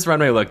this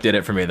runway look did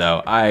it for me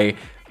though.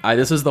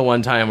 This was the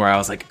one time where I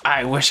was like,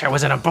 I wish I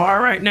was in a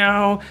bar right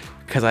now,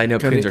 because I know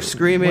queens are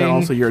screaming. Well,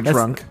 also you're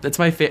drunk. That's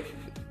my favorite.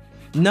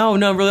 No,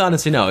 really,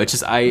 honestly, no. It's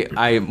just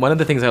I one of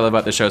the things I love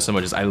about the show so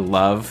much is I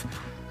love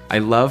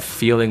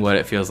feeling what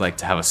it feels like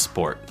to have a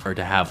sport, or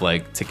to have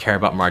to care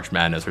about March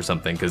Madness or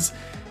something, because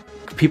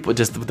people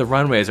just, the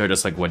runways are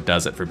just like what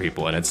does it for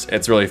people, and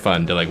it's really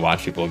fun to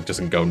watch people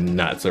just go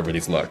nuts over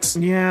these looks.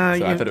 Yeah,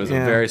 so I thought it was a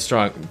very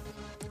strong.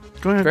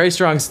 Go ahead. Very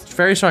strong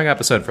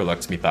episode for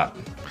looks, me thought.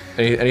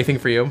 Anything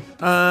for you?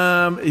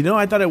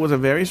 I thought it was a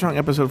very strong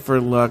episode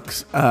for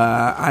looks.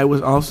 I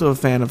was also a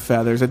fan of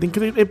feathers. I think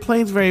it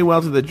plays very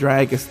well to the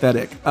drag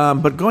aesthetic.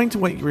 But going to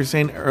what you were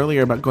saying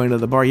earlier about going to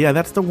the bar, yeah,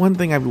 that's the one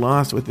thing I've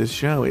lost with this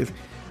show is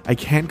I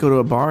can't go to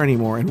a bar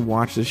anymore and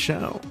watch the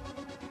show.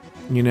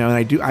 And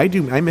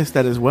I miss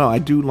that as well. I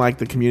do like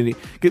the community.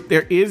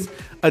 There is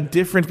a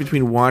difference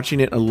between watching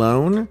it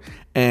alone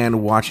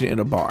and watching it in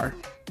a bar.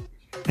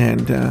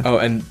 And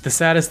and the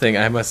saddest thing,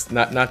 I must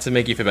not to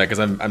make you feel bad because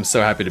I'm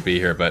so happy to be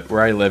here, but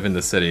where I live in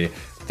the city,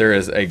 there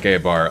is a gay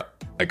bar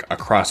like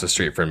across the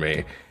street from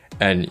me,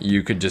 and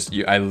you could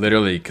I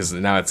literally, because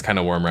now it's kind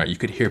of warmer out, you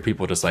could hear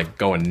people just like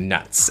going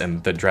nuts,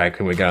 and the drag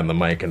queen would get on the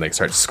mic and like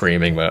start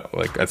screaming about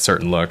like at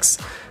certain looks.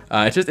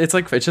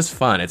 It's just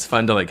fun. It's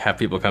fun to like have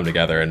people come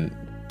together and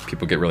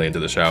people get really into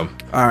the show.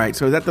 All right,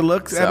 so is that the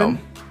looks, Evan?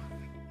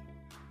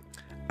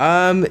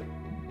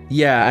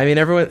 Yeah, I mean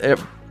everyone.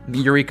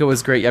 Eureka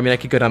was great. I mean, I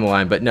could go down the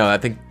line, but no, I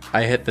think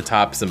I hit the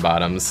tops and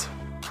bottoms.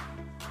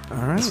 All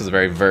right. This was a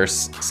very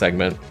verse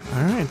segment.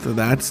 All right, so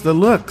that's the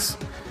looks.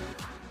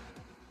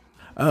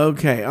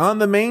 Okay, on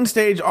the main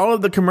stage, all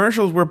of the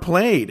commercials were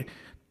played.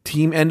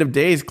 Team End of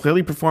Days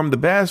clearly performed the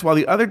best, while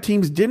the other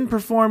teams didn't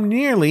perform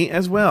nearly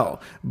as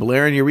well.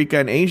 Blair and Eureka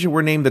and Asia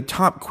were named the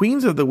top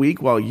queens of the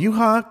week, while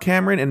Yuha,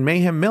 Cameron, and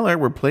Mayhem Miller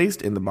were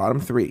placed in the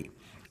bottom three.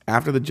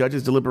 After the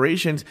judges'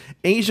 deliberations,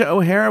 Asia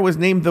O'Hara was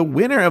named the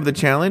winner of the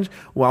challenge,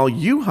 while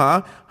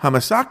Yuha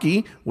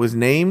Hamasaki was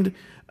named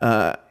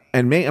while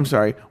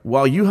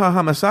Yuha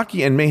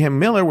Hamasaki and Mayhem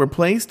Miller were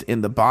placed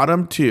in the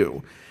bottom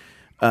two.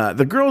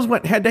 The girls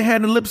went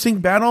head-to-head in a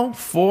lip-sync battle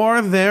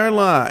for their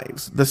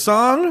lives. The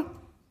song?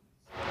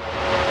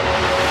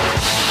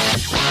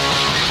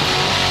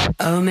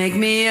 Oh, make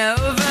me over.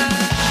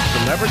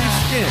 Celebrity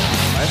Skin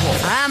by Hole.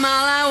 I'm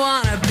all I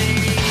wanna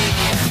be.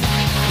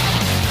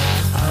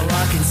 A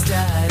walking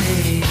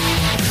study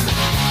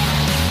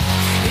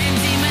in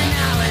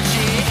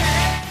demonology.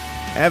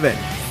 Evan,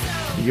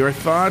 your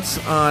thoughts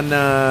on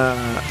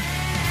the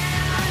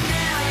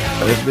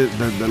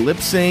lip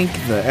sync,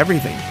 the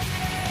everything?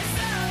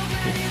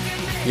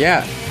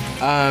 Yeah,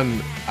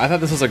 I thought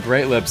this was a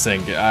great lip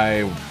sync.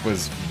 I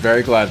was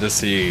very glad to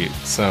see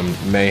some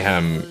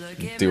Mayhem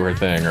do her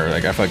thing, or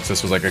like I feel like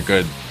this was like a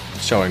good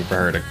showing for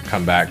her to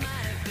come back.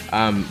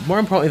 More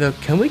importantly, though,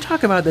 can we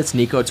talk about this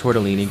Nico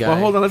Tortellini guy? Well,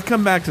 hold on. Let's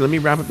come back to. Let me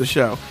wrap up the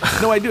show.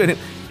 No, I do it.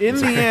 In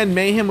the end,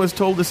 Mayhem was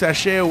told to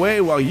sashay away,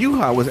 while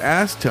Yuha was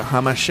asked to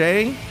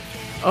hamashay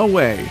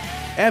away.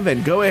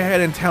 Evan, go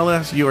ahead and tell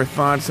us your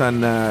thoughts on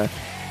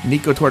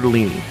Nico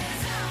Tortellini.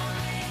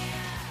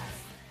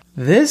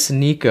 This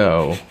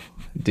Nico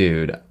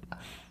dude,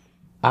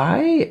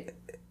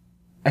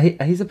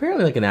 he's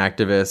apparently like an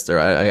activist,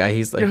 or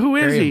he's like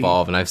very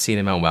involved, and I've seen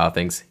him on Wow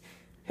Things.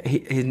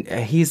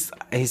 He's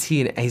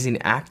an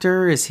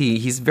actor?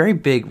 He's very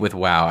big with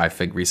Wow, I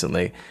think,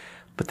 recently.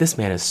 But this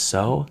man is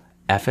so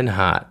effing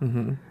hot.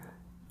 Mm-hmm.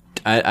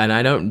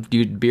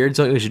 Beards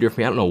don't usually do it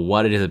for me. I don't know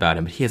what it is about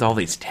him, but he has all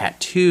these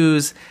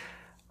tattoos.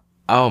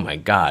 Oh my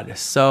God,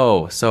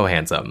 so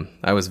handsome.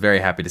 I was very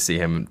happy to see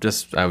him.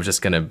 I was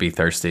just gonna be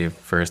thirsty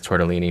for his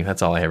tortellini.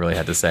 That's all I really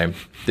had to say.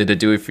 Did it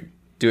do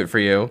it for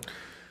you?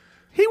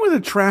 He was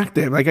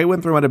attractive. Like, I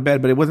wouldn't throw him out of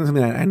bed, but it wasn't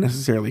something that I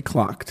necessarily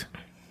clocked.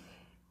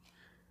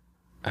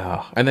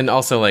 Oh, and then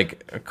also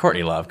like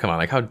Courtney Love. Come on,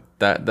 like how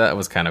that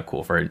was kind of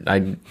cool for her.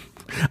 I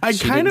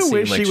kind of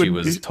wish she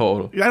was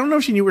told. I don't know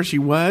if she knew where she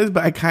was,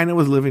 but I kind of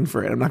was living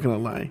for it. I'm not gonna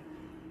lie.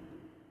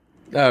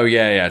 Oh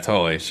yeah,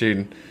 totally.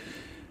 She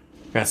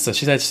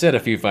said a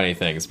few funny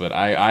things, but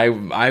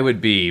I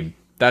would be.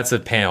 That's a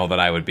panel that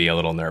I would be a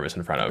little nervous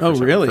in front of. Oh,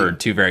 really? For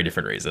two very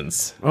different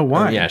reasons. Oh,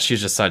 why? Yeah,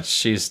 she's just so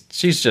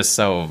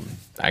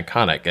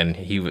iconic, and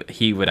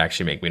he would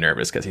actually make me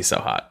nervous because he's so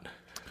hot.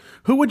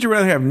 Who would you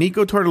rather have,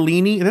 Nico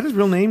Tortellini? Is that his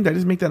real name? Did I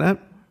just make that up?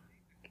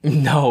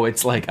 No,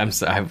 it's like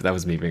that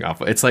was me being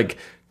awful. It's like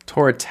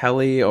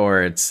Tortelli,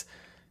 or it's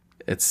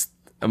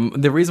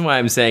the reason why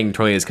I'm saying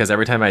Tortellini is because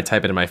every time I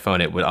type it in my phone,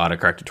 it would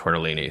autocorrect to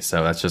Tortellini.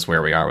 So that's just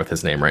where we are with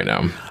his name right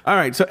now. All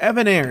right, so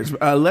Evan Ayers,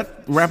 let's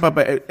wrap up.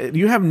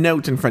 You have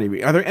notes in front of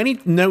you. Are there any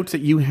notes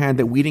that you had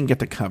that we didn't get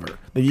to cover?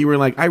 That you were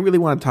like, I really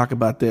want to talk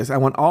about this. I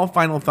want all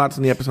final thoughts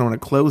on the episode. I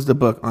want to close the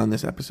book on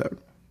this episode.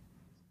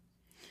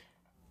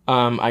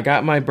 I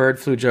got my bird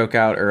flu joke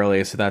out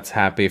early, so that's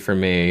happy for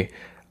me.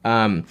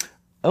 The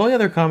only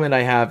other comment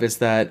I have is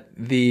that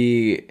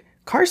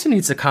Carson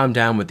needs to calm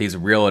down with these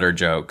realtor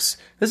jokes.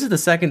 This is the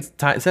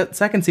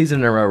second season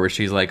in a row where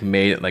she's like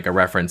made like a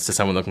reference to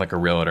someone looking like a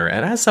realtor.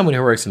 And as someone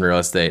who works in real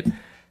estate,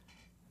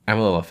 I'm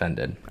a little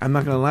offended. I'm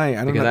not gonna lie,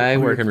 I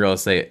work in real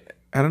estate.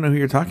 I don't know who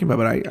you're talking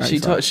about,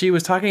 but she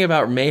was talking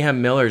about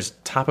Mayhem Miller's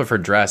top of her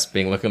dress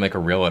being looking like a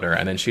realtor,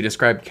 and then she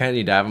described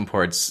Kennedy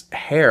Davenport's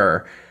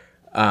hair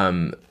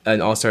in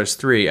All Stars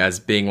 3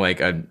 as being like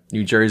a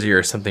New Jersey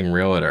or something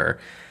realtor.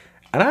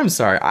 And I'm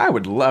sorry, I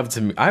would love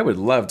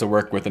to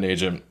work with an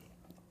agent.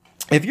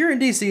 If you're in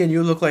DC and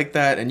you look like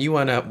that and you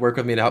want to work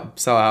with me to help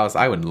sell a house,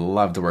 I would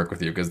love to work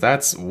with you because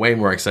that's way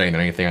more exciting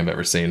than anything I've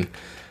ever seen.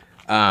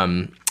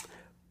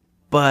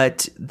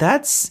 But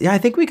I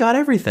think we got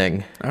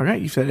everything. All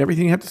right, you said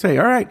everything you have to say.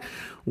 All right.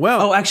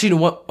 Well, actually,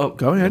 what? Oh,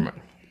 go ahead.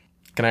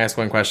 Can I ask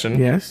one question?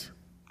 Yes.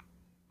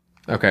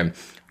 Okay.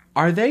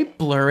 Are they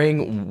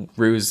blurring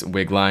Rue's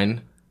wig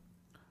line?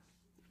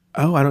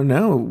 Oh, I don't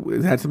know.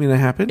 Is that something that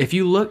happened? If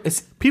you look,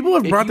 people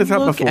have brought this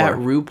up before. At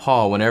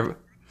RuPaul,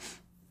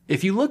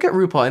 if you look at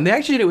RuPaul, and they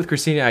actually did it with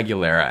Christina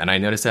Aguilera, and I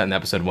noticed that in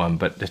episode 1,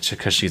 but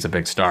because she's a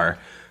big star.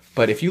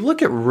 But if you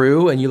look at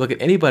Ru and you look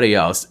at anybody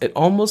else, it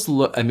almost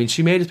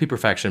she made it to be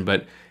perfection,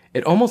 but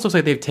it almost looks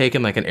like they've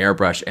taken like an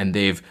airbrush and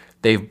they've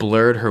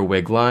blurred her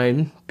wig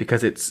line,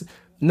 because it's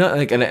not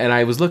like, and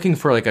I was looking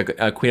for like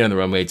a Queen on the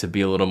Runway to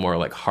be a little more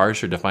like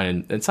harsh or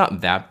defined. It's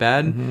not that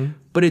bad,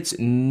 but it's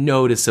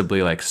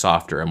noticeably like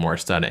softer and more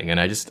stunning. And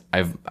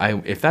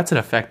if that's an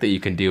effect that you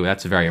can do,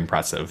 that's very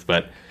impressive.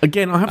 But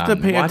again, I'll have to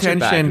pay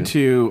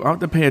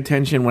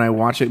attention when I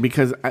watch it,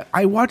 because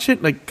I watch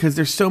it like, because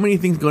there's so many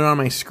things going on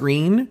my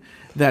screen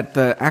that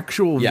the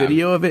actual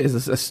video of it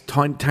is a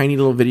tiny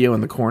little video in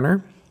the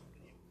corner.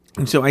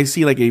 And so I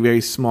see like a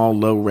very small,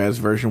 low-res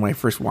version when I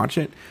first watch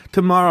it.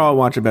 Tomorrow I'll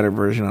watch a better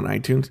version on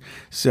iTunes.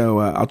 So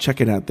I'll check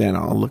it out then.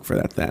 I'll look for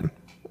that then.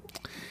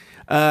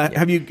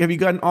 Have you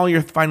gotten all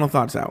your final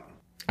thoughts out?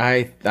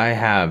 I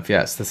have,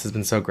 yes. This has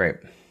been so great.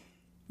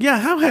 Yeah,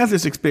 how has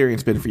this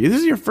experience been for you?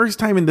 This is your first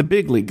time in the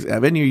big leagues,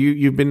 Evan.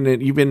 You've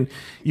been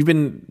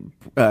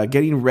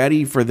getting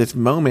ready for this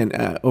moment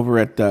over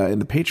at in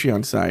the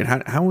Patreon side.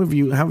 How have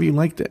you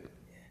liked it?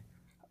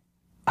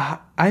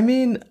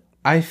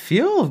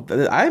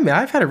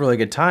 I've had a really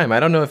good time. I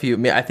don't know if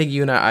I think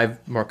you and I'm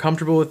more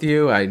comfortable with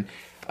you. I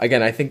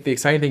think the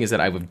exciting thing is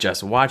that I've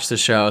just watched the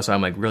show, so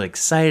I'm like really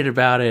excited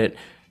about it.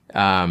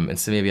 And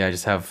so maybe I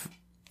just have,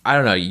 I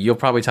don't know, you'll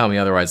probably tell me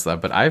otherwise,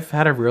 love, but I've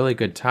had a really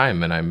good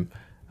time, and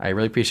I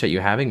really appreciate you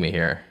having me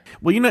here.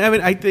 Well, Evan,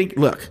 I think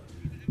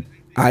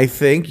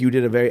you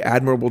did a very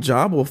admirable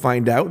job. We'll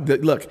find out.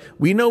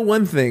 We know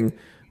one thing.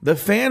 The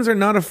fans are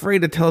not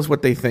afraid to tell us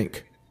what they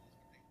think.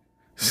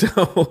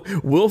 So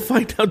we'll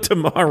find out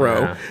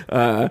tomorrow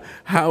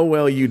how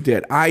well you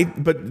did.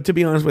 But to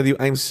be honest with you,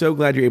 I'm so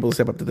glad you're able to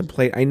step up to the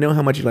plate. I know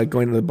how much you like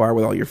going to the bar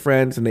with all your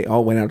friends, and they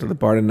all went out to the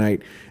bar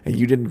tonight, and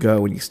you didn't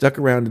go, and you stuck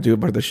around to do a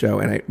part of the show,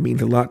 and it means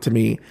a lot to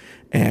me,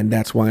 and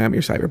that's why I'm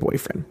your cyber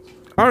boyfriend.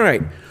 All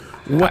right.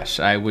 Gosh,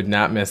 I would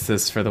not miss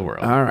this for the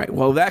world. All right.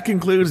 Well, that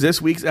concludes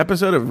this week's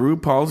episode of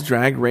RuPaul's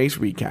Drag Race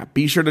Recap.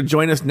 Be sure to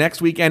join us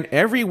next week and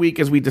every week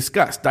as we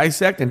discuss,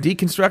 dissect, and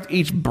deconstruct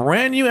each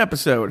brand new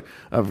episode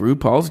of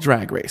RuPaul's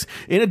Drag Race.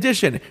 In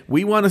addition,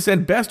 we want to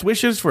send best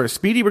wishes for a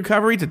speedy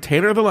recovery to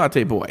Taylor the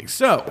Latte Boy.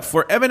 So,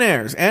 for Evan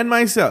Ayres and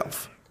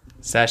myself,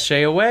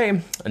 sashay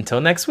away.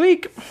 Until next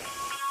week.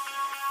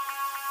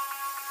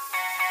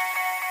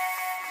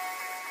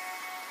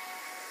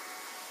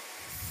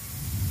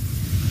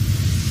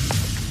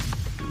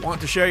 Want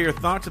to share your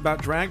thoughts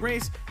about Drag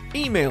Race?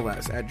 Email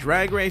us at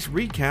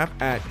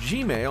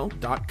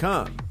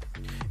dragracerecap@gmail.com.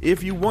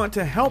 If you want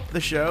to help the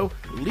show,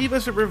 leave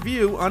us a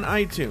review on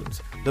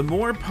iTunes. The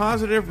more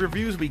positive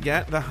reviews we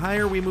get, the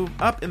higher we move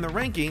up in the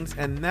rankings,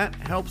 and that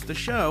helps the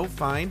show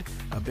find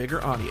a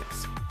bigger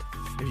audience.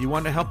 If you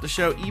want to help the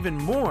show even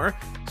more,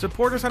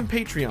 support us on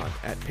Patreon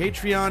at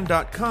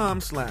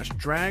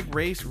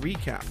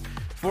patreon.com/dragracerecap.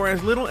 For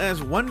as little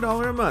as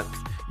 $1 a month,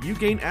 you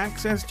gain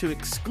access to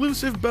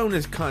exclusive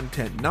bonus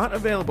content not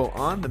available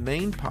on the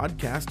main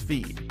podcast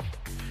feed.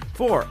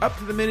 For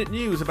up-to-the-minute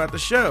news about the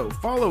show,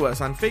 follow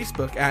us on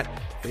Facebook at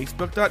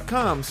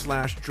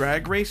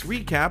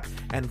facebook.com/dragracerecap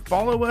and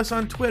follow us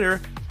on Twitter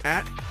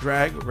at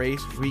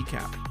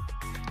dragracerecap.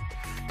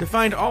 To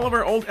find all of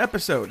our old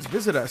episodes,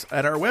 visit us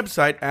at our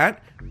website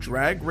at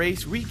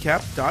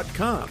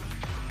dragracerecap.com.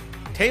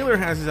 Taylor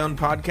has his own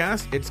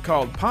podcast. It's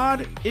called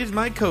Pod Is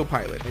My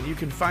Co-Pilot, and you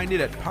can find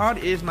it at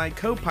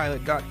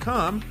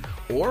podismycopilot.com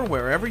or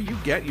wherever you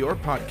get your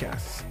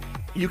podcasts.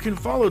 You can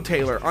follow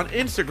Taylor on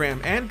Instagram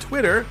and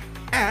Twitter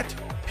at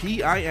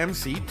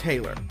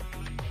PIMCTaylor.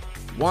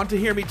 Want to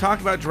hear me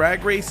talk about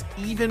Drag Race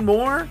even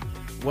more?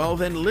 Well,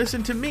 then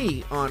listen to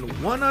me on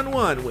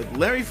One-on-One with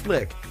Larry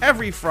Flick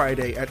every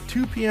Friday at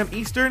 2 p.m.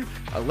 Eastern,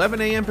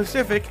 11 a.m.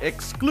 Pacific,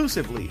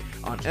 exclusively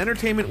on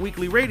Entertainment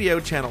Weekly Radio,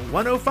 Channel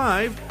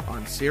 105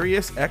 on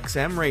Sirius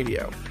XM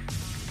Radio.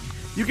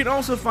 You can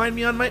also find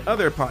me on my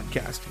other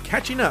podcast,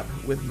 Catching Up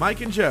with Mike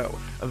and Joe,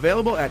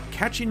 available at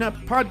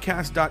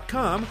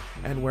catchinguppodcast.com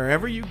and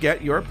wherever you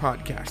get your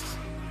podcasts.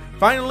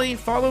 Finally,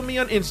 follow me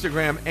on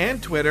Instagram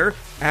and Twitter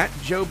at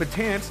Joe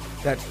Betance.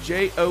 That's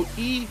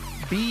JoeBetance.